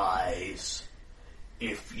my eyes.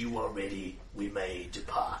 If you are ready, we may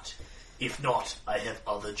depart. If not, I have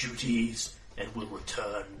other duties and will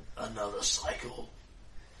return another cycle.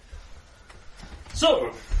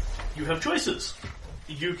 So, you have choices.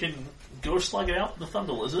 You can go slug it out the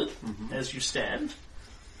Thunder Lizard as you stand,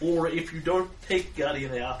 or if you don't take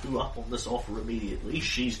Guardian Eatu up on this offer immediately,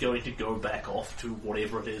 she's going to go back off to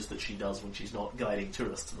whatever it is that she does when she's not guiding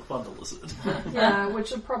tourists to the Thunder Lizard. Yeah,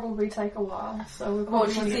 which would probably take a while. So we're Well,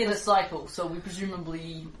 probably she's gonna in get a cycle, so we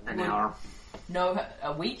presumably An would hour. know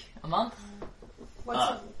a week, a month.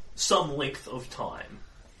 Some length of time.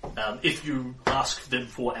 If you ask them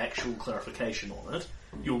for actual clarification on it,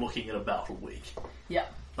 you're looking at about a week. Yeah.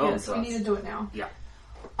 Yes, we need to do it now. It's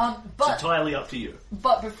But entirely up to you.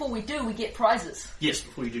 before we do, we get prizes. Yes,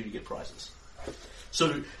 before you do, you get prizes.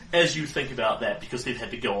 So, as you think about that, because they've had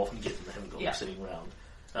to go off and get them, they haven't got them sitting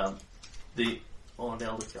around, the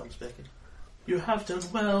Elder comes back in. You have done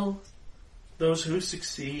well. Those who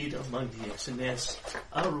succeed among the XNS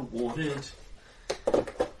are rewarded.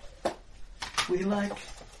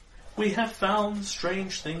 We have found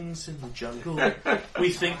strange things in the jungle. We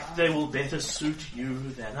think they will better suit you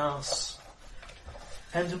than us.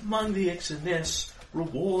 And among the XNS,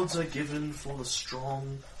 rewards are given for the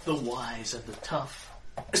strong, the wise, and the tough.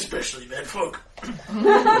 Especially men folk.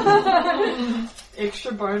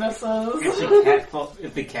 Extra bonuses.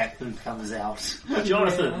 If the cat food comes out.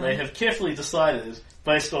 Jonathan, they have carefully decided,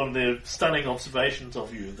 based on their stunning observations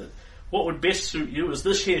of you, that what would best suit you is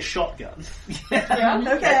this here shotgun. Yeah.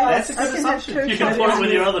 Okay, That's a I good can have assumption. two You can put it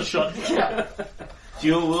with shotguns. your other shotgun.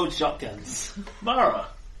 Dual-wield shotguns. Mara,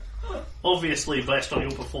 obviously based on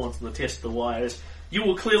your performance in the test of the wires, you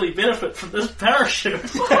will clearly benefit from this parachute.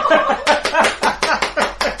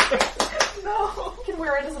 No. You can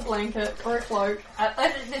wear it as a blanket or a cloak. I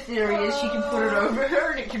think the theory is she can put it over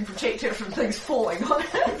her and it can protect her from things falling on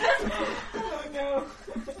her. Oh no.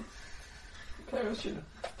 Parachute.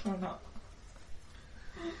 Oh no.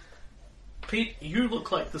 Pete, you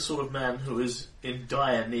look like the sort of man who is in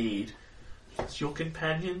dire need. Your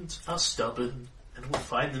companions are stubborn and will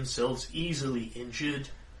find themselves easily injured.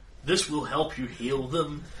 This will help you heal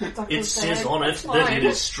them. It says on it that it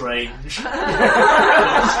is strange.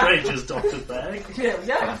 Strange as Doctor's bag. There we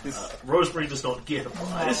go. Rosemary does not get a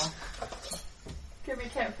prize. Give me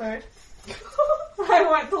cat food. I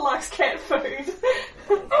want deluxe cat food.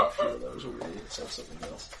 I'm sure those already. Let's have something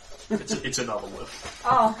else. It's another whiff.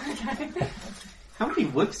 Oh, okay. How many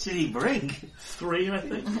whips did he bring? 3, I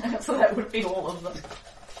think. So that would be all of them.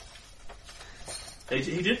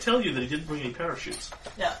 He did tell you that he didn't bring any parachutes.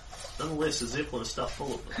 Yeah. Nonetheless, the Zeppelin is stuffed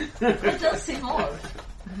full of them. It does seem odd.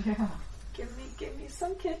 Yeah. Give me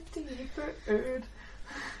some kitty food.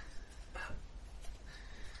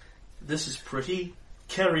 This is pretty.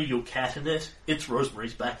 Carry your cat in it. It's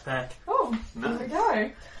Rosemary's backpack. Oh, there we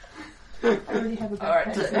go. I already have a backpack.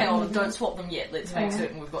 Alright, so hang on, don't swap them yet. Let's make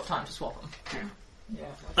certain we've got time to swap them.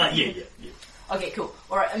 Yeah. Yeah. Okay, cool.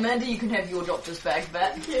 Alright, Amanda, you can have your doctor's bag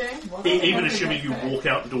back. Yeah. Even assuming you walk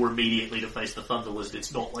out the door immediately to face the Thunder Lizard,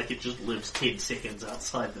 it's not like it just lives 10 seconds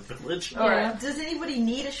outside the village. Alright, does anybody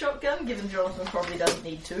need a shotgun, given Jonathan probably doesn't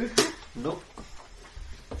need to? Nope.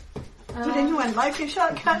 Would anyone like a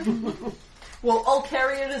shotgun? Well, I'll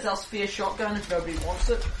carry it as our spare shotgun if nobody wants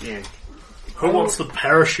it. Yeah. Who wants the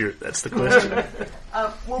parachute? That's the question.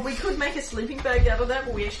 Well, we could make a sleeping bag out of that,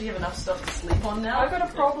 but we actually have enough stuff to sleep on now. I've got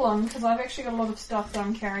a problem because I've actually got a lot of stuff that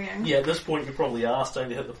I'm carrying. Yeah, at this point you probably are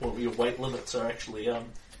starting to hit the point where your weight limits are actually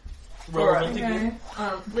relevant again.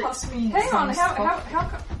 Okay. Let's Hang on,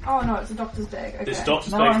 how oh no, it's a doctor's bag. Okay. There's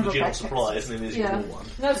doctor's No, bag I've for the got general backpacks. supplies, and then there's your one.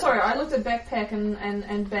 No, sorry, I looked at backpack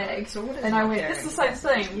and bag, So what is and I my went, carrying it's the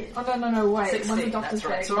same thing. Oh no, wait, 16, one's a doctor's that's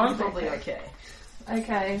right. bag. So one's I'm a probably backpack. okay.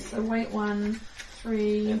 Okay, so weight 1,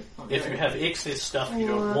 3. If you have excess stuff you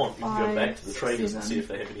don't 4, want, you can go 5, back to the traders and 7. see if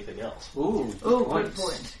they have anything else. Ooh, Oh, good good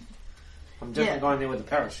point. I'm definitely Yeah. going there with the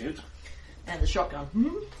parachute. And the shotgun.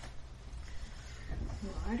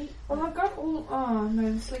 Alrighty. Well, I've got all. Oh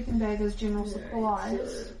no, the sleeping bag is general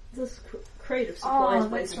supplies. This crate of supplies Oh,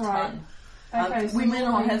 weighs that's a right. ton. Okay, so we may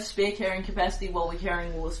not normally- have spare carrying capacity while we're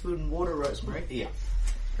carrying all this food and water, Rosemary. Yeah.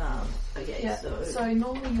 Okay, Yeah. So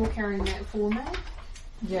normally you're carrying that for me.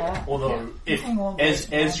 Yeah. Although, if Hang on,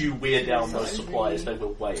 as you wear down those supplies, they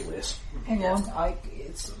will weigh less. Hang on,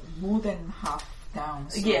 it's more than half down.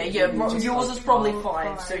 So Yeah, maybe just yours like is probably 5,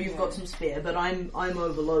 5, so you've got yeah. some spare, but I'm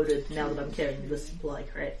overloaded now that I'm carrying this supply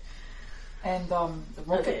crate. And the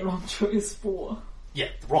rocket Okay. launcher is 4. Yeah,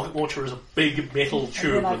 the rocket launcher is a big metal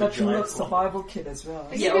tube And then I with a got your giant survival kit as well.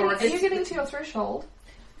 Are Yeah, you, getting, alright, are you it's- getting to your threshold?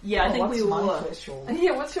 Yeah, I think what's we my will. threshold?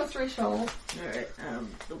 Yeah, what's your threshold? Alright,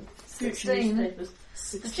 the future 16. newspapers.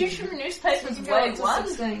 The 16. future newspapers You go weigh up to 1.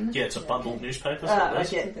 16. Yeah, it's a bundled newspaper.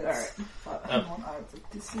 Okay, alright. Hang on,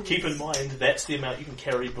 this is- Keep in mind, that's the amount you can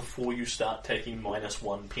carry before you start taking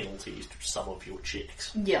 -1 penalties to some of your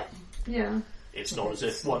checks. Yeah. Yeah. It's not as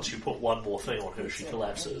if once you put one more thing on her, she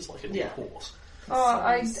collapses like a dead Yeah. horse.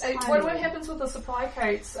 What happens with the supply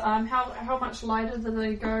crates? How much lighter do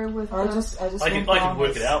they go with I the... just I went can down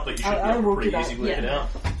work this- it out, but you should I be able to work pretty it easy out. work it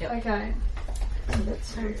out. Okay.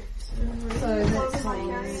 That's right. So that's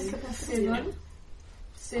 7.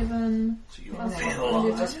 7. So you're And then well,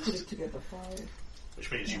 you just put it together 5.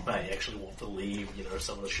 which means you may actually want to leave,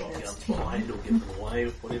 some of the shotguns behind or give them away or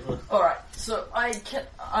whatever. Alright, so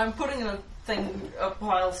I'm putting in a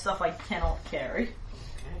pile of stuff I cannot carry.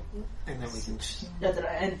 And then we can...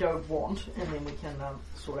 And don't want, and then we can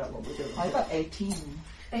sort out what we're doing. I got 18.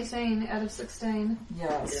 18 out of 16.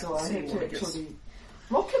 Yeah, so I so had you to wanna get- actually...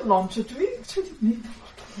 Rocket launcher, do we actually need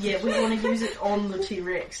Yeah, we want to use it on the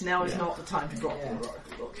T-Rex. Now is Yeah. not the time to drop Yeah. the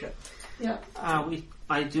rocket launcher. Yeah.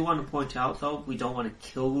 I do want to point out, though, we don't want to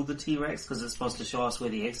kill the T-Rex because it's supposed to show us where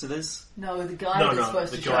the exit is. No, the guide No, is no,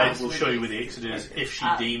 supposed the to show guide us will where show the you where the exit is Okay. if she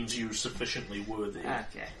deems you sufficiently worthy.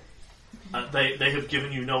 Okay. They have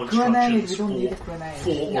given you no Grenade, instructions we don't need a grenade. for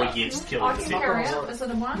or against I killing can the carry Templars. it. Is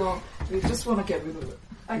it a one? Well, we just want to get rid of it.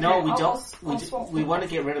 Okay, No, we don't. I'll swap We them. want to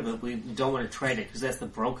get rid of it. We don't want to trade it because that's the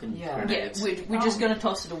broken Yeah. grenade. Yeah, we're just going to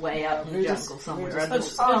toss it away out in the We just- jungle somewhere. we just-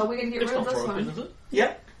 That's- Oh, we're going to get It's rid of not this broken, one. is it?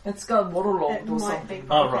 Yep. It's got waterlogged It or might something. be.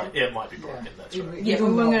 Oh, right. Yeah, it might be broken. That's right. yeah, we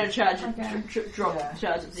don't were know. going to charge it, Okay. drop, Yeah.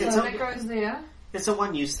 charge it. So It's that goes there. It's a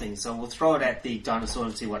one-use thing, so we'll throw it at the dinosaur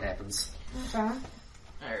and see what happens. Okay.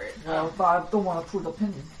 Alright. Well, but I don't want to pull the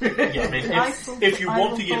pin. Yeah, I mean, I if you I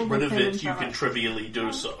want will to get pull rid the of pin it, and you throw can it. trivially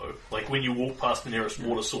do so. Like when you walk past the nearest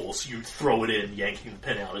water source, you throw it in, yanking the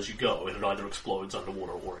pin out as you go, and it either explodes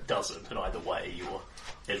underwater or it doesn't. And either way, you're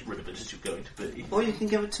as rid of it as you're going to be. Or you can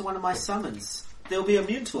give it to one of my summons. They'll be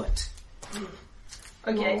immune to it.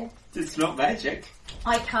 Okay, It's not magic.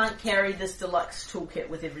 I can't carry this deluxe toolkit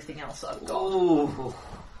with everything else I've got. Ooh.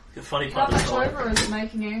 The funny How part is much not. over is it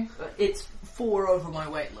making you? It's 4 over my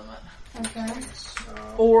weight limit. Okay.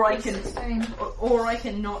 Or I can 16. or I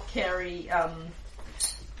can not carry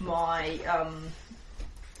my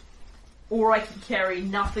or I can carry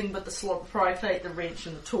nothing but the slot plate, the wrench,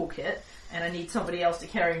 and the toolkit, and I need somebody else to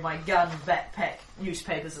carry my gun, backpack,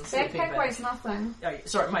 newspapers, and sleeping Backpack bag. weighs nothing. Oh, yeah,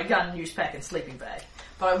 sorry, my gun, newspack, and sleeping bag.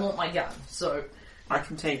 But I want my gun, so I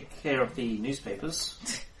can take care of the newspapers.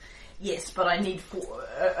 yes, but I need 4.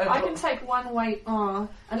 I can take one weight,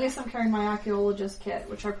 unless I'm carrying my archaeologist kit,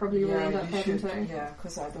 which I probably will end up you having should. to. Yeah,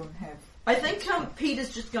 because I don't have. I think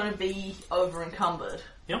Peter's just going to be over encumbered.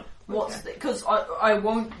 Yep. What's because I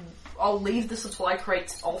won't. I'll leave the supply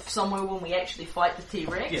crates off somewhere when we actually fight the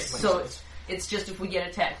T-Rex. Yeah, makes so sense. it's just if we get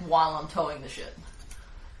attacked while I'm towing the ship.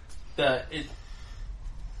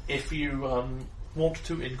 If you want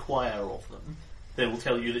to inquire of them, they will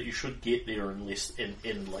tell you that you should get there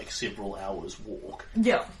in like several hours walk.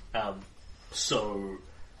 Yeah. So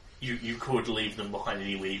you could leave them behind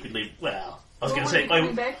anywhere. You could leave. Well, I was Well, going to when say are you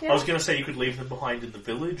coming back here? I was going to say you could leave them behind in the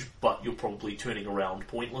village, but you're probably turning around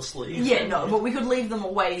pointlessly. Yeah, no, but we could leave them a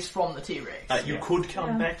ways from the T-Rex. You could come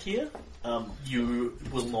Yeah. back here. You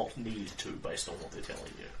will not need to, based on what they're telling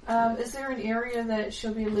you. Is there an area that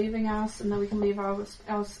she'll be leaving us, and then we can leave our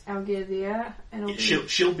gear there? And it'll be,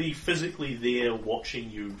 She'll be physically there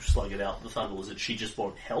watching you slug it out in the Thunder Lizard. She just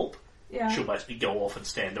won't help. yeah, She'll basically go off and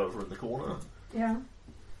stand over in the corner. yeah.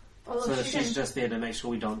 Well, So she she's can, just there to make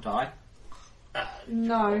sure we don't die. I'm no,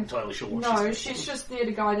 not entirely sure what no. she's She's just there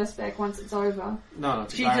to guide us back once it's over. No,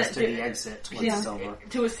 to She's guide us a- to the exit once Yeah. it's over.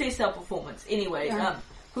 To assess our performance. Anyway, Yeah.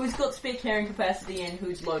 who's got spare carrying capacity and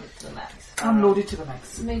who's loaded to the max? I'm loaded to the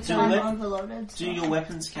max. Me too. Do I'm they- overloaded. Do your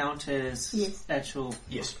weapons count as Yes. actual?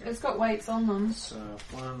 Yes. It's got weights on them. So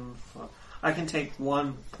I can take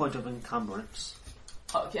 1 point of encumbrance.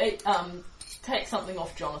 Okay, take something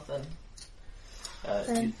off Jonathan.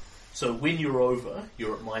 So when you're over,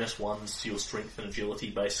 you're at -1s to your strength and agility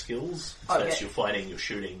based skills. So Okay. that's your fighting, your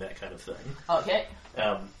shooting, that kind of thing. Okay,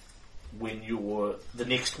 When you're the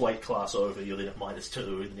next weight class over, you're then at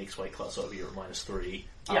 -2. The next weight class over, you're at -3.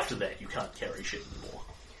 Yeah. After that, you can't carry shit anymore.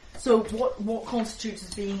 so what constitutes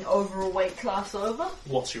as being over a weight class over?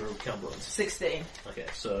 What's your encumbrance? 16. Okay,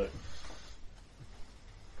 so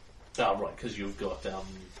right, because you've got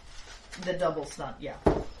The double stunt, yeah.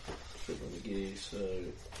 so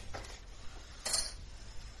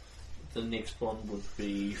the next one would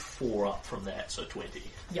be 4 up from that, so 20.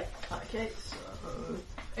 Yep. Okay, so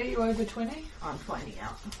Are you over 20? I'm finding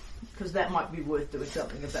out. Because that might be worth doing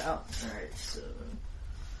something about. Alright,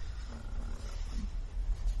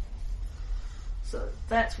 so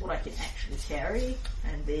that's what I can actually carry,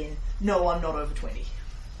 and then, no, I'm not over 20.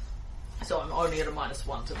 So I'm only at a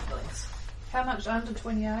 -1 to the things. How much under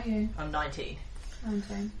 20 are you? I'm 19.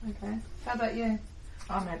 19. Okay. How about you?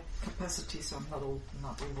 I'm at capacity, so I'm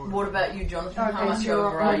not over. What about you, Jonathan? How Okay, much so you're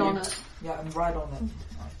over are right you? on it. Yeah, I'm right on it.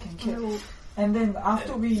 I can carry. No. And then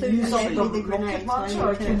after we So use you up can the leave the rocket grenades, launcher, so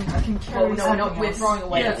I you can can- carry Oh, no, something we're else. throwing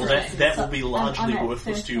away Yeah, the well, grenades. that will be largely I'm at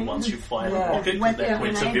worthless to you 13. once you fire Yeah. a rocket, because Weapon that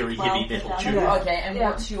point's a grenade, very heavy 12 metal down. tube. Yeah. Okay, and Yeah.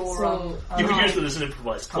 what's your, So, You could uh, use it as an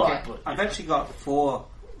improvised club, Okay. but I've actually got 4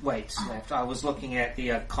 weights left. I was looking at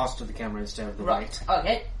the cost of the camera instead of the weight. right,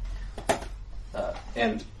 okay.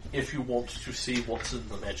 and if you want to see what's in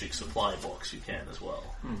the magic supply box, you can as well.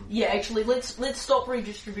 Yeah, actually, let's stop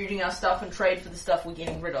redistributing our stuff and trade for the stuff we're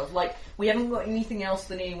getting rid of. Like, we haven't got anything else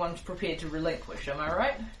that anyone's prepared to relinquish, am I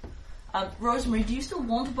right? Rosemary, do you still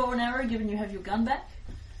want a bow and arrow given you have your gun back?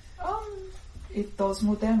 It does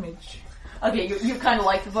more damage. Okay, you kind of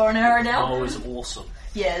like the bow and arrow now? Oh, is awesome.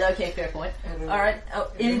 Yeah, okay, fair point. Alright,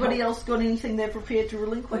 anybody else got anything they're prepared to The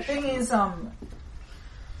relinquish? thing is,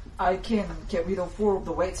 I can get rid of 4 of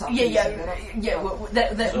the weights after Yeah. using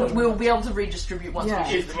that. We'll be able to redistribute once Yeah.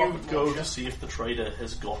 we shoot If the you rocket go launcher. to see if the trader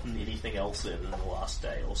has gotten anything else in the last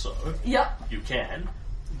day or so, Yep. you can.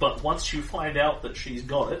 But once you find out that she's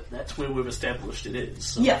got it, that's where we've established it is.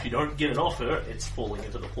 So Yeah. if you don't get it off her, it's falling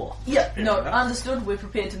into the plot. Yep. No, Yeah. understood. We're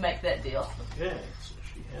prepared to make that deal. Okay, so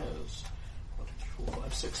she has 1, 2, 3, 4,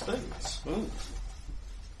 5, 6 things. Ooh.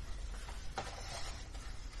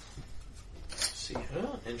 See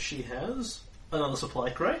her, and she has another supply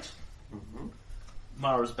crate, Mm-hmm.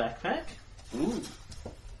 Mara's backpack, Ooh.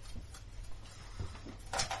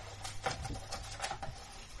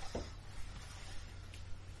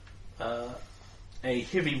 a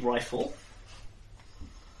heavy rifle,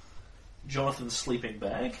 Jonathan's sleeping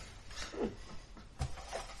bag,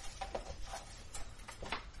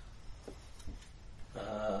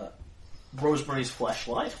 Rosemary's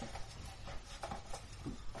flashlight,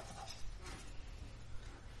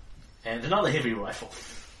 and another heavy rifle.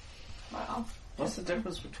 Wow. What's the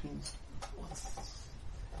difference between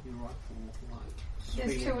your rifle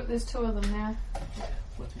like? There's two of them now.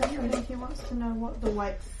 I think he wants to know what the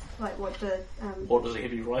weights, like what the What does a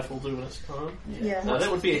heavy rifle do in its time? yeah. That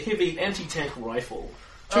would be a heavy anti-tank rifle.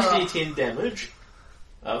 2d10 damage,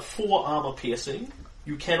 4 armor piercing.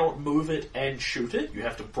 You cannot move it and shoot it. You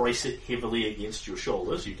have to brace it heavily against your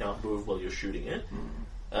shoulders. You can't move while you're shooting it.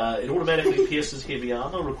 It automatically pierces heavy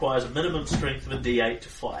armor, requires a minimum strength of a d8 to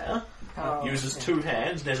fire, uses 2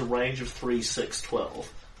 hands, and has a range of 3, 6,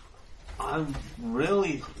 12. I'm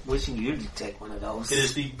really wishing you'd take one of those. It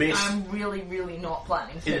is the best. I'm really, really not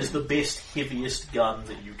planning to. It is the best, heaviest gun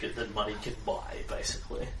that money can buy,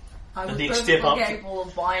 basically. I the was next perfectly step up- capable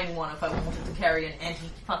of buying one if I wanted to carry an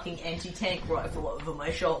anti-tank rifle over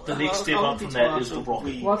my shoulder. The next step up from that is the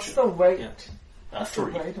rocket. What's the weight? Yeah. What's the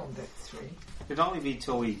 3. weight on that 3? It'd only be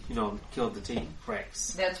till we, killed the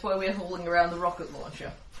T-Rex. That's why we're hauling around the rocket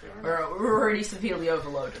launcher. Fair enough. We're already severely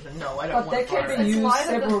overloaded, and no, I don't But want that to fire can be it. It's used lighter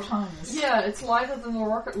several than- times. Yeah, it's lighter than the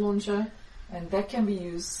rocket launcher. And that can be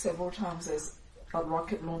used several times but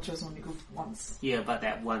rocket launchers only good once. Yeah, but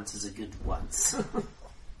that once is a good once.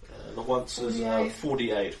 The once is 48.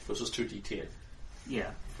 48 versus 2d10.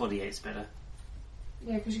 Yeah, 48's better.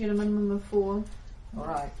 Yeah, because you get a minimum of 4.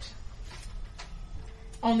 Alright.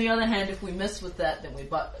 On the other hand, if we miss with that,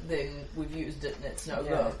 then we've used it and it's no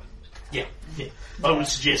go. Yeah. I would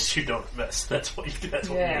suggest you don't miss. That's what you use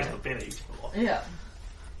the pennies for. Yeah.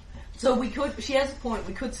 So we could. She has a point.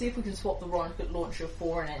 We could see if we can swap the rocket launcher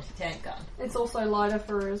for an anti-tank gun. It's also lighter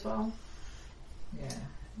for her as well. Yeah.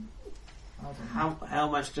 I don't know. How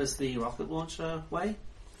much does the rocket launcher weigh?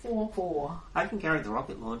 4. I can carry the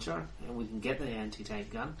rocket launcher, and we can get the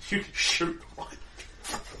anti-tank gun. You can shoot one.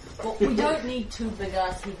 Well, we don't need 2 big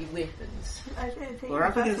ass heavy weapons. I don't think We're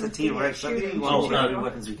up the against the person would T-Rex. be I think shooting we Oh, want no, the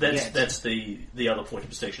weapons we can get. That's the other point of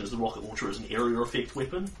distinction is the rocket launcher is an area effect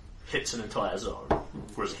weapon, hits an entire zone,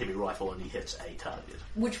 whereas a heavy rifle only hits a target.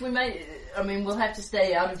 Which we may. I mean, we'll have to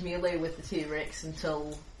stay out of melee with the T-Rex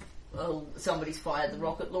until somebody's fired the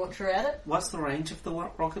rocket launcher at it. What's the range of the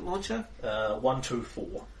rocket launcher? 1, 2,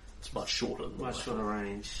 4. It's much shorter than the Much rifle. shorter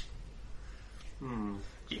range.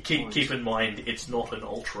 Yeah, keep in mind, it's not an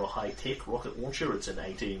ultra high-tech rocket launcher, it's an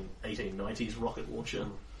 1890s rocket launcher.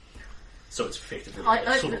 So it's effectively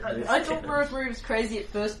I sort of thought cannon. Rosemary was crazy at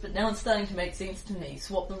first, but now it's starting to make sense to me.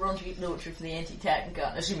 Swap the rocket launcher for the anti-tank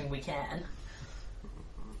gun, assuming we can.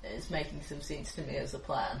 It's making some sense to me as a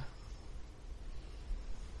plan.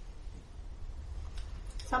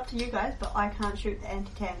 It's up to you guys, but I can't shoot the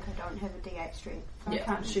anti-tank. I don't have a D8 strength. I Yeah.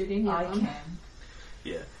 can't shoot any I of them. can.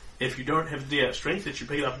 Yeah. If you don't have D8 strength, that you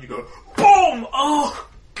pick it up and you go, BOOM! Oh,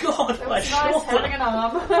 God, It I was shot nice having that. an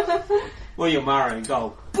arm. Well, you're Mara and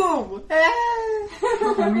go, boom!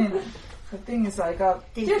 I mean, the thing is I got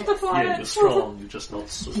You have to find Yeah, it. you're strong, you're just not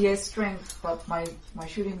so... DS strength, but my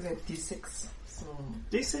shooting's at D6. So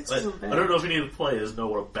D6 I isn't bad. don't know if any of the players know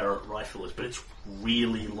what a Barrett rifle is, but it's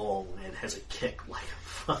really long and has a kick like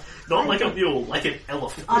not like a mule, like an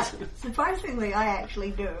elephant. Surprisingly, I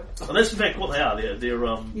actually do. And that's in fact what they are.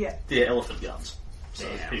 Yeah. They're elephant guns. So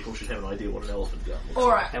Damn. people should have an idea what an elephant gun looks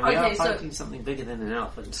Alright, And we okay, are so... fighting something bigger than an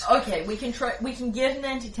elephant. Okay, we can try. We can get an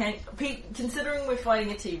anti-tank. Pete, considering we're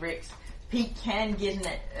fighting a T-Rex, Pete can get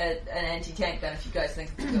an anti-tank gun if you guys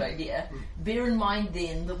think it's a good idea. Bear in mind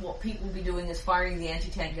then that what Pete will be doing is firing the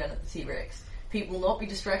anti-tank gun at the T-Rex. Pete will not be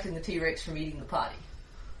distracting the T-Rex from eating the party.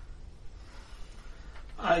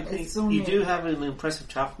 I think It's only- you do have an impressive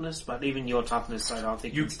toughness, but even your toughness, I don't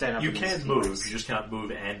think you can stand up You against can T-Rex. move, you just can't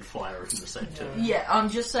move and fire at the same time. Yeah, I'm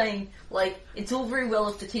just saying, like, it's all very well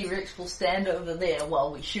if the T-Rex will stand over there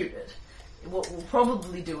while we shoot it. what we'll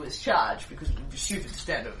probably do is charge, because we'll just shoot it to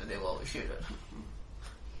stand over there while we shoot it.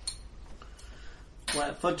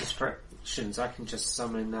 Well, for distractions, I can just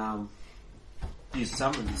summon, use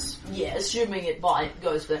summons. Yeah, assuming it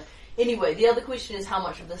goes for... Anyway, the other question is how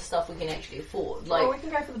much of this stuff we can actually afford. Like, well, we can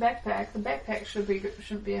go for the backpack. The backpack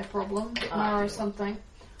shouldn't be a problem. Get Mara something.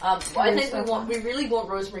 I think we really want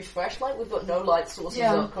Rosemary's flashlight. We've got no light sources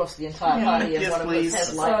across the entire party, and Yes, one please. of us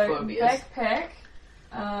has light So phobias.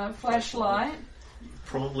 backpack, flashlight.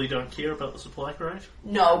 Probably don't care about the supply crate.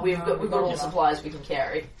 No, we've got all the supplies we can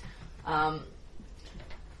carry. And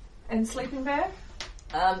sleeping bag?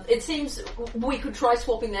 It seems we could try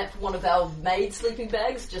swapping that for one of our made sleeping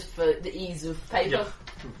bags, just for the ease of paper.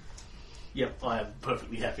 Yep, I am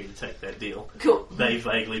perfectly happy to take that deal. Cool. They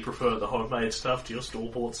vaguely prefer the homemade stuff to your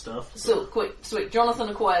store-bought stuff. So, quick, sweet. Jonathan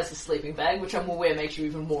acquires a sleeping bag, which I'm aware makes you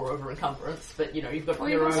even more over encumbrance, but you've got Well,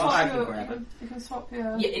 your own... I can grab it. You can swap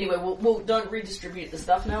your... Yeah, anyway, we'll don't redistribute the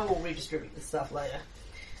stuff now, we'll redistribute the stuff later.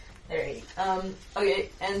 There you go. Okay,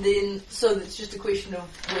 and then, so it's just a question of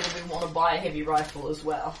whether we want to buy a heavy rifle as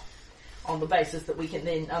well, on the basis that we can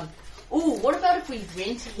then, what about if we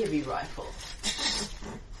rent a heavy rifle?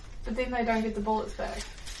 But then they don't get the bullets back.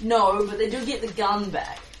 No, but they do get the gun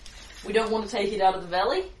back. We don't want to take it out of the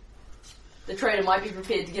valley. The trader might be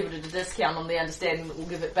prepared to give it at a discount on the understanding that we'll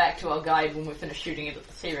give it back to our guide when we're finished shooting it at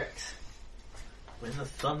the T-Rex. When the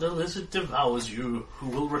Thunder Lizard devours you, who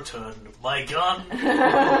will return my gun?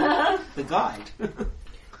 The guide.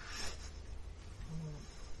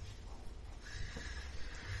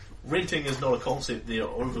 Renting is not a concept they're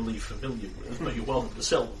overly familiar with, but you're welcome to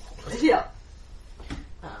sell them. Yeah.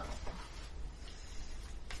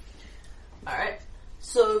 Alright.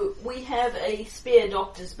 So, we have a spare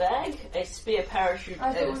doctor's bag, a spare parachute.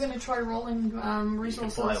 I thought we were going to try rolling You can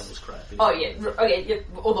resources. buy all this crap. Oh yeah, okay, yeah,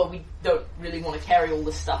 although we don't really want to carry all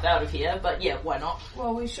this stuff out of here, but yeah, why not?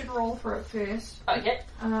 Well, we should roll for it first. Okay.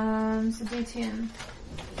 So D10.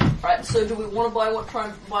 Right, so do we want to try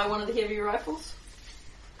and buy one of the heavy rifles?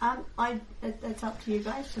 That's up to you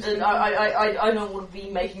guys. Just I don't want to be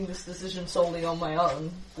making this decision solely on my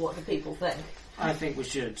own. What do people think? I think we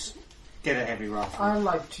should get a heavy rifle. I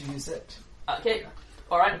like to use it. Okay,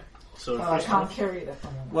 alright. So I first can't off, carry it at the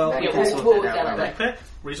moment. Well, we Yeah, can sort we'll that out work later. that backpack,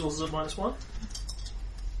 resources of -1.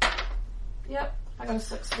 Yep, I got a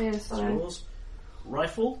 6 there, so... Yours.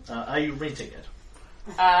 Rifle, are you renting it?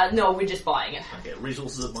 No, we're just buying it. Okay,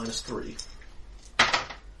 resources at -3.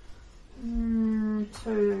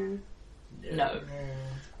 2. No.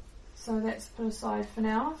 So that's put aside for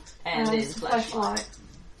now. And then flashlight.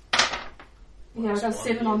 Yeah, I got Minus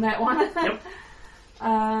 7 1, on that one. Yep.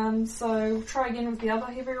 So try again with the other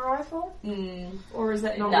heavy rifle? Or is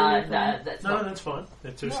that not No, really a thing? that's No, not. that's fine.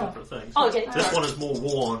 They're two Yeah. separate things. Oh, okay. This one is more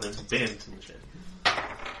worn and bent and shit.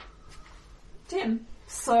 10.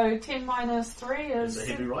 So 10 minus 3 It's is... a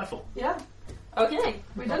heavy rifle. Yeah, Okay,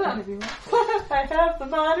 we did it. I have the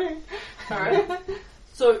money. alright.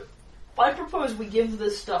 So, I propose we give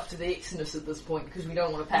this stuff to the Exodus at this point, because we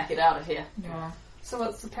don't want to pack it out of here. Yeah. So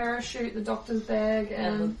it's the parachute, the doctor's bag,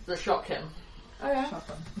 and... And the shotgun. Oh yeah.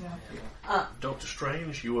 Shotgun. Yeah. Doctor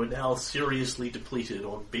Strange, you are now seriously depleted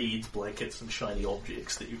on beads, blankets, and shiny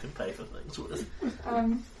objects that you can pay for things with.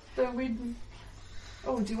 But we...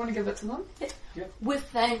 Oh, do you want to give it to them? With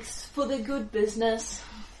thanks for the good business.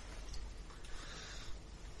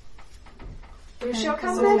 We shall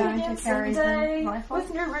come we're back going again to carry the someday rifle.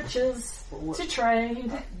 with new riches to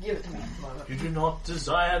trade. Give it to me at the moment. You do not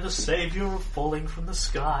desire the saviour of falling from the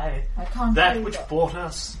sky, I can't that carry which that. brought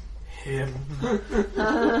us him.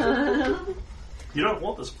 You don't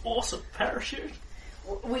want this awesome parachute?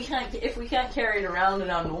 We can't. If we can't carry it around in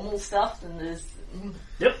our normal stuff, then there's.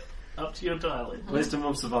 Yep, up to your dialing. Wisdom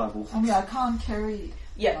of survival. I mean, I can't carry...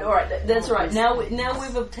 Yeah, all right. That's all all right. this- Now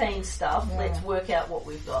we've obtained stuff. Yeah. Let's work out what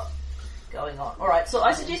we've got going on. All right. So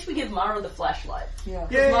I suggest we give Mara the flashlight. Yeah.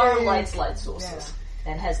 Because Mara lights light sources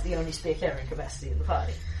and has the only spare carrying capacity in the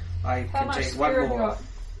party. I How can much take spare one have you more.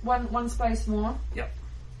 got? One space more. Yep.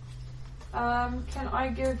 Can I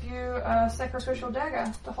give you a sacrificial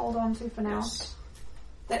dagger to hold on to for now? Yes.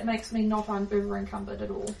 That makes me not over encumbered at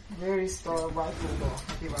all. Where is the rifle,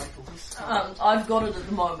 the heavy rifle? I've got it at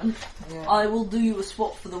the moment. Yeah. I will do you a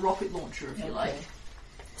swap for the rocket launcher if you like.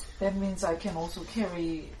 That means I can also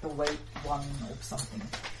carry the weight one or something.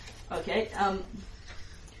 Okay.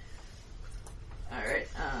 Alright.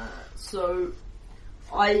 So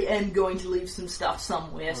I am going to leave some stuff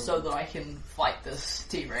somewhere so that I can fight this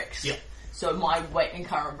T-Rex. Yep. So my weight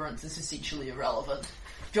encumbrance is essentially irrelevant.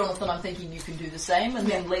 Jonathan, I'm thinking you can do the same, and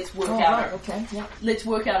then let's work Oh, out. right, okay, yeah. Let's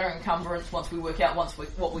work out our encumbrance once we work out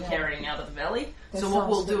what we're carrying out of the valley. That So what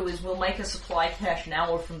we'll sounds do good. is we'll make a supply cache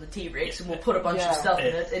now from the T-Rex, and we'll put a bunch of stuff in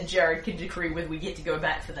it, and Jared can decree whether we get to go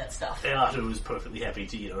back for that stuff. And Arthur was perfectly happy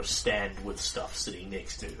to, stand with stuff sitting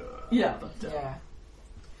next to her. Yeah. But, Yeah.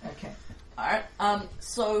 Okay. Alright,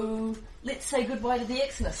 so let's say goodbye to the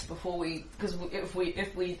Exodus before because if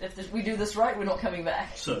we do this right, we're not coming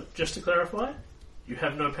back. So, just to clarify, you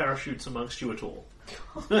have no parachutes amongst you at all.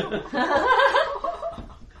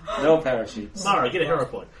 No parachutes. Mara, get a hero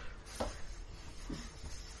point.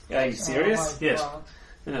 Are you serious? Oh, my Yes. God.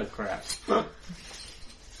 Oh, crap.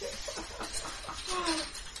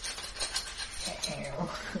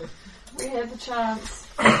 We had the chance.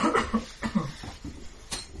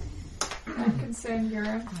 I'm concerned,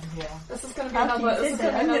 Euro. Yeah. This is going to be After another. you This is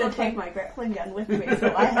said that, going to I'm be going to take another. my grappling gun with me,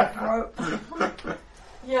 so I have rope.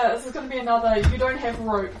 Yeah, this is going to be another. You don't have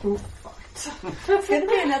rope. You're fucked. It's going to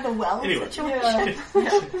be another well Anyway. situation.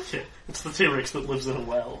 Yeah. Yeah, it's the T-Rex that lives in a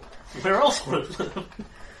well. Where else would it live?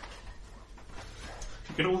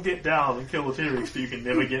 You can all get down and kill the T-Rex, but you can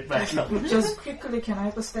never get back up. Just quickly, can I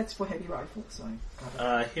have the stats for heavy rifle? Sorry.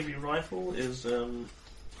 Got it. Heavy rifle is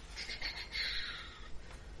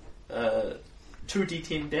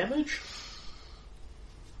 2d10 damage.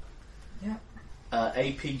 Yeah.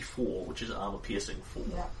 AP 4, which is armor piercing 4,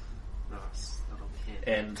 Yeah. Nice. That'll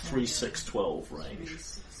be it. and 3, 6, 12 range.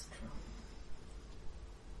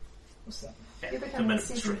 What's that? And You're the becoming minimum a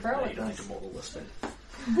seasoned strength, pro no, at you don't need this. to model this thing.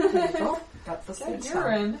 Oh, got the So stats.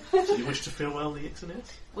 urine. Do you wish to farewell the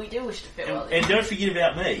Exodus? We do wish to farewell And don't forget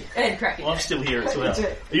about me. and cracking. I'm still here as well.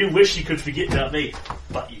 Jack. You wish you could forget about me,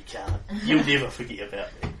 but you can't. You'll never forget about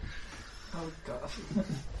me. Oh god.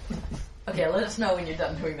 Okay, let us know when you're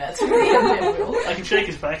done doing that. So we have them all. I can shake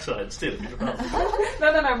his backside instead of your mouth.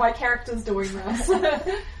 No. My character's doing this.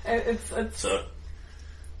 It's. So,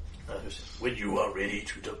 when you are ready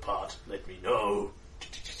to depart, let me know.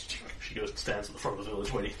 She goes and stands at the front of the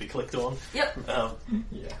village waiting to be clicked on. Yep. Yeah.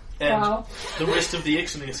 And Wow. the rest of the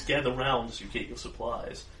Exodus gather round as you get your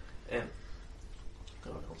supplies. And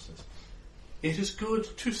no one else says, "It is good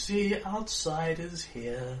to see outsiders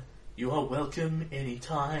here. You are welcome any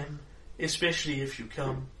time, especially if you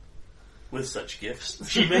come with such gifts."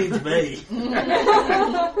 She means me.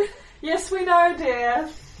 Yes, we know, dear.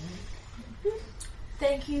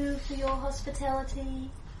 Thank you for your hospitality.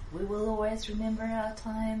 We will always remember our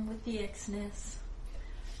time with the Exness.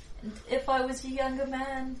 And if I was a younger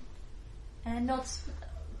man and not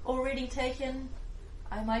already taken,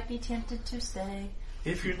 I might be tempted to stay.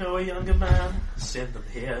 If you know a younger man, send them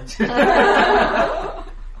here.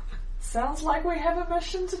 Sounds like we have a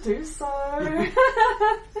mission to do so.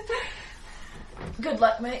 Good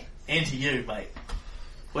luck, mate. And to you, mate.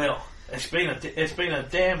 Well, it's been a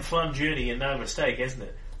damn fun journey and no mistake, hasn't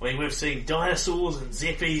it? I mean, we've seen dinosaurs and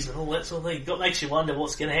zeppies and all that sort of thing. That makes you wonder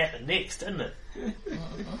what's going to happen next, doesn't it?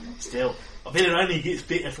 Still, I bet it only gets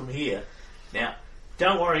better from here. Now,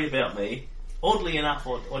 don't worry about me. Oddly enough,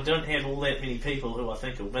 I don't have all that many people who I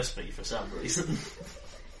think will miss me for some reason.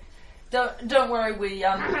 Don't worry.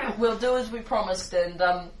 We'll do as we promised and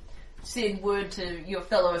send word to your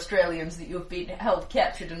fellow Australians that you've been held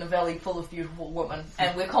captured in a valley full of beautiful women,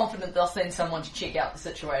 and we're confident they'll send someone to check out the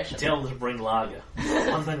situation. Tell them to bring lager.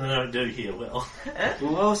 One thing they don't do here well.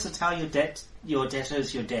 We'll also tell your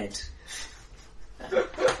debtors you're dead.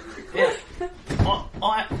 Yeah.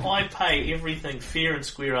 I pay everything fair and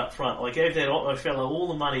square up front. I gave that Otto fellow all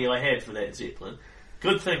the money I had for that Zeppelin.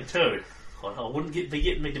 Good thing too. I wouldn't be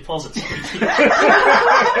getting me deposits.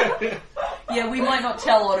 Yeah, we might not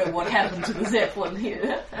tell Otto what happened to the Zeppelin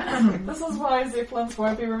here. This is why Zeppelins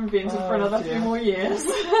won't be invented for another few more years.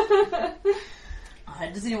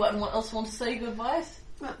 Does anyone else want to say goodbye?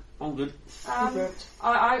 All good.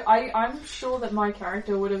 I'm sure that my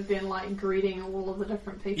character would have been like greeting all of the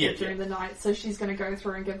different people during the night, so she's going to go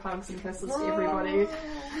through and give hugs and kisses to everybody.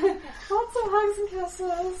 Lots of hugs and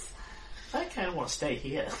kisses. I kind of want to stay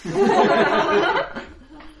here.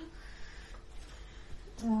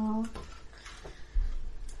 Oh.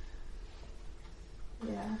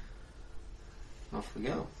 Yeah. Off we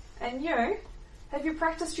go. And you? Have you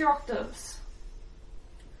practiced your octaves?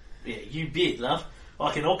 Yeah, you bet, love.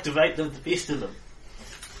 I can octavate the best of them.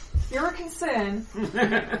 You're a concern.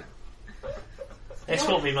 That's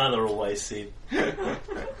what my mother always said.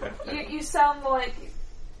 You sound like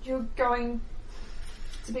you're going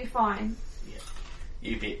to be fine. Yeah,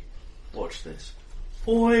 you bet. Watch this.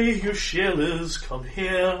 Oi, you shellers, come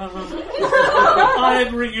here. I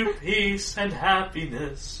bring you peace and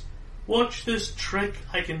happiness. Watch this trick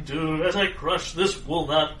I can do as I crush this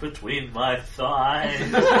walnut between my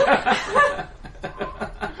thighs.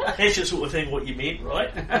 That's just sort of thing what you meant,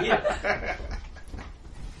 right? Yeah.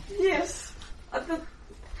 Yes.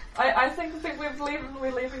 I think that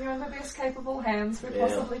we're leaving you in the best capable hands we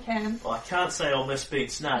possibly can. Well, I can't say I miss being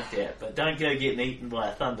snapped at, but don't go getting eaten by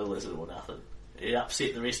a thunder lizard or nothing. It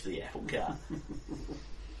upset the rest of the apple cart.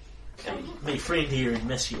 My friend here would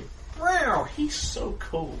miss you. Wow, he's so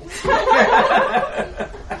cool.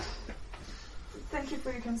 Thank you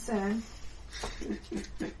for your concern.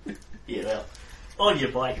 Yeah, well, on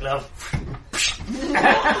your bike, love.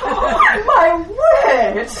 Oh my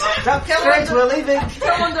word! Strange, we're leaving.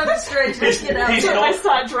 Come on, Dr. Strange, let's get out. He's So not- I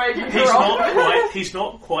start dragging her off. He's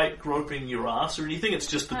not quite groping your ass or anything. It's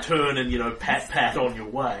just the turn and pat on your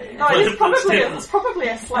way. No, But it's probably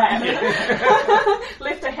a slap.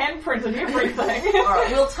 Left a handprint and everything.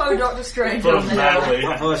 Alright, we'll tow Dr. Strange But on the madly.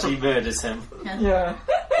 Before she murders him. Yeah.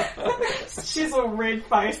 She's all red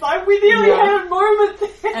faced. We nearly had a moment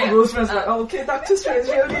there. And Roseman's like, okay, Dr. Strange,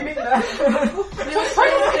 you're leaving now. We'll say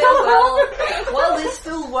farewell while there's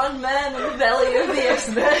still one man in the Valley of the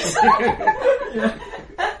X-Men.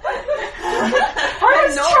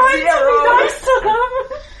 I'm not trying zero. to be nice to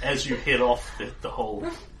them. As you head off, the whole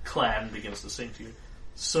clan begins to sing to you.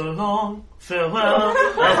 So long, farewell,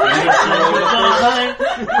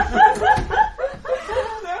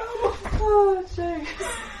 Oh, jeez.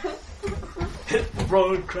 hit the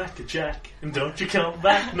road, cracker jack, and don't you come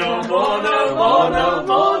back no more, no more, no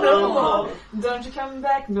more, no more. Don't you come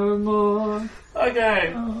back no more.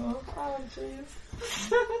 Okay. Oh,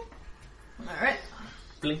 jeez. Alright.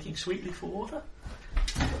 Blinking sweetly for water.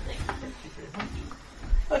 Thank you very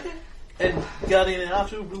much. Okay. And Guardian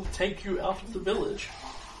Artu will take you out of the village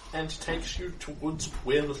and takes you towards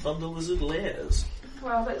where the Thunder Lizard lairs.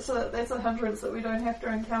 Well, that's a hindrance that we don't have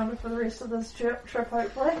to encounter for the rest of this trip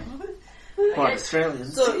hopefully. Quite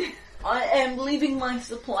Australians. So, I am leaving my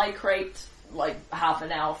supply crate like half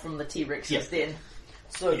an hour from the T-Rexes Yep. then.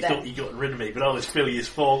 So You that thought you got rid of me, but I was Phileas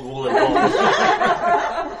Fogg all along.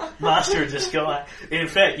 Master of disguise. In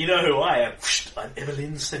fact, you know who I am? I'm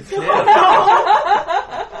Evelyn Sinclair.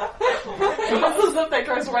 That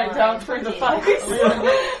goes right down through the face.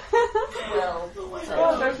 well,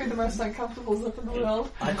 Oh, that would be the most uncomfortable zip in the world.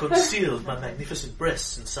 I concealed my magnificent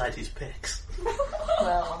breasts inside his pecs.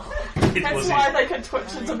 well, It That's was why his... they can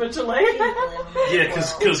twitch individually. Yeah,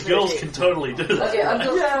 because girls can totally do that. Okay, I've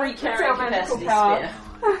got Yeah, 3 that's carrying our magical capacity power.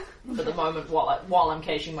 spare for the moment while I'm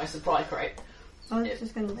caching my supply crate. I'm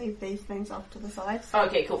just going to leave these things off to the side.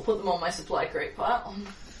 Okay, cool. Put them on my supply crate pile.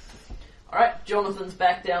 Alright, Jonathan's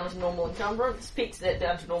back down to normal encumbrance. Pete's that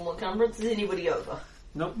down to normal encumbrance. Is anybody over?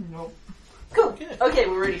 Nope. Cool. Okay,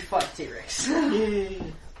 we're ready to fight T-Rex. Yay.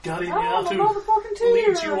 Guardian Oh, the Artu motherfucking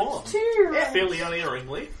leads you on. T-Rex. fairly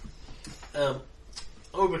unerringly,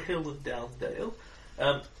 over hill and down dale,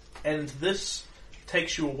 and this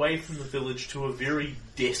takes you away from the village to a very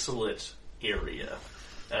desolate area.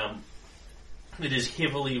 It is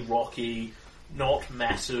heavily rocky, not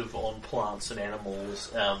massive on plants and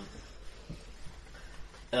animals,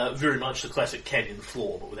 very much the classic canyon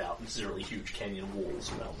floor, but without necessarily huge canyon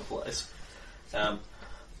walls around the place.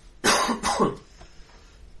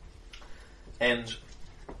 And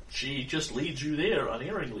she just leads you there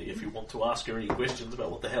unerringly. If you want to ask her any questions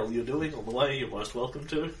about what the hell you're doing on the way, you're most welcome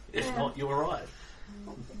to. If not, you arrive.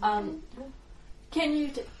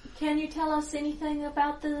 Can you tell us anything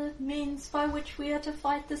about the means by which we are to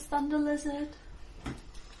fight this thunder lizard?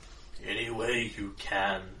 Any way you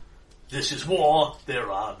can. This is war.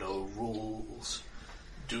 There are no rules.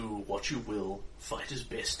 Do what you will. Fight as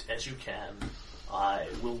best as you can. I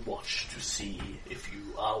will watch to see if you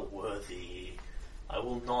are worthy. I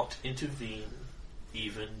will not intervene,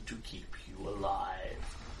 even to keep you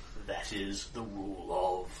alive. That is the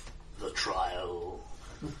rule of the trial.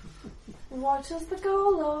 What is the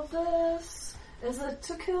goal of this? Is it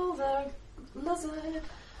to kill the lizard?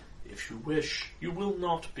 If you wish, you will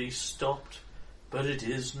not be stopped, but it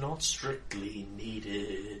is not strictly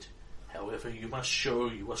needed. However, you must show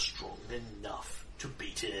you are strong enough to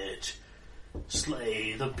beat it.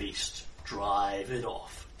 Slay the beast, drive it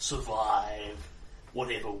off, survive,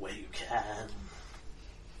 whatever way you can.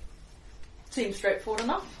 Seems straightforward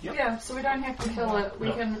enough. Yep. Yeah, so we don't have to kill it.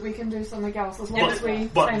 We can do something else as long But, as we.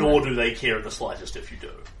 but tame nor it. do they care in the slightest if you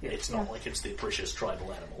do. It's not Yeah. like it's their precious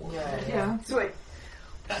tribal animal. Yeah, sweet.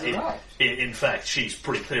 In fact, she's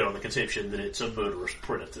pretty clear on the conception that it's a murderous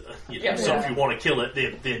predator. You know? Yeah. So if you want to kill it,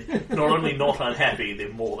 they're not only not unhappy, they're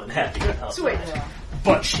more than happy. Sweet.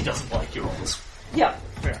 But she doesn't like yours. Yeah.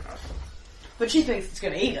 Fair enough. But she thinks it's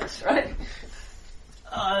going to eat us, right?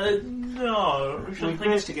 No. We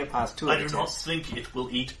managed to get past 2 I of the do not tests. think it will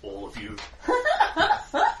eat all of you.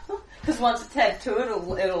 Because once it's had to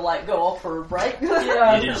it, it'll like go off for a break.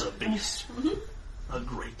 It is a beast. A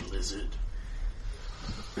great lizard.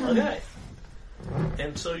 Okay.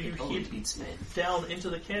 And so you head Beats man. down into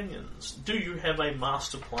the canyons. Do you have a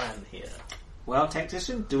master plan here? Well,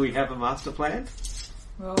 tactician, do we have a master plan?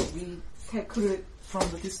 Well, we tackle it from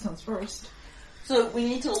the distance first. So we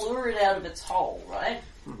need to lure it out of its hole, right?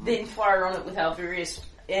 Then fire on it with our various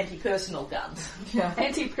anti-personal guns. Yeah.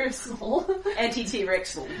 Anti-personal.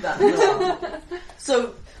 Anti-T-Rexal guns.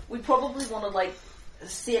 So we probably want to like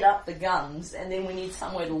set up the guns, and then we need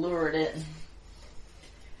somewhere to lure it in.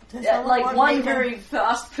 Does Yeah, someone like want one me to- very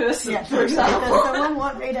fast person, Yeah. for example. Does someone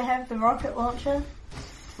want me to have the rocket launcher?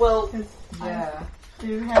 Well, Yeah.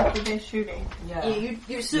 Do have the best shooting. Yeah. yeah,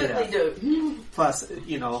 you certainly do. Plus,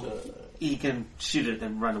 he can shoot it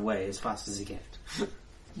and run away as fast as he can.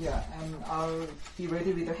 Yeah, and I'll be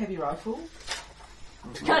ready with a heavy rifle.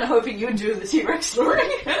 Kind of hoping you'd do the T-Rex luring.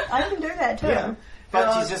 I can do that too. Yeah.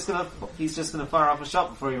 But he's just gonna fire off a shot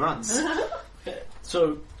before he runs.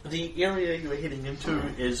 So the area you're heading into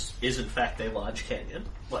is in fact a large canyon,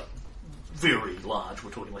 like very large.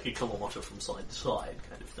 We're talking like a kilometre from side to side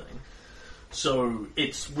kind of thing. So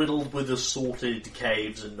it's riddled with assorted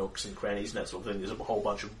caves and nooks and crannies and that sort of thing. There's a whole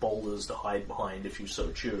bunch of boulders to hide behind if you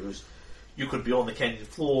so choose. You could be on the canyon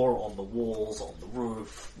floor, on the walls, on the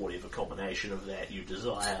roof, whatever combination of that you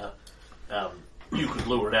desire. You could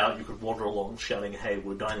lure it out, you could wander along shouting, hey,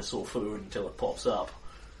 we're dinosaur food until it pops up.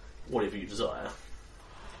 Whatever you desire.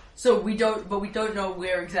 So we don't know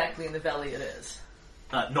where exactly in the valley it is.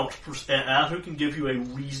 Arthur can give you a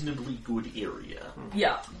reasonably good area.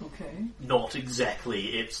 Yeah. Okay. Not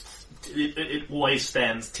exactly. It always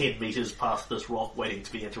stands 10 metres past this rock waiting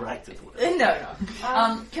to be interacted with. No.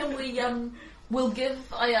 Can we, we'll give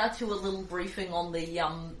Ayatu a little briefing on the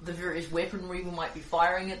various weaponry we might be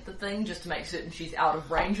firing at the thing, just to make certain she's out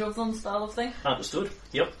of range of them, style of thing. Understood.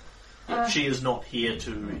 Yep. She is not here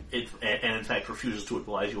to, and in fact refuses to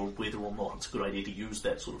advise you on whether or not it's a good idea to use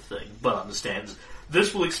that sort of thing, but understands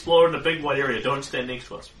this will explode in a big wide area, don't stand next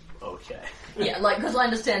to us. Okay. Yeah, because I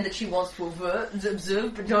understand that she wants to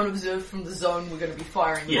observe, but don't observe from the zone we're going to be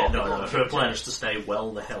firing. Yeah, rocket no. launcher Her to. plan is to stay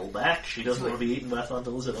well the hell back. She doesn't Sweet. want to be eaten by a thunder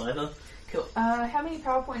lizard either. Cool. How many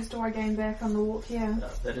power points do I gain back on the walk here?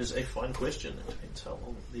 That is a fine question. It depends how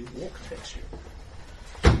long the walk takes you.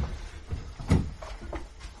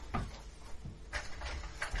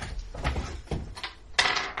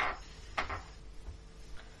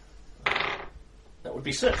 That would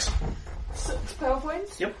be 6. 6 power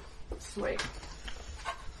points? Yep. Sweet.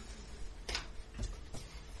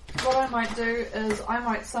 What I might do is I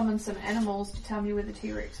might summon some animals to tell me where the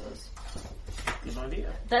T-Rex is. Good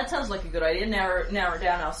idea. That sounds like a good idea. Narrow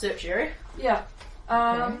down our search area. Yeah.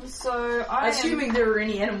 So Assuming there are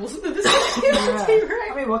any animals in the vicinity Yeah. of the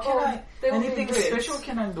T-Rex. I mean, what can there will be anything ribs. special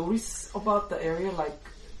can I notice about the area, like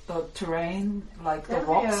the terrain, like the Yeah.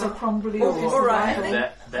 rocks are crumbly Oh, or is it alright. level?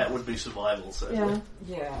 That would be survival, certainly.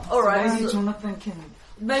 Yeah. Yeah. Alright, So maybe so- Jonathan can.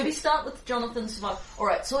 Maybe start with Jonathan's survival.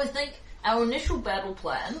 Alright, so I think our initial battle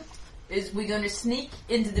plan is we're going to sneak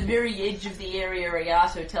into the very edge of the area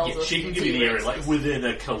Ayato tells Yeah, us she the can give you the area, T-Rex like is. within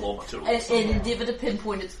a kilometre or And something. endeavour to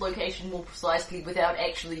pinpoint its location more precisely without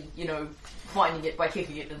actually, finding it by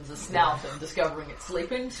kicking it in the snout and discovering it's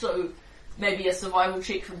sleeping. So maybe a survival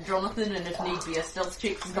check from Jonathan, and if need be a stealth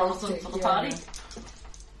check from Jonathan for the Yeah. party.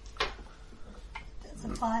 That's a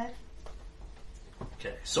 5.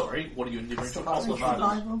 Okay, sorry, what are you endeavouring to Survival.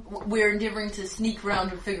 accomplish? Survival. We're endeavouring to sneak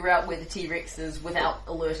around and figure out where the T-Rex is without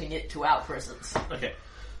alerting it to our presence. Okay,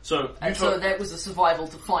 so And so that was a survival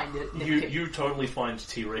to find it. you totally find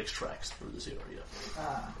T-Rex tracks through this area.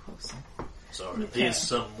 Awesome. So Okay. there's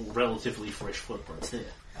some relatively fresh footprints there.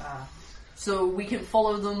 So we can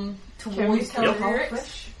follow them Can we towards the tell how T-Rex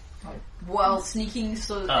fresh? while sneaking.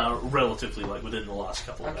 So Relatively, like within the last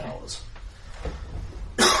couple of Okay. hours.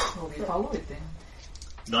 Well, we follow it then.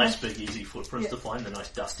 Nice big easy footprints to find, the nice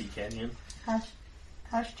dusty canyon.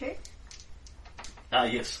 Hush check?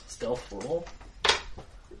 Yes, stealth for all.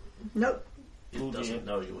 Nope. It doesn't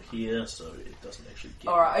know you're here, so it doesn't actually get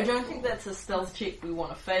Alright, I don't think that's a stealth check we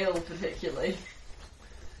want to fail particularly.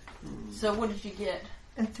 So what did you get?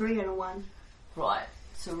 A 3 and a 1. Right,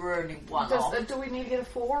 so we're only one off. Do we need to get a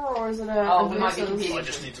 4 or is it a Oh, we might get versus? confused. I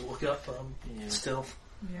just need to look up stealth.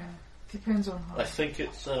 Yeah. Depends on how I think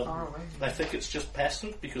it's far away. I think it's just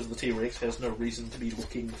passive because the T-Rex has no reason to be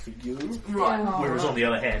looking for you. Right. Yeah. Whereas on the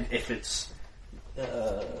other hand, if it's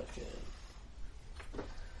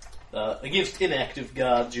Against inactive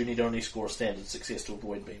guards, you need only score a standard success to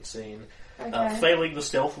avoid being seen. Okay. Failing the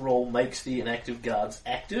stealth roll makes the inactive guards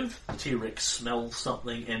active. The T-Rex smells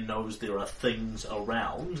something and knows there are things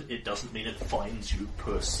around. It doesn't mean it finds you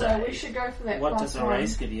per se. So we should go for that What plus does a one.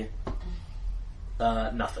 race give you?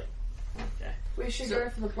 Nothing. Okay. We should go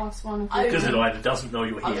for the plus one. I- Because it either doesn't know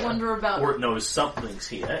you're I here, wonder about or it knows something's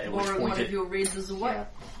here, at which or point one it... of your reds is away. Yeah.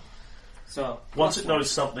 So Once it knows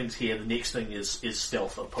something's here, the next thing is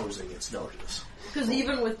stealth opposing its notice. Because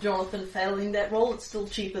even with Jonathan failing that roll, it's still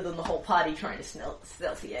cheaper than the whole party trying to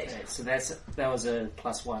stealthy aid. okay, so that was a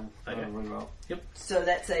 +1 Okay. reroll. So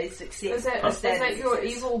that's a success. Is that, a is that standard your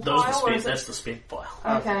success. evil Those are the pile or spent, is that's it the spent pile.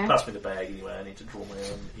 Okay. Pass me the bag anyway, I need to draw my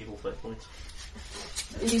own evil fate points.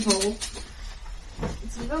 evil?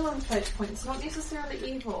 It's villain fate points, not necessarily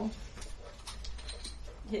evil.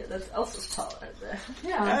 Yeah, that's Elsa's pile right there.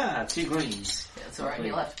 Yeah. Ah, 2 greens. Yeah, it's alright,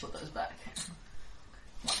 you'll have to put those back.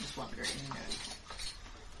 Just one green.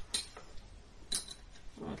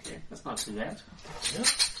 Okay, that's not too bad.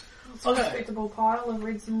 It's a Okay. respectable pile of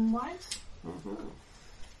reds and whites.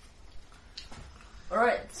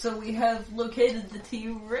 Alright, so we have located the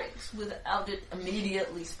T-Rex without it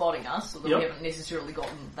immediately spotting us, although Yep. we haven't necessarily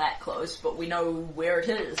gotten that close, but we know where it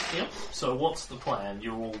is. Yep. So what's the plan?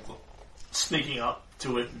 You're all sneaking up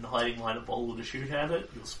to it and hiding behind a boulder to shoot at it.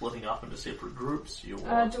 You're splitting up into separate groups. You're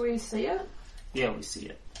Do we see it? Yeah, we see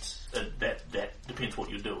it. that depends what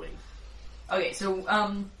you're doing. Okay, so,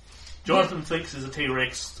 Jonathan thinks there's a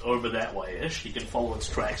T-Rex over that way-ish. He can follow its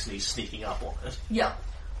tracks and he's sneaking up on it. yeah.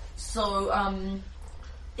 So,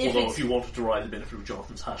 if Although it's... if you wanted to ride the benefit of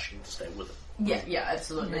Jonathan's hush, you have to stay with it. Yeah,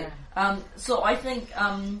 absolutely. Yeah. So I think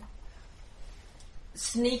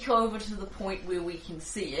sneak over to the point where we can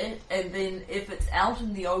see it, and then if it's out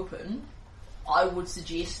in the open, I would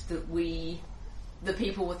suggest that the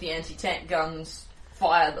people with the anti-tank guns,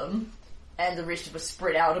 fire them, and the rest of us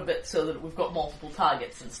spread out a bit so that we've got multiple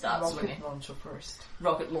targets and start swinging. Rocket launcher first.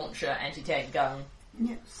 Rocket launcher, anti-tank gun.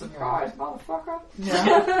 Yeah. Surprise, motherfucker.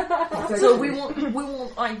 Yeah. So we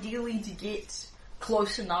want ideally to get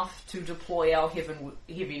close enough to deploy our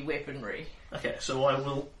heavy weaponry. Okay, so I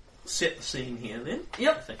will set the scene here then.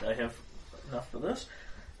 Yep. I think I have enough for this.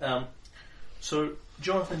 So,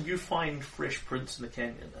 Jonathan, you find fresh prints in the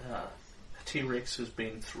canyon. A T-Rex has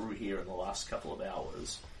been through here in the last couple of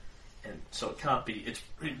hours. And so it can't be, it's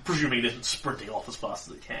presuming it isn't sprinting off as fast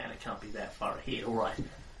as it can, it can't be that far ahead. Alright,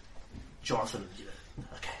 Jonathan,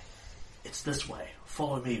 okay, it's this way,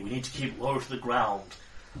 follow me, we need to keep low to the ground,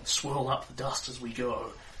 swirl up the dust as we go,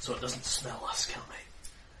 so it doesn't smell us coming.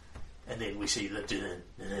 And then we see the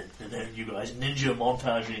you guys ninja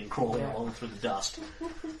montaging, crawling along through the dust.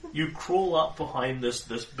 You crawl up behind this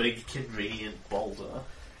big convenient boulder,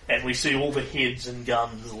 and we see all the heads and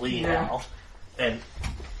guns lean out, and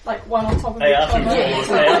Like one on top of each Ayatu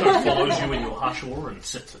other. follows you in your hushor and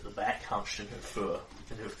sits at the back, hunched in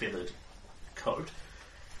her feathered coat.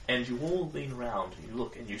 And you all lean around and you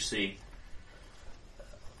look and you see.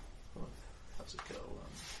 How's it go?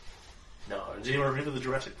 No, does anyone remember the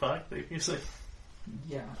Jurassic Park theme music?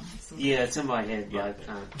 Yeah. Yeah, it's in my head, but Yeah. I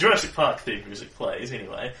can't. Jurassic Park theme music plays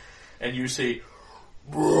anyway, and you see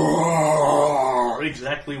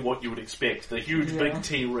exactly what you would expect. The huge big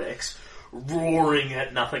T-Rex roaring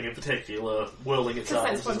at nothing in particular, whirling its Because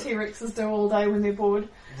arms. that's what T-Rexes do all day when they're bored.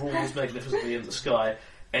 Roars magnificently in the sky,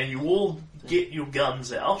 and you all get your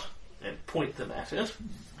guns out and point them at it.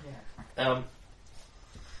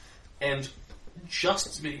 And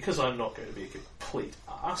just because I'm not going to be a complete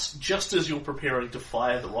ass, just as you're preparing to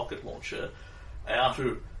fire the rocket launcher,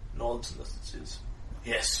 Ayatu nods and says,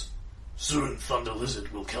 "Yes, soon Thunder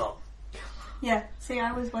Lizard will come." Yeah, see,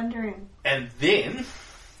 I was wondering. And then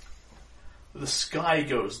the sky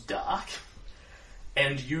goes dark,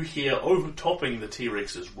 and you hear overtopping the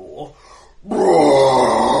T-Rex's roar,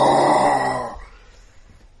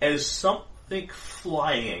 as something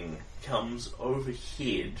flying comes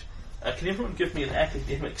overhead. Can everyone give me an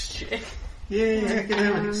academics check? Yeah, Are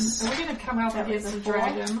academics. we going to come out against the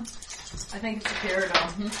dragon? I think it's a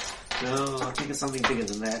pterodon. No, I think it's something bigger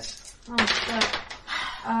than that. Oh shit.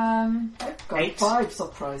 I've got 8. 5,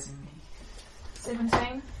 surprisingly.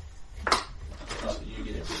 17. So you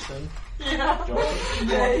get everything. Yeah. Jonathan?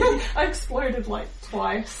 Yeah. I exploded like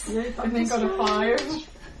twice. And then got a 5.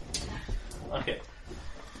 Okay.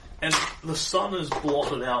 And the sun is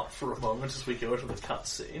blotted out for a moment as we go to the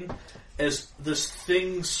cutscene. As this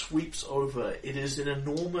thing sweeps over, it is an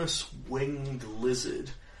enormous winged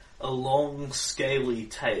lizard, a long, scaly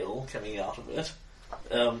tail coming out of it.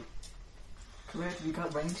 Where have you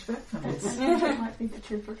got range weapons? It might be the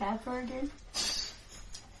trooper Cadver again.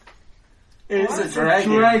 It's a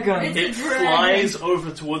dragon. Dragon. It flies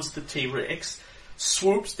over towards the T-Rex,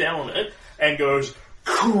 swoops down on it, and goes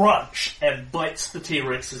crunch and bites the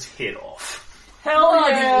T-Rex's head off. Hell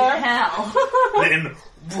yeah! Hell. Then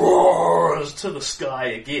roars to the sky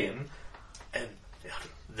again, and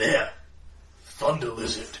there, Thunder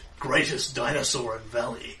Lizard, greatest dinosaur in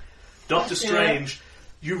Valley. Dr. Strange,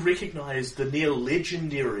 you recognise the near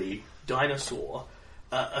legendary dinosaur,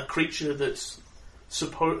 a creature that's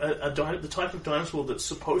the type of dinosaur that's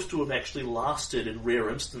supposed to have actually lasted in rare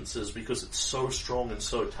instances because it's so strong and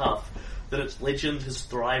so tough that its legend has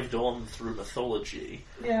thrived on through mythology,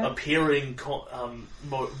 appearing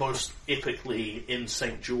most epically in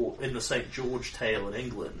the St. George tale in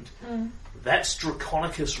England. That's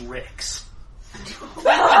Draconicus Rex,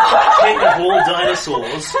 king of all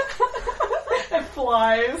dinosaurs. It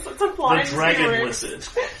flies. It's a flying The dragon T-Rex. lizard.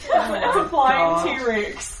 It's a flying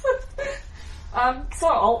T-Rex. So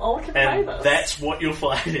I'll convey And this. that's what you're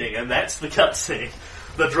fighting, and that's the cutscene.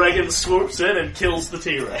 The dragon swoops in and kills the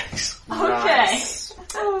T-Rex. Okay.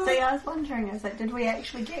 See, I was wondering, is that did we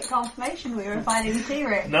actually get confirmation we were fighting a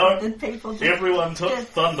T-Rex? No. Or did people just... Everyone took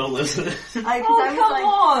Thunder Lizard. I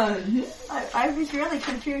was really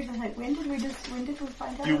confused. I was like, when did we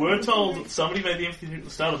find out? You were it was a told, T-Rex? somebody made the empty at the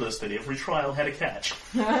start of this, that every trial had a catch.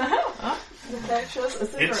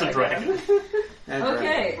 It's a dragon.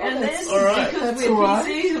 Okay, and then Alright. because we're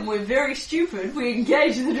PCs and we're very stupid, we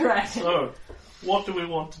engage the dragon. So, what do we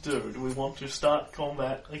want to do? Do we want to start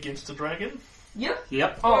combat against a dragon? Yep.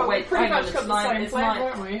 Oh, Oh, wait, pretty hang on, much it's got the nine- same it's flag,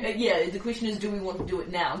 nine- won't we? Yeah, the question is, do we want to do it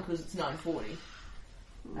now because it's 9:40?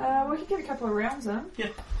 We could get a couple of rounds in.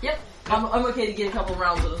 Yep. I'm okay to get a couple of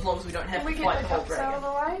rounds in as long as we don't have Can we to get fight the the whole cups out of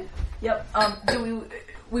dragon. the way? Yep. Do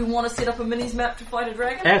we want to set up a minis map to fight a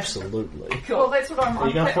dragon? Absolutely. Well, that's what I'm. Are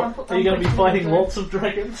you going to be fighting lots of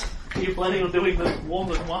dragons? Are you planning on doing this more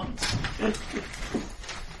than once? Well,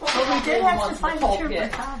 we did have to find a Yeah.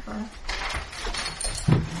 chupacabra.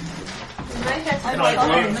 And I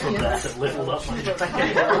learned from that and leveled up my dragon.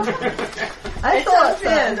 I thought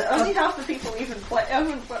Only half the people even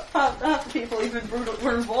half the people even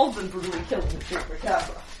were involved in brutally killing the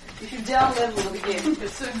chupacabra. You should down level it again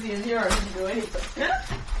because Susie and Yara didn't do anything.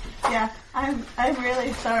 Yeah, I'm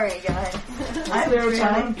really sorry, guys. I'm There a really...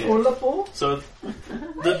 giant pull-up. So,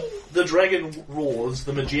 the dragon roars,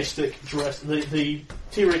 the majestic the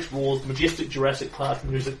T-Rex roars, the majestic Jurassic Park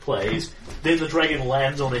music plays, then the dragon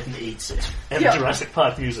lands on it and eats it, and the Jurassic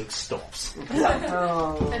Park music stops.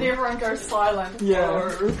 Oh. And everyone goes silent.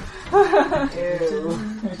 Yeah.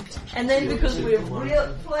 And then because we're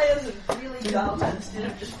real players and really dumb, instead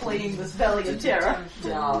of just playing this Valley of Terror,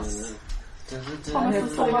 Yes. Thomas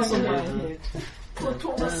is so much in my head. Poor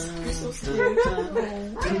Thomas, you're so scared.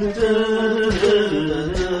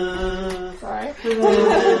 Sorry.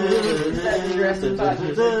 that's Jurassic Park.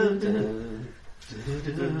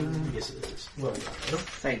 Yes, it is. Well,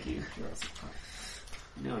 Thank you.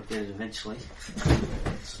 No, I did eventually.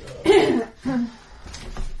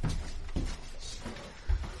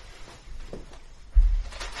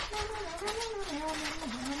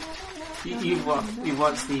 You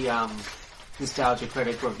watched the Nostalgia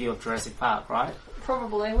Critic review of Jurassic Park, right?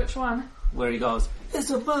 Probably. Which one? Where he goes, "It's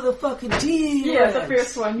a motherfucking T-Rex." Yeah, the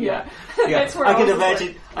first one. Yeah. Yeah. That's where I can was imagine.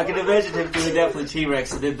 like, I can imagine him doing that for the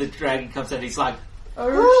T-Rex, and then the dragon comes out. And he's like,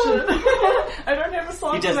 oh shit! I don't have a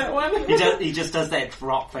song he for that one. he just does that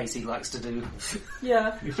rock face he likes to do.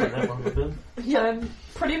 Yeah. you found that one with him? Yeah, and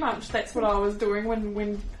pretty much that's what I was doing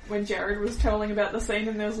when Jared was telling about the scene,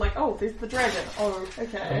 and there was like, oh, there's the dragon. Oh, I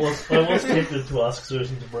okay. was tempted to ask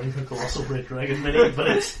Susan to bring her Colossal Red Dragon mini, but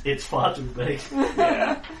it's far too big.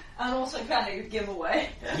 Yeah. And also kind of giveaway.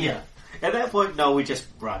 Yeah. At that point, no, we just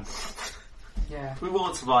run. Yeah. We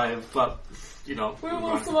won't survive, but We run.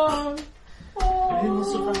 will survive. We will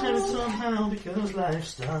survive somehow because life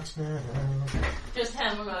starts now. Just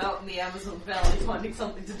hanging out in the Amazon Valley finding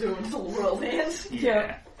something to do until the world ends.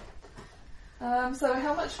 Yeah. So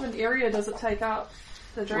how much of an area does it take up,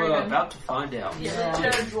 the dragon? We're about to find out. Yeah,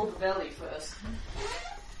 let Jared draw the valley first.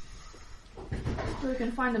 We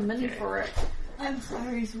can find a mini for it. I'm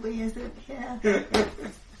sorry, we isn't here.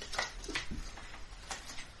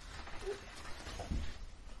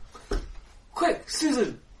 Quick,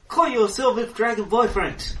 Susan, call your silver dragon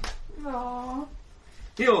boyfriend. Aww.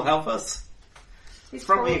 He'll help us. He's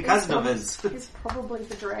Probably a cousin of his. He's probably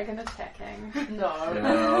the dragon attacking.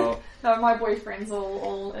 No. No, my boyfriend's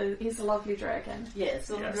all he's a lovely dragon. Yeah,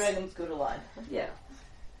 Silver Yes. Dragon's good alive. Yeah.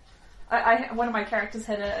 One of my characters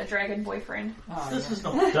had a dragon boyfriend. Oh, This yeah. is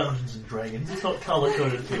not Dungeons and Dragons. It's not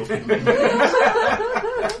colour-coded for your convenience.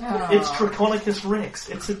 It's Draconicus Rex.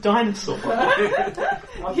 It's a dinosaur.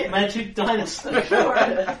 Magic dinosaur.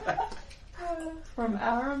 From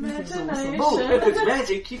our imagination. Oh, if it's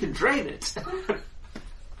magic, you can drain it.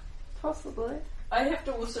 Possibly. I have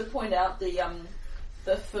to also point out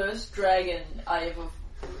the first dragon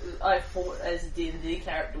I fought as a D&D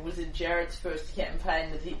character was in Jared's first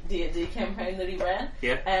campaign, the D&D campaign that he ran.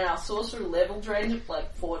 Yeah. And our sorcerer level drained it,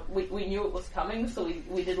 we knew it was coming, so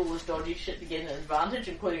we did all this dodgy shit to get an advantage,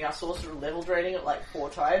 including our sorcerer level draining it 4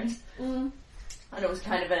 times. Mm. And it was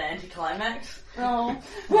kind of an anticlimax. Oh.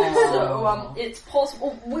 So, it's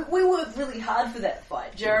possible. We worked really hard for that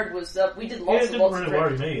fight. Jared was, we did lots It and lots didn't of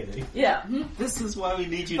really worry me any. Yeah. This is why we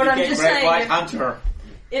need you But to I'm get just Red saying, White if- Hunter.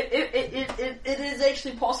 It is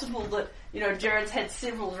actually possible that, Jared's had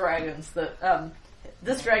several dragons that,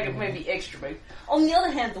 this dragon may be extra big. On the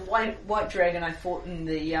other hand, the white dragon I fought in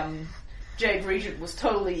the, Jade region was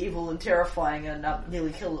totally evil and terrifying and,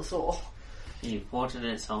 nearly killed us all. You fought in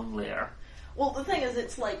its own lair. Well, the thing is,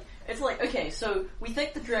 it's like, okay, so we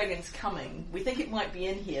think the dragon's coming, we think it might be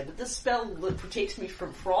in here, but this spell that protects me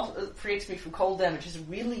from cold damage is a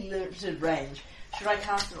really limited range. Should I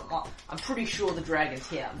cast it or not? I'm pretty sure the dragon's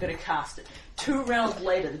here. I'm going to cast it. 2 rounds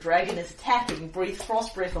later, the dragon is attacking, breathes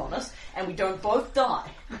frost breath on us, and we don't both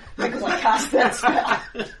die because I cast that spell.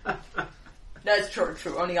 That's true.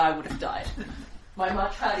 Only I would have died. My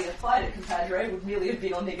much hardier fighter compadre would merely have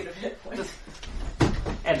been on negative hit points.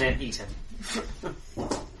 And then eaten.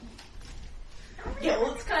 Yeah,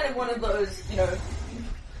 well, it's kind of one of those,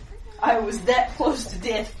 I was that close to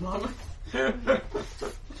death, Mom.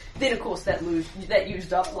 Then, of course, that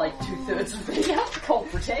used up 2/3 of the cold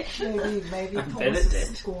protection. Maybe Thomas Benedict.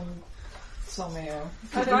 is going somewhere.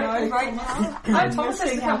 I don't right now. Thomas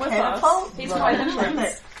has to come with us. He's my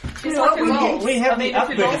entrance. He's No, like a boss. we have I mean, the if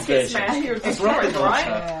your boss upgraded gets version. mad, you're It's destroyed, rocket right? launcher.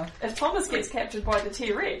 Yeah. If Thomas gets captured by the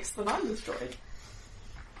T-Rex, then I'm destroyed.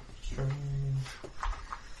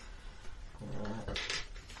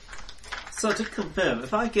 So to confirm,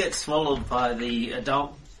 if I get swallowed by the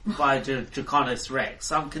Draconis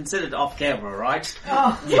Rex, I'm considered off camera, right?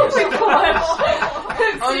 Oh my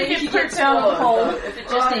god! Only You if get you put get down the hole. swallowed, though. If it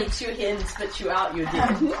just eats your head and spits you out, you're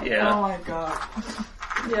dead. Yeah. Oh my god.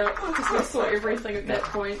 Yeah, because we saw everything at that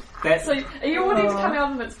point. That's, So, are you wanting to come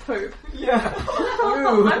out of its poop? Yeah.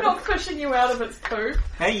 I'm not pushing you out of its poop.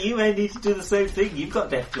 hey, you may need to do the same thing. You've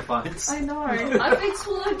got death defiance. I know. I've been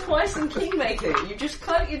swallowed twice in Kingmaker. You just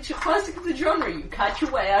cut, it's classic of the genre, you cut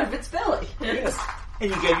your way out of its belly. Yes. And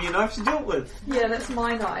you gave me a knife to do it with. Yeah, that's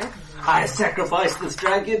my knife. I sacrificed this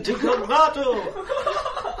dragon to Komato!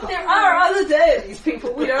 There are other deities,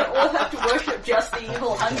 people. We don't all have to worship just the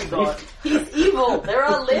evil hungry god. He's evil. There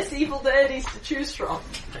are less evil deities to choose from.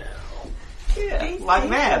 Yeah, like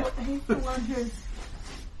Mab. He's the one who's...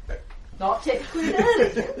 Not technically a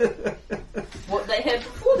deity. What they had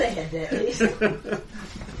before they had deities.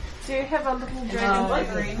 Do you have a little dragon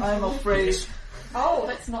figurine? I'm afraid. Oh,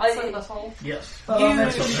 that's not so little. Yes.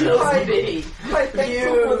 You should be.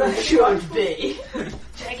 You should be.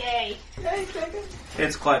 Jaggy.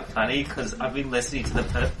 It's quite funny because I've been listening to the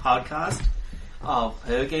podcast of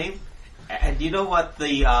her game, and you know what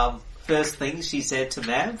the first thing she said to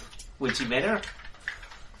Mav when she met her?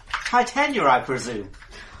 Titania, I presume.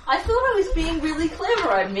 I thought I was being really clever.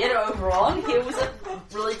 I met over on. Here was a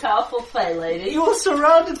really powerful Fey lady. You were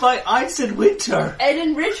surrounded by ice and winter. And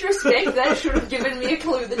in retrospect, that should have given me a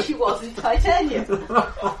clue that she wasn't Titania.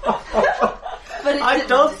 But it I didn't.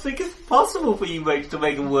 don't think it's possible for you to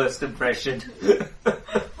make a worse impression.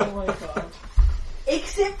 Oh my god.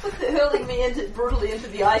 Except for hurling me brutally into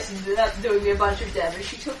the ice and doing me a bunch of damage,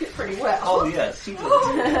 she took it pretty well. Oh yes, she did.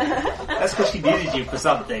 That's because she needed you for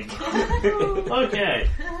something. Okay,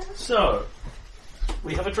 so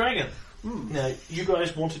we have a dragon. Now, you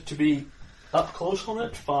guys want it to be up close on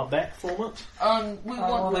it, far back from it? We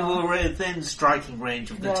want. We were within striking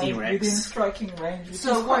range of the Within T-Rex. striking range, which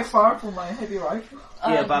So is quite far from my heavy rifle.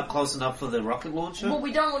 Yeah, about close enough for the rocket launcher. Well,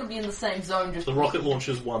 we don't want to be in the same zone. Just The rocket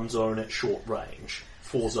launcher's one zone at short range,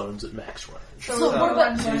 4 zones at max range. So what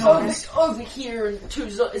about over here and 2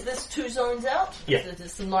 zones? Is this 2 zones out? Yeah.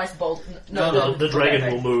 There's some nice bolt. No. The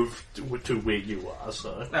dragon will move to where you are,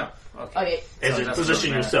 so... No, okay. Okay. As So in, that's position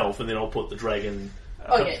not bad. yourself, and then I'll put the dragon...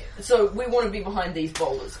 Okay, so we want to be behind these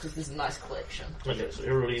boulders because there's a nice collection. Okay, so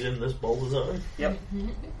everybody's in this boulder zone. Yep.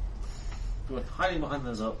 We're hiding behind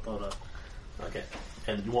those up boulder. Okay.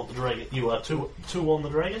 And you want the dragon... You are two on the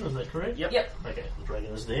dragon, is that correct? Yep. Yep. Okay, the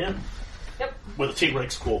dragon is there. Yep. With a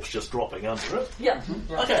T-Rex corpse just dropping under it. Yep.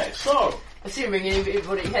 Okay, so Assuming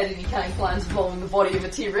anybody had any kind of plans involving the body of a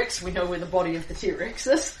T-Rex, we know where the body of the T-Rex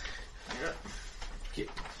is. yeah,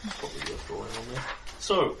 probably worth drawing on there.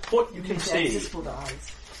 So what you can see Just for the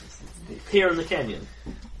eyes. here in the canyon,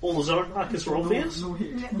 all the zone markers are obvious. No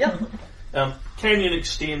hit. Yep. Canyon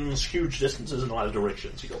extends huge distances in either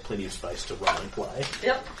direction, so you've got plenty of space to run and play.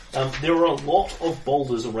 Yep. There are a lot of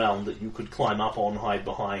boulders around that you could climb up on, hide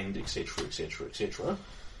behind, etc., etc., etc.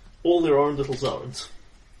 All their own little zones.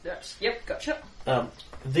 Yes. Yep. Gotcha.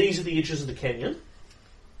 These are the edges of the canyon.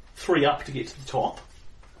 3 up to get to the top.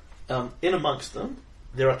 In amongst them,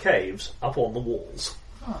 there are caves up on the walls,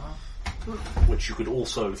 which you could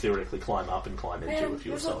also theoretically climb up and climb into if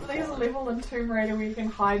you were so There's a inclined. level in Tomb Raider where you can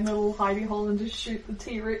hide in a little hidey hole and just shoot the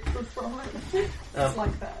T-Rex from it. It's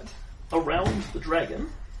like that. Around the dragon,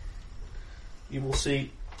 you will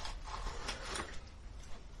see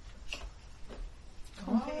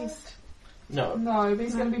Conquest. no No, but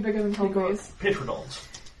he's going to be bigger than Conquest. petrodons,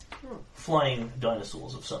 flying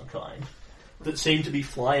dinosaurs of some kind that seem to be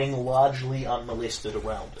flying largely unmolested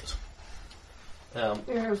around it.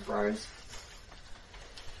 There's bros.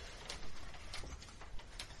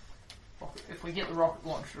 If we get the rocket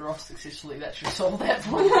launcher off successfully, that should solve that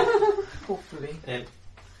problem. Hopefully. And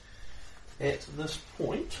at this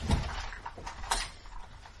point,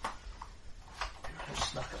 I've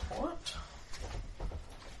snuck up on it.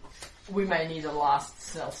 We may need a last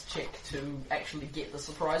stealth check to actually get the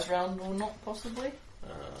surprise round or not, possibly.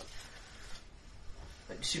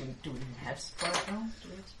 Assuming, do we even have surprise rounds? Do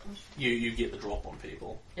we have surprise rounds? You get the drop on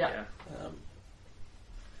people. Yeah.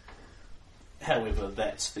 However,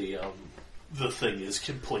 that's the thing is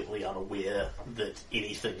completely unaware that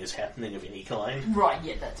anything is happening of any kind. Right,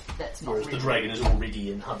 yeah, that's not Whereas really. the dragon is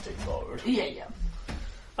already in hunting mode. Yeah.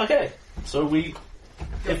 Okay, so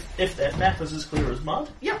if that map is as clear as mud,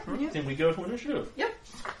 Yep. then we go to initiative. Yep.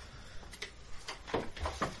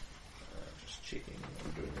 Just checking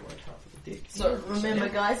I'm doing the right half of the deck. So remember,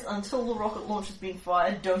 guys, until the rocket launcher's been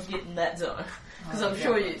fired, don't get in that zone. Because I'm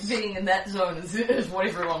sure being in that zone is what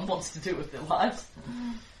everyone wants to do with their lives.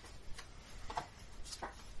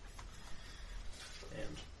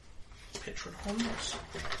 And Petrodons.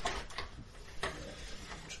 And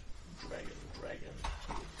Dragon.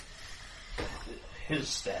 His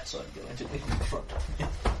stats I'm going to leave in front of me.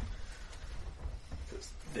 Because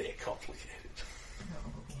they're complicated.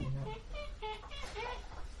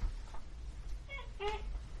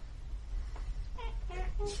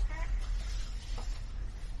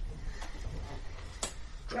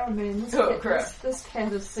 Oh man, this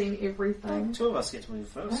cat has seen everything. 2 of us get to move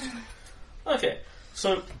first. Okay,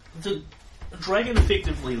 so the dragon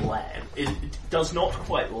effectively it does not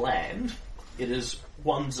quite land. It is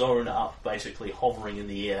one zone up, basically hovering in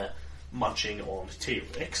the air, munching on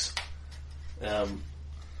T-Rex. And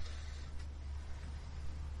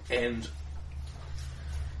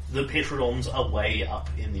the Petrodons are way up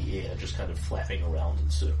in the air, just kind of flapping around in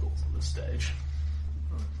circles at this stage.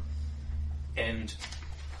 And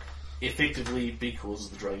effectively, because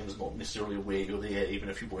the dragon is not necessarily aware you're there, even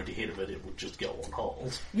if you weren't ahead of it, it would just go on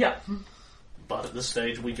hold. Yeah. But at this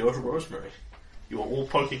stage, we go to Rosemary. You are all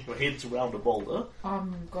poking your heads around a boulder.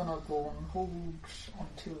 I'm gonna go on hold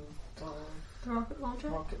until The rocket launcher?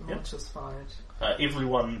 the rocket launcher's fired.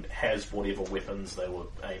 Everyone has whatever weapons they were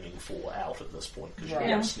aiming for out at this point, because Yeah.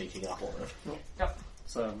 you're all sneaking up on it. Yep.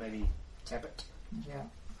 So maybe tap it. Yeah,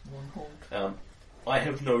 on hold. I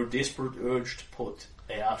have no desperate urge to put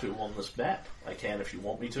Ayatu on this map. I can if you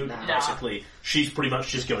want me to. Nah. Basically, she's pretty much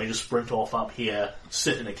just going to sprint off up here,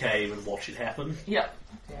 sit in a cave and watch it happen. Yep.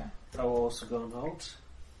 Yeah. I will also go on hold.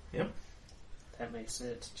 Yep. That makes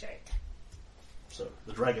it Jake. So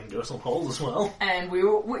the dragon goes on hold as well. And we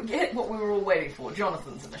get what we were all waiting for,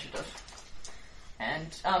 Jonathan's initiative.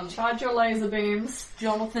 And Charge your laser beams.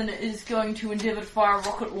 Jonathan is going to endeavour to fire a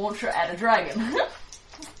rocket launcher at a dragon.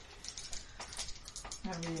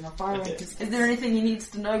 I mean, if I went Okay. to Is there anything he needs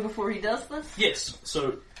to know before he does this? Yes,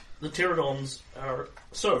 so the pterodons are...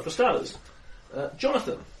 So, for starters,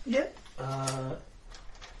 Jonathan. Yep.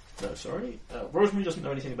 No, sorry. Rosemary doesn't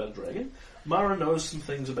know anything about a dragon. Mara knows some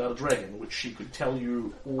things about a dragon, which she could tell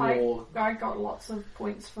you, or... I got lots of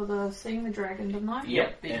points for the seeing the dragon, didn't I?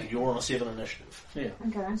 Yep, Yeah. and you're on a 7 initiative. Yeah.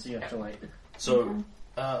 Okay. So you have to wait. So,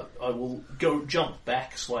 I will jump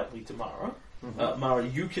back slightly to Mara. Mara,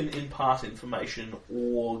 you can impart information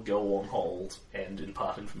or go on hold and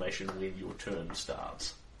impart information when your turn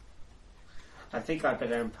starts. I think I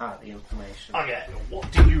better impart the information. Okay, what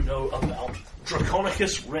do you know about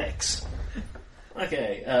Draconicus Rex?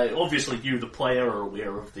 Okay, obviously you, the player, are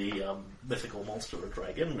aware of the mythical monster of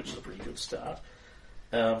dragon, which is a pretty good start.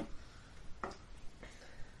 Okay,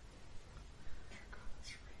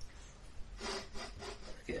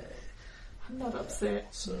 I'm not upset.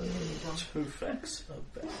 so 2 facts about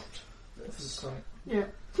this. Yeah.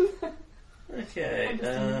 Okay,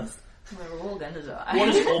 We're all going to die.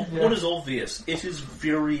 what is obvious? It is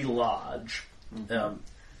very large.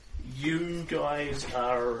 You guys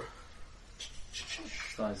are...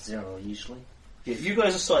 Size 0 usually. Yeah, you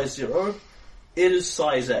guys are size 0. It is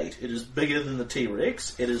size 8. It is bigger than the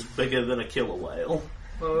T-Rex. It is bigger than a killer whale.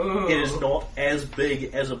 Oh. It is not as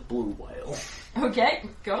big as a blue whale. Okay,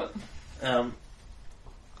 got it.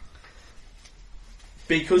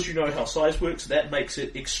 Because you know how size works, that makes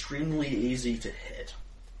it extremely easy to hit.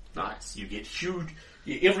 Nice. You get huge...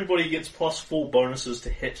 Everybody gets +4 bonuses to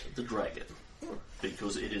hit the dragon.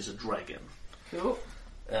 Because it is a dragon. Cool.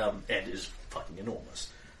 And is fucking enormous.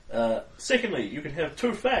 Secondly, you can have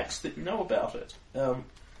 2 facts that you know about it.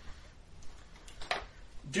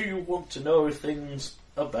 Do you want to know things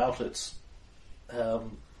about its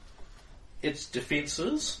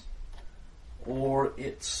defenses, or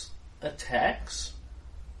its attacks,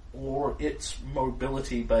 or its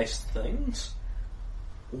mobility-based things,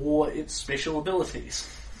 or its special abilities?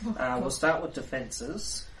 We'll start with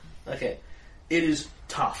defences. Okay, it is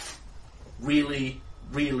tough. Really,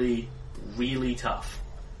 really, really tough.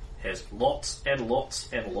 Has lots and lots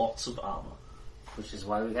and lots of armour. Which is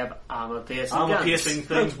why we have armour-piercing guns. Armour-piercing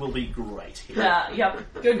things will be great here. Yeah,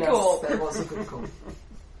 yep. Good Yes, call. that was a good call.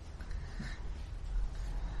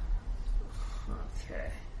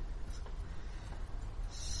 Okay.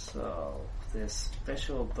 So, there's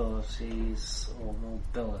special abilities or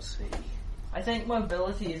mobility. I think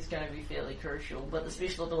mobility is going to be fairly crucial, but the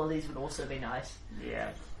special abilities would also be nice.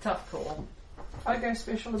 Yeah. Tough call. I go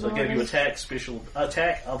special So I'll abilities. give you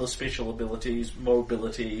attack, other special abilities,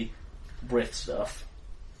 mobility, breath stuff.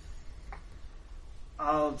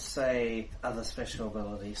 I would say other special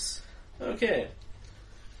abilities. Okay.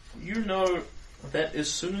 You know that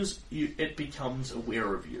as soon as it becomes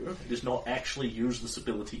aware of you, it does not actually use this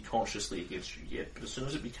ability consciously against you yet, but as soon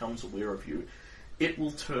as it becomes aware of you, it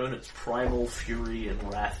will turn its primal fury and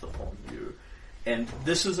wrath upon you. And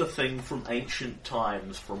this is a thing from ancient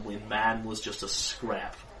times, from when man was just a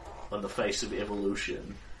scrap on the face of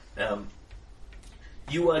evolution.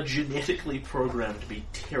 You are genetically programmed to be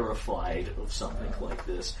terrified of something like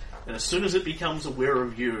this. And as soon as it becomes aware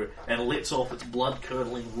of you and lets off its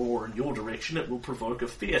blood-curdling roar in your direction, it will provoke a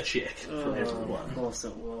fear check from everyone. Of course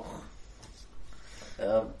it will.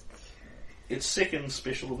 Its second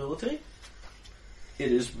special ability,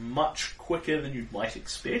 it is much quicker than you might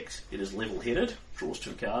expect. It is level-headed, draws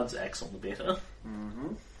 2 cards, acts on the better.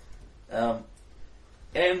 And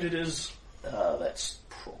it is, that's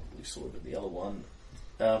probably sort of the other one,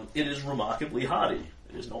 it is remarkably hardy.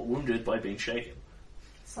 It is not wounded by being shaken.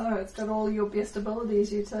 So it's got all your best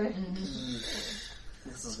abilities, you two.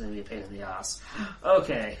 This is going to be a pain in the ass.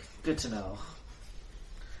 Okay, good to know.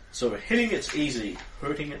 So hitting it's easy,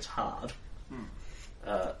 hurting it's hard.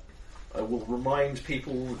 I will remind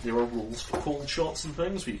people that there are rules for called shots and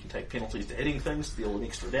things, where you can take penalties to hitting things to deal with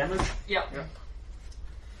extra damage. Yep.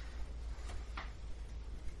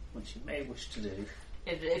 Which you may wish to do.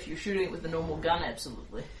 If you're shooting it with the normal gun,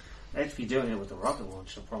 absolutely. If you're doing it with a rocket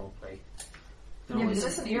launcher, probably. Yeah, but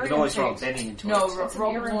that's an You area can always roll effect. Benny into No, it. That's an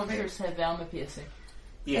rocket area launchers have armor piercing.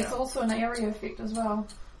 Yeah. It's also an area effect as well.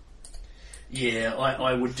 Yeah,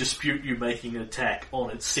 I would dispute you making an attack on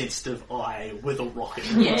its sensitive eye with a rocket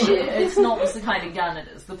Yeah, launcher. it's not just the kind of gun it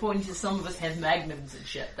is. The point is some of us have magnums and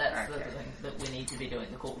shit. That's the Okay. thing that we need to be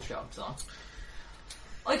doing the call shots on.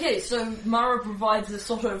 Okay, so Mara provides a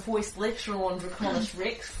sort of voiced lecture on Draconis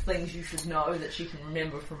Rex, things you should know that she can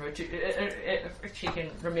remember from her. She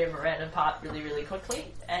can remember and impart really, really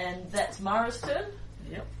quickly, and that's Mara's turn.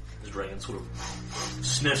 Yep. The dragon sort of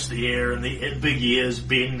sniffs the air and the big ears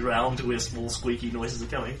bend round to where small squeaky noises are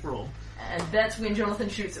coming from. And that's when Jonathan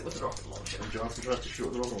shoots it with the rocket launcher. And Jonathan tries to shoot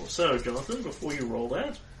with the rocket launcher. So, Jonathan, before you roll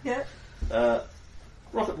that, Yeah.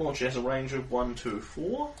 rocket launcher has a range of 1, 2,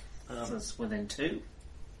 4. So it's within 2.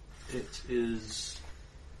 It is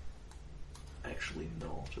actually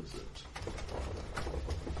not, is it?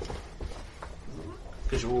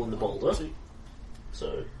 Because you're all in the boulder.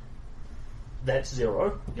 So that's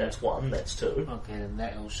 0, that's 1, that's 2. Okay, then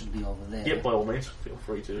that all should be over there. Yep, by all means, feel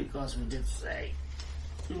free to. Because we did say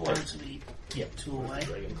we wanted to be Yep, 2 away.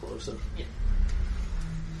 dragon closer.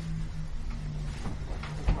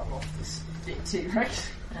 Cut off this bit too, right?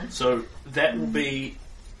 So that will be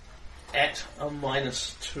at a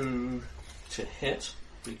 -2 to hit.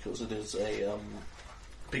 because it is a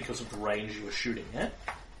because of the range you were shooting at,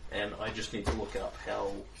 and I just need to look up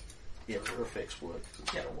how area effects work.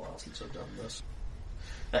 It's been a while since I've done this.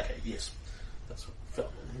 Okay, yes, that's what I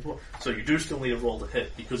felt. So you do still need to roll to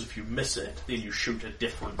hit, because if you miss it, then you shoot a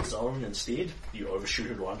different zone instead. You overshoot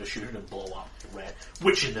it or undershoot it and blow up,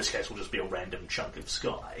 which in this case will just be a random chunk of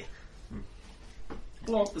sky.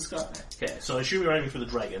 Blow up the sky. Okay, so I assume you're aiming for the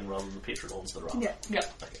dragon rather than the petrodons that are up. Yeah.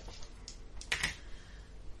 Yep. Okay.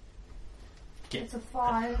 It's a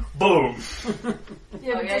 5. Boom!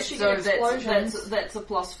 Yeah, but Okay, does she so get explosions? that's a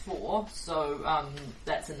 +4, so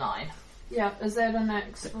that's a 9. Yeah, is that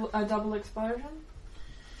a double explosion?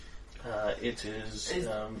 It is.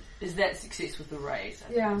 Is that success with the raise? I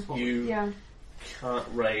think Yeah. is what You Yeah. can't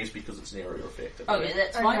raise because it's an area effect. Okay,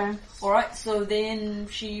 that's fine. Alright, so then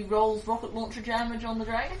she rolls rocket launcher damage on the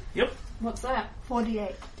dragon. Yep. What's that?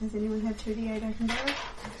 48. Does anyone have 2d8 I can go?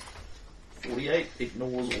 48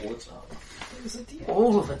 ignores all its armor.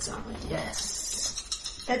 All of its armor,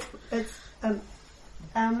 yes. It's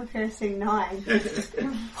armor piercing 9.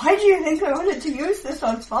 Why do you think I wanted to use this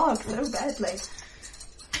on Fog so badly?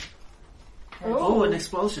 Oh, an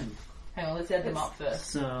explosion. Hang on, let's add them up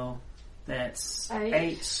first. So that's 8.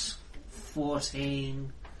 8,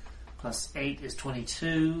 14, plus 8 is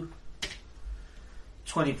 22,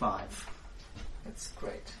 25. That's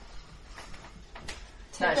great.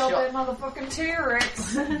 Take Nice out shot. that motherfucking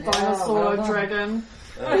T-Rex. Dinosaur well done. dragon.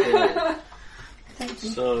 Okay. Thank you.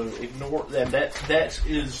 So ignore that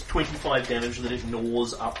is 25 damage that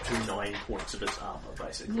ignores up to 9 points of its armor,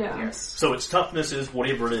 basically. Yeah. Yes. So its toughness is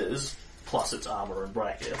whatever it is, plus its armor in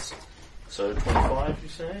brackets. So 25, you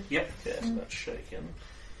say? Yep. Okay, so that's shaken.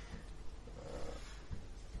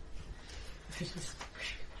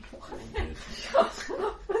 Wounded.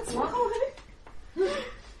 What's wrong with it?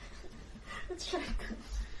 It's shaken.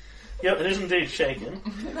 Yep, it is indeed shaken.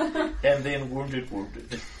 And then wounded.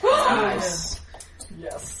 Nice.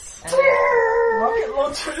 Yes. And then, Rocket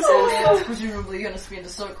launchers. so then presumably you're going to spend a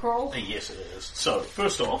soak roll. Yes, it is. So,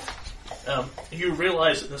 first off, you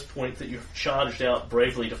realise at this point that you've charged out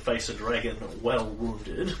bravely to face a dragon well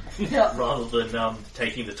wounded, Yeah. rather than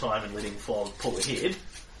taking the time and letting Fog pull ahead.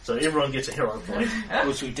 So everyone gets a hero point.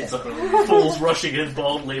 Which we did. Fools rushing in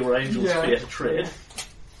boldly where angels Yeah. fear to tread.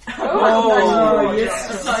 Oh,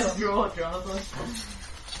 yes. Nice draw, Jonathan.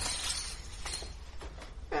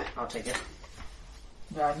 I'll take it.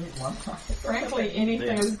 Yeah, I need one. Frankly, anything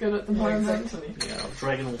Yeah. is good at the Yeah, moment. exactly. Yeah,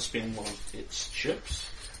 dragon will spend one of its chips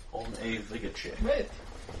on a vigor check Wait.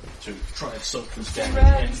 to try and soak this Red,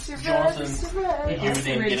 damage. red, And Jonathan, red. you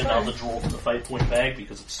then Red get too. another draw from the fate point bag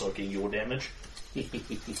because it's soaking your damage.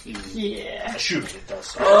 Yeah. Assuming it does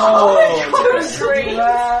so.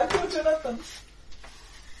 Jonathan.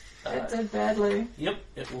 It did badly. Yep,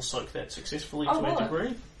 it will soak that successfully Oh, to a what?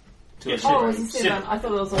 degree. To a Oh, it was a 7. I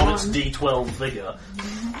thought it was a On 1. its D12 vigor.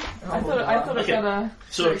 I thought it Okay. got a...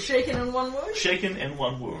 So, Shaken in one wound. shaken and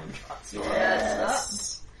one wound.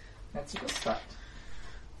 Yes. That's a good start.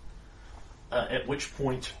 At which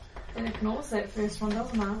point, It ignores that first one,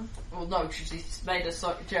 doesn't it? Well, no, she's made a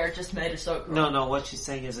soak. Jared just made a soak roll. No, what she's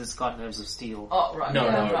saying is it's got nerves of steel. Oh, right. no,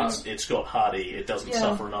 Yeah. no, it's got hardy. It doesn't Yeah.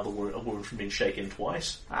 suffer another wound, a wound from being shaken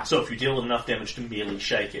twice. Ah. So if you deal enough damage to merely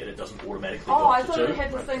shake it, it doesn't automatically Oh, go I up to thought 2. it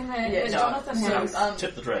had the thing that Yeah, no. Jonathan has. So,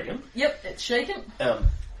 Tip the dragon. yep, it's shaken.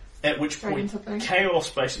 At which Dragon point, tipping. chaos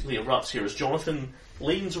basically erupts here as Jonathan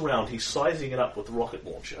leans around. He's sizing it up with the rocket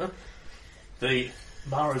launcher. The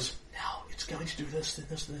Mara's, now it's going to do this, then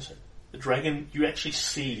this, then this. The dragon, you actually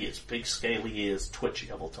see its big scaly ears twitch a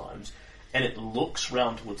couple of times, and it looks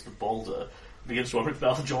round towards the boulder, begins to open its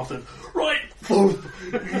mouth, and Jonathan, right, boom,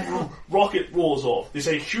 rocket roars off. There's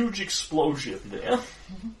a huge explosion there.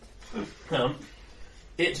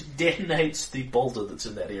 It detonates the boulder that's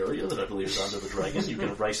in that area that I believe is under the dragon. You can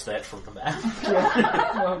erase that from the map.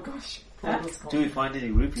 Oh gosh. Do we find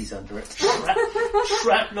any rupees under it?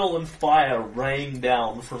 Shrapnel and fire rain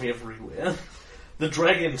down from everywhere. The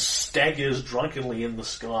dragon staggers drunkenly in the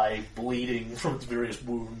sky, bleeding from its various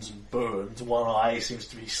wounds and burns. One eye seems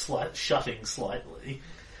to be shutting slightly.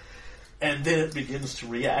 And then it begins to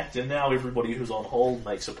react, and now everybody who's on hold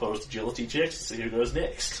makes opposed agility checks to see who goes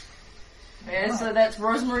next. Yeah, so that's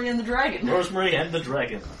Rosemary and the dragon. Rosemary and the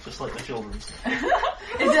dragon, just like the children's.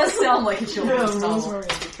 It does sound like a children's novel.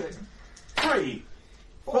 3.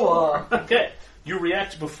 4. Okay, you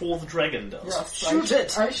react before the dragon does. Yes, Shoot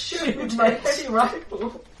it! I shoot with my heavy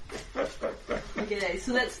rifle. Okay,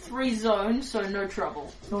 so that's 3 zones, so no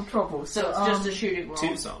trouble. No trouble. So it's just a shooting roll.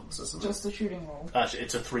 2 songs, isn't it? just a shooting roll. Actually,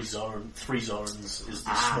 it's a 3 zone. 3 zones is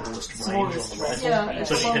the smallest range Smallest on the rifle. range. Yeah,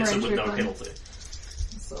 so she long hits it range with no weapon. penalty.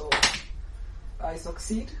 So I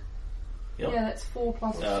succeed. Yep. Yeah, that's 4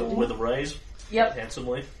 plus 4. With a raise. Yep.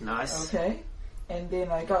 Handsomely. Nice. Okay. And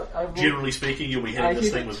then I rolled, Generally speaking, you'll be hitting I this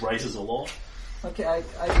hit thing it. with raises a lot. Okay, I know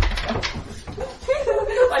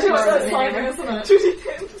it's so exciting, isn't it?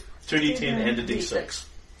 2d10 and a d6.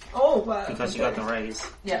 Oh, wow. Because you got the raise.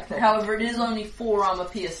 Yeah. Okay. However, it is only 4 armor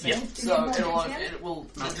piercing, Yeah. so Did you it'll, get it will. No, The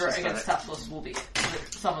it's just dragon's got it. toughness will be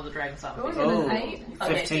some of the dragon's armor. Go piercing. ahead, an 8.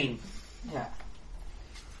 Okay. 15. Yeah.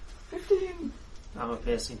 15. I'm a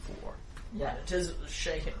piercing 4. Yeah. It is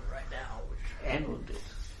shaken right now. And wounded.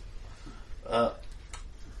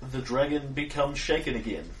 The dragon becomes shaken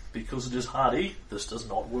again. Because it is hardy, this does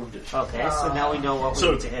not wound it. Okay, so now we know what we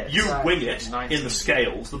So need to hit. you Right. wing it 19. in the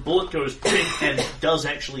scales. The bullet goes ping and does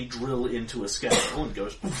actually drill into a scale and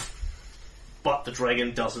goes oof. But the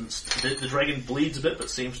dragon doesn't. The dragon bleeds a bit, but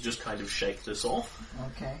seems to just kind of shake this off,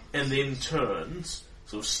 Okay. and then turns,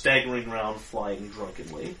 sort of staggering around, flying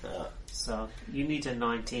drunkenly, So you need a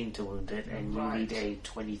 19 to wound it, and you Right. need a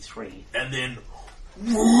 23. and then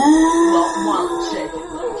Well, one shaking.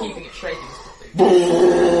 Though. Keeping it shaking.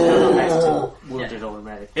 Wounded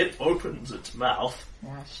automatic. it opens its mouth,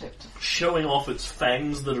 Yeah, shit. showing off its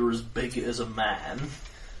fangs that are as big as a man.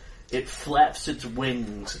 It flaps its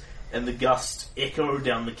wings, and the gusts echo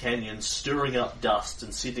down the canyon, stirring up dust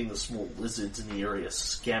and setting the small lizards in the area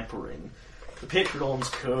scampering. The petrodons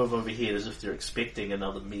curve overhead as if they're expecting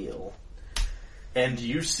another meal. And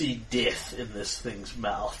you see death in this thing's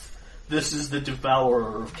mouth. This is the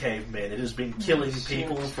devourer of cavemen. It has been killing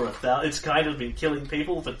people for it's kind of been killing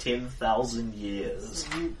people for 10,000 years.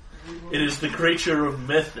 It is the creature of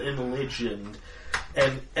myth and legend.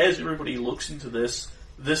 And as everybody looks into this,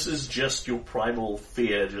 this is just your primal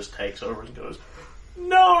fear just takes over and goes,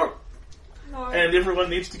 no! No. And everyone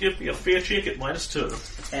needs to give me a fear check at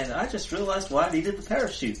 -2. And I just realised why I needed the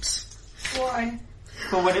parachutes. Why?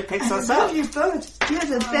 For when it picks us I up. love you both. You're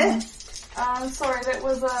the best. Sorry, that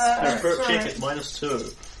was a Spirit check at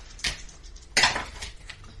 -2.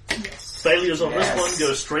 Failures on this one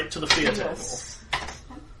go straight to the fear table.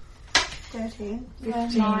 13.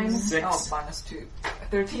 9. 6. Oh, -2.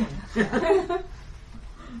 13.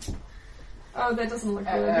 Oh, that doesn't look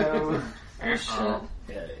good. Oh. Oh, shit.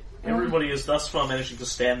 Okay. Everybody is thus far managing to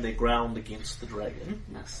stand their ground against the dragon.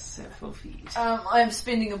 I'm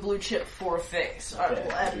spending a blue chip for effect, so I Okay,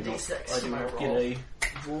 will add a I do d6 not to my get roll. a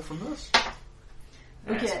draw from this.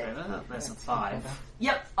 That's Okay. better. That's a 5.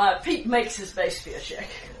 Yep, Pete makes his base fear check.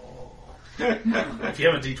 If you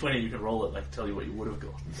have a d20, you can roll it and I can tell you what you would have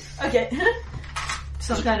gotten. Okay.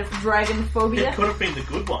 Some kind of dragon phobia. It could have been the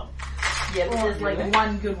good one. Yeah, but there's like really?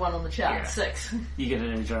 one good one on the chart. Yeah. 6. You get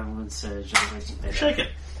an adrenaline surge and it makes you better. Shaken.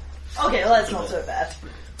 Okay, well that's not so bad.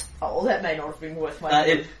 Oh, well that may not have been worth my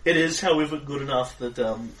It is, however, good enough that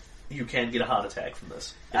you can get a heart attack from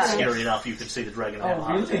this. It's scary enough you can see the dragon have a Oh,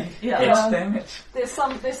 heart really? attack. Yeah. X damage. There's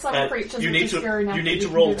some creatures You which need are scary enough to that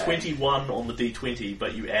can roll do that. 21 on the d20,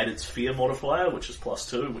 but you add its fear modifier, which is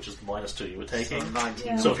 +2, which is the -2 you were taking. So 19.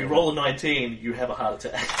 Yeah. So if you roll a 19, you have a heart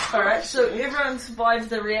attack. Alright, so everyone survives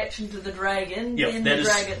the reaction to the dragon, Yep, then that the is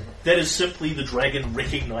dragon... that is simply the dragon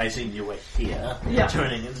recognizing you are here, Yeah.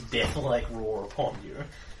 turning its death-like roar upon you,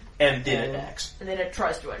 and then it acts. And then it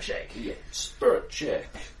tries to unshake. Yeah. Spirit check.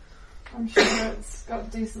 I'm sure it's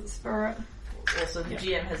got decent spirit. Also, the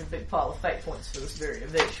GM has a big pile of fate points for this very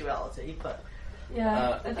eventuality, but...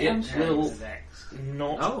 Yeah, It will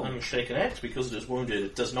not Oh. unshake an act because it is wounded.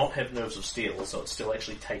 It does not have nerves of steel, so it still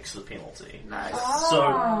actually takes the penalty. Nice.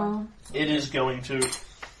 Ah. It is going to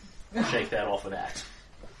shake that off an act.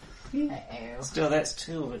 Still, that's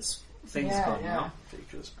 2 of its things Yeah, gone yeah. now.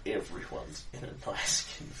 Because everyone's in a nice,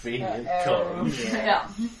 convenient Uh-oh. cone. Yeah.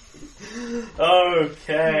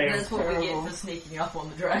 Okay. That's what we get for sneaking up on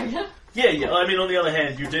the dragon. Yeah. I mean, on the other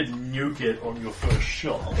hand, you did nuke it on your first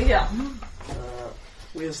shot. Yeah.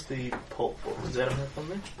 Where's the pulp book? Does that have on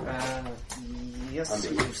there? Yes,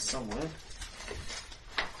 Under. somewhere.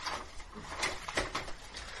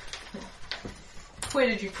 Where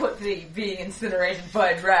did you put the being incinerated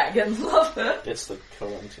by a dragon? Love it. It's the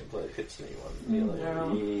current template. Hits anyone.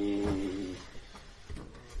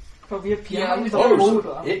 Probably a piano Yeah, with a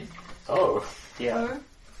Oh, folder. Yeah.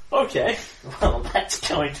 Okay. Well, that's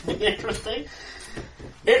going to be interesting.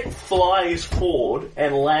 It flies forward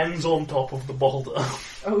and lands on top of the boulder.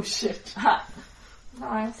 Oh shit. Ha.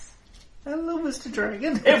 Nice. Hello, Mr.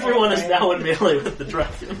 Dragon. Everyone is now in melee with the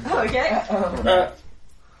dragon. Okay.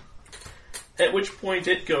 At which point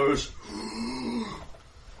it goes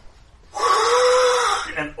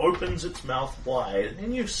and opens its mouth wide, and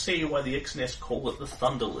then you see why the Ixness call it the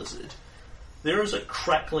Thunder Lizard. There is a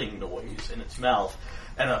crackling noise in its mouth,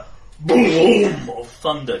 and a boom of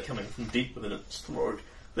thunder coming from deep within its throat.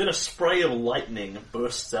 Then a spray of lightning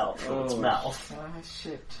bursts out from its mouth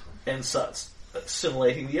shit. and starts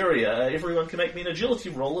assimilating the area. Everyone can make me an agility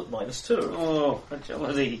roll at -2. Oh,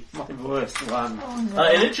 agility, my worst one. Oh, no.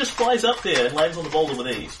 And it just flies up there and lands on the boulder with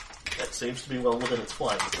ease. That seems to be well within its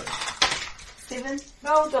flying range. 7.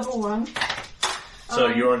 No, double 1. So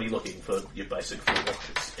you're only looking for your basic four.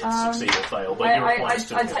 It's succeed or fail, but you're I required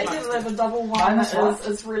to. take it that a double 1 -1.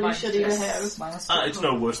 is really Minus shitty to six. have. It's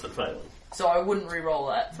no worse than failing. So I wouldn't re-roll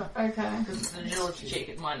that. Okay. Because it's an agility check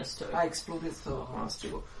at -2. I exploded so hard.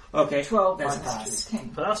 Okay, 12 that's by pass. 10.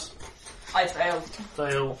 Pass, I failed.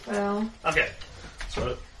 fail. Well, Okay,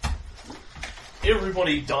 so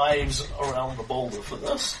everybody dives around the boulder for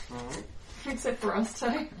this. except for us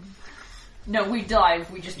two. No, we dive.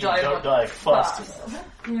 We just You dive. don't on dive fast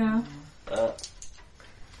fast. enough. Yeah.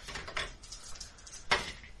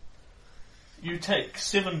 You take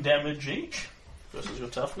 7 damage each versus your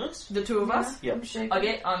toughness. The two of us. Yep. I'm shaking.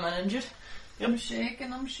 Okay, I'm uninjured. I'm shaking.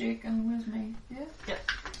 Where's me? Yeah.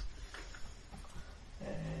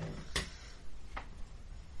 And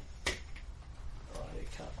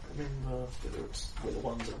I can't remember whether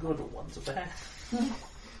ones are good or ones are bad.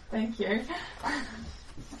 Thank you.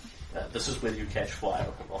 This is whether you catch fire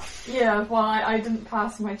or not. Yeah, well, I didn't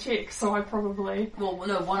pass my check, so I probably... Well,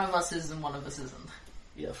 no, one of us is and one of us isn't.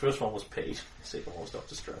 Yeah, the first one was Pete. The second one was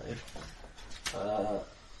Dr. Strange.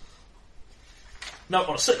 No,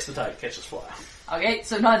 on a 6 the target catches fire. Okay,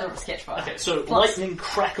 so neither of us catch fire. Okay, so Plus- lightning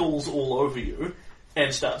crackles all over you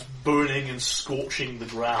and starts burning and scorching the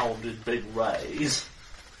ground in big rays.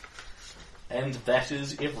 And that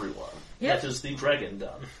is everyone. Yep. That is the dragon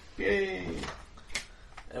done. Yay!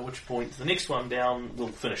 At which point, the next one down will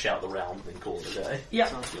finish out the round and then call it a day. Yeah.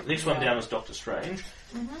 The next one down is Dr. Strange.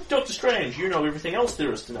 Dr. Strange, you know everything else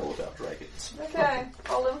there is to know about dragons. Okay,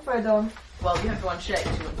 all info done. Well, you have to unshake to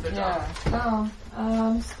info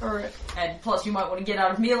down. Spirit. And plus, you might want to get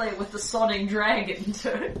out of melee with the sodding dragon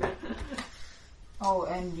too. Oh,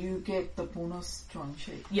 and you get the bonus to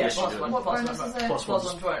unshake. Yeah, Yes, you plus do. one. What Plus bonus one. is it? Plus Plus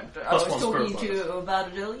one's- one. I plus was one's talking spirit to you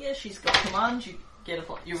about it earlier. She's got command. You get a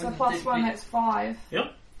plus. You're So in plus the, 1, that's 5.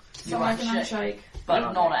 Yep. So I can unshake. but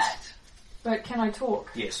Yep. not act. But can I talk?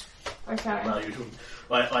 Yes. Okay. No, you shouldn't.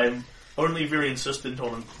 I'm only very insistent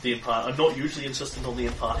on the impart. I'm not usually insistent on the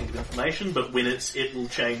imparting of information, but when it will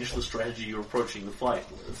change the strategy you're approaching the fight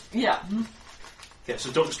with. Yeah. Okay,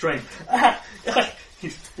 so Dr. Strange,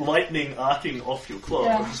 he's lightning arcing off your clothes,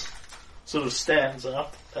 Yeah. sort of stands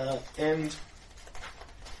up, and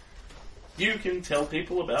you can tell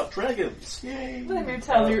people about dragons. Yay! Let me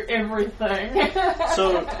tell you everything.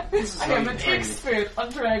 So I am an expert on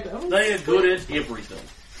dragons. they are good at everything.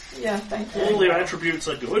 Yeah, thank you. All their attributes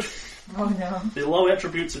are good. Oh no. Their low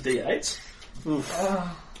attributes are D8s.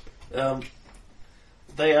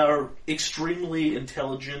 They are extremely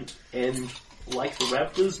intelligent and, like the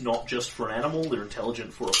raptors, not just for an animal, they're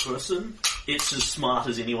intelligent for a person. It's as smart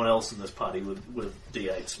as anyone else in this party with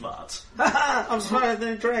D8 smarts. I'm smarter than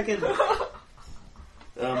a dragon.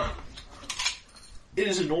 It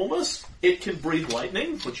is enormous. It can breathe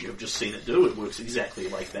lightning, which you have just seen it do. It works exactly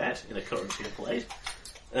like that in a code template.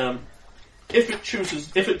 If it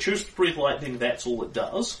chooses to breathe lightning, that's all it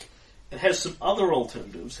does. It has some other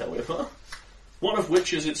alternatives, however. One of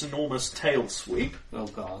which is its enormous tail sweep, Oh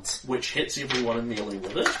god. which hits everyone in melee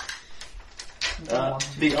with it.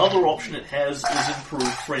 The other option it has is improved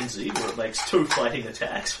frenzy, where it makes 2 fighting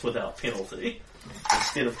attacks without penalty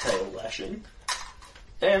instead of tail lashing.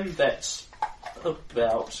 And that's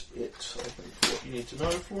about it, I think, for what you need to know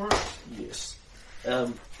for it. Yes.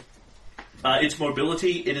 Its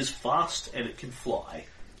mobility, it is fast and it can fly.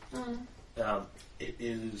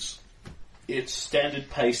 Its standard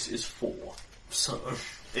pace is 4, so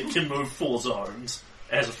it can move 4 zones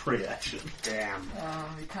as a free action. Damn.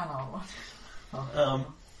 We cannot.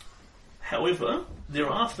 However, there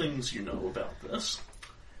are things you know about this.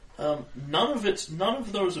 None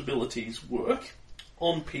of those abilities work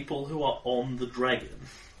on people who are on the dragon.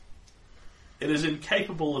 It is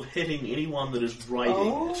incapable of hitting anyone that is riding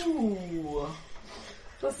it.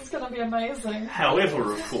 This is going to be amazing.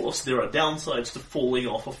 However, of course, there are downsides to falling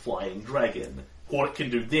off a flying dragon. What it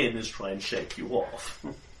can do then is try and shake you off.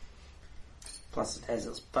 Plus it has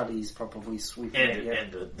its buddies probably sweeping And, at you.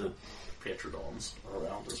 and the Petrodons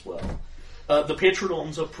around as well. The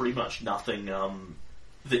Petrodons are pretty much nothing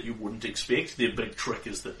that you wouldn't expect. Their big trick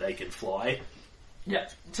is that they can fly. Yeah.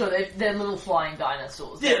 So they're little flying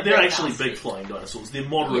dinosaurs. They're very actually nasty. big flying dinosaurs. They're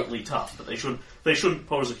moderately tough, but they shouldn't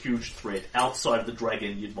pose a huge threat. Outside of the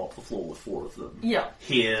dragon, you'd mop the floor with 4 of them. Yeah.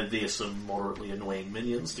 Here, there's some moderately annoying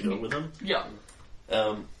minions to go with them. Yeah.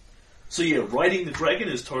 So yeah, riding the dragon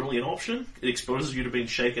is totally an option. It exposes you to being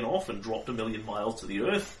shaken off and dropped 1 million miles to the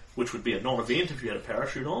earth, which would be a non-event if you had a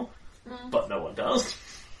parachute on, but no one does.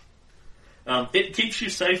 It keeps you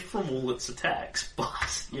safe from all its attacks,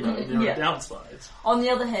 but, there are downsides. On the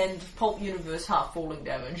other hand, Pulp Universe half falling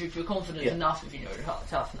damage if you're confident enough if you know your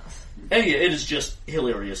toughness. And yeah, it is just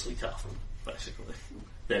hilariously tough, basically.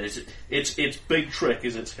 That is it. Its big trick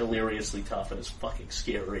is it's hilariously tough and it's fucking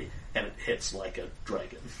scary, and it hits like a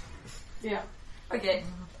dragon. Yeah. Okay.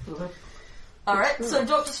 Alright, so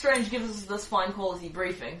Dr. Strange gives us this fine quality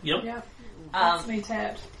briefing. Yep. Yeah. That's me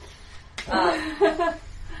tapped.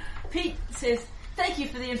 Pete says, "Thank you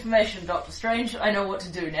for the information, Dr. Strange. I know what to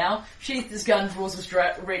do now." Sheaths his gun, draws his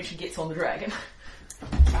wrench, and gets on the dragon.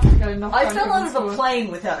 I fell out of a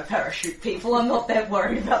plane without a parachute, people. I'm not that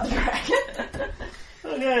worried about the dragon.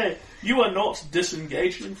 Okay. You are not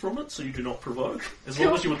disengaging from it, so you do not provoke. As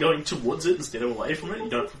long as you are going towards it instead of away from it, you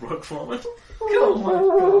don't provoke from it.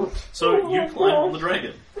 Cool. So you climb on the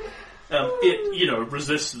dragon. It,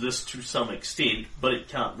 resists this to some extent, but it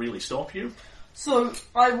can't really stop you. So,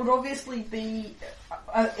 I would obviously be...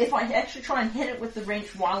 if I actually try and hit it with the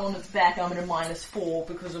wrench while on its back, I'm at a -4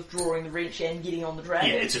 because of drawing the wrench and getting on the dragon.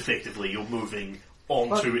 Yeah, it's effectively, you're moving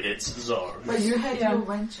onto its zone. But you had your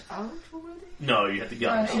wrench out already? No, you had the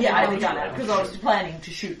gun out. Yeah, I had the gun out because I was planning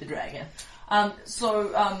to shoot the dragon. But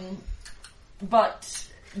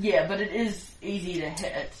it is easy to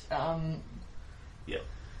hit. Yeah.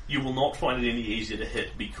 You will not find it any easier to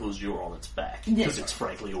hit because you're on its back. Because it's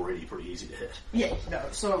frankly already pretty easy to hit. Yeah, no.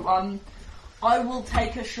 So, I will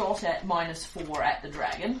take a shot at -4 at the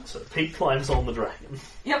dragon. So Pete climbs on the dragon.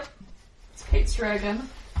 Yep. It's Pete's dragon.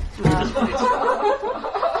 I'm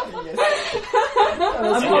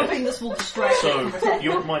hoping this will distract So, me from attacking.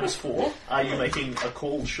 you're at -4. Are you making a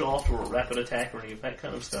cold shot or a rapid attack or any of that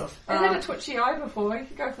kind of stuff? I had a twitchy eye before. You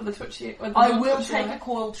could go for the twitchy. I will take a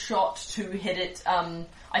coiled shot to hit it,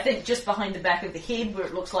 I think just behind the back of the head where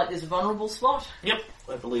it looks like there's a vulnerable spot. Yep.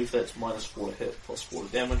 I believe that's -4 to hit, +4 to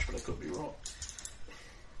damage, but I could be wrong.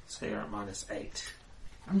 So you're at -8.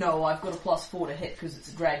 No, I've got a +4 to hit because it's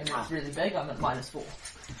a dragon and it's really big. I'm at -4.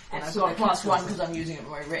 And I've got a +1 because I'm using it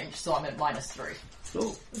with my wrench, so I'm at -3.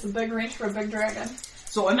 Cool. It's a big wrench for a big dragon.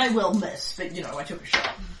 So I may well miss, but I took a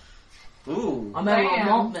shot. Ooh. I may well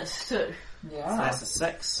not miss too. Yeah. So that's a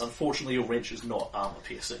 6. Unfortunately, your wrench is not armor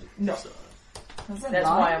piercing. No. So. That's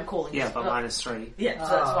why I'm calling Yeah, it. but -3. Yeah, so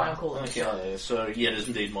that's why I'm calling it. Okay, so yeah, it is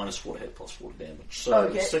indeed -4 to hit, +4 to damage. So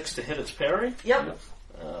Okay. 6 to hit its parry. Yep.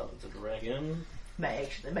 The dragon May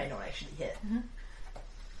not actually hit.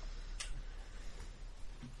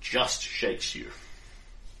 just shakes you.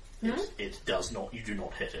 It does not. You do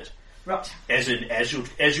not hit it. Right. As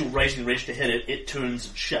you're raising the wrench to hit it, it turns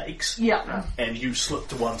and shakes. Yeah. And you slip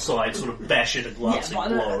to one side, sort of bash it a glancing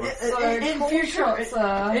blow.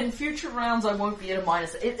 In future rounds, I won't be at a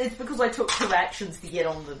 -. It's because I took 2 actions to get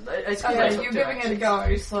on the. You're giving it a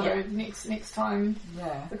go, so next time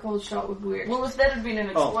the cold shot would work. Well, if that had been an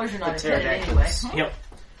explosion, I'd have hit it anyway. Yep.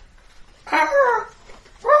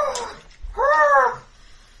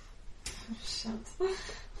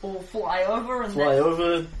 Or fly over and Fly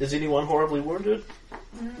over. Is anyone horribly wounded?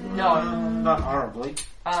 No. Not horribly.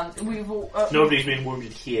 We've all. Nobody's been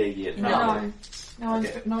wounded here yet. No. No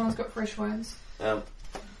one's got fresh wounds.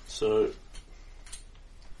 So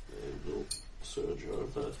we'll surge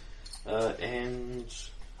over. And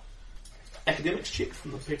academics check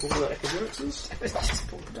from the people who are academics. Just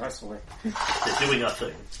pull the dice away. They're doing a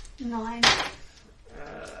thing. 9.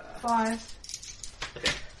 5.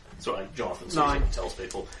 Okay. Sorry, Jonathan 9 tells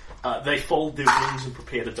people. They fold their wings and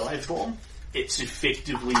prepare to dive bomb. It's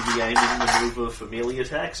effectively the aiming maneuver for melee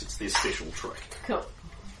attacks. It's their special trick. Cool.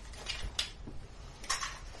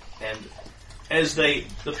 And as the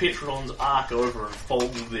Petrons arc over and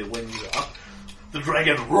fold their wings up, the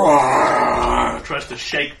dragon tries to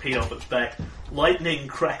shake Pete off its back. Lightning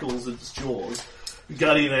crackles in its jaws.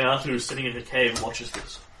 Guardian Ayatu, sitting in her cave, watches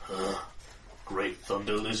this. Great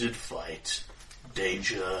thunder lizard fight.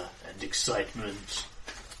 Danger and excitement.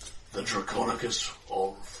 The Draconicus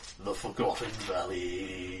of the Forgotten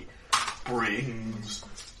Valley brings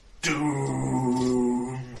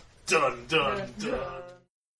doom. Dun dun dun.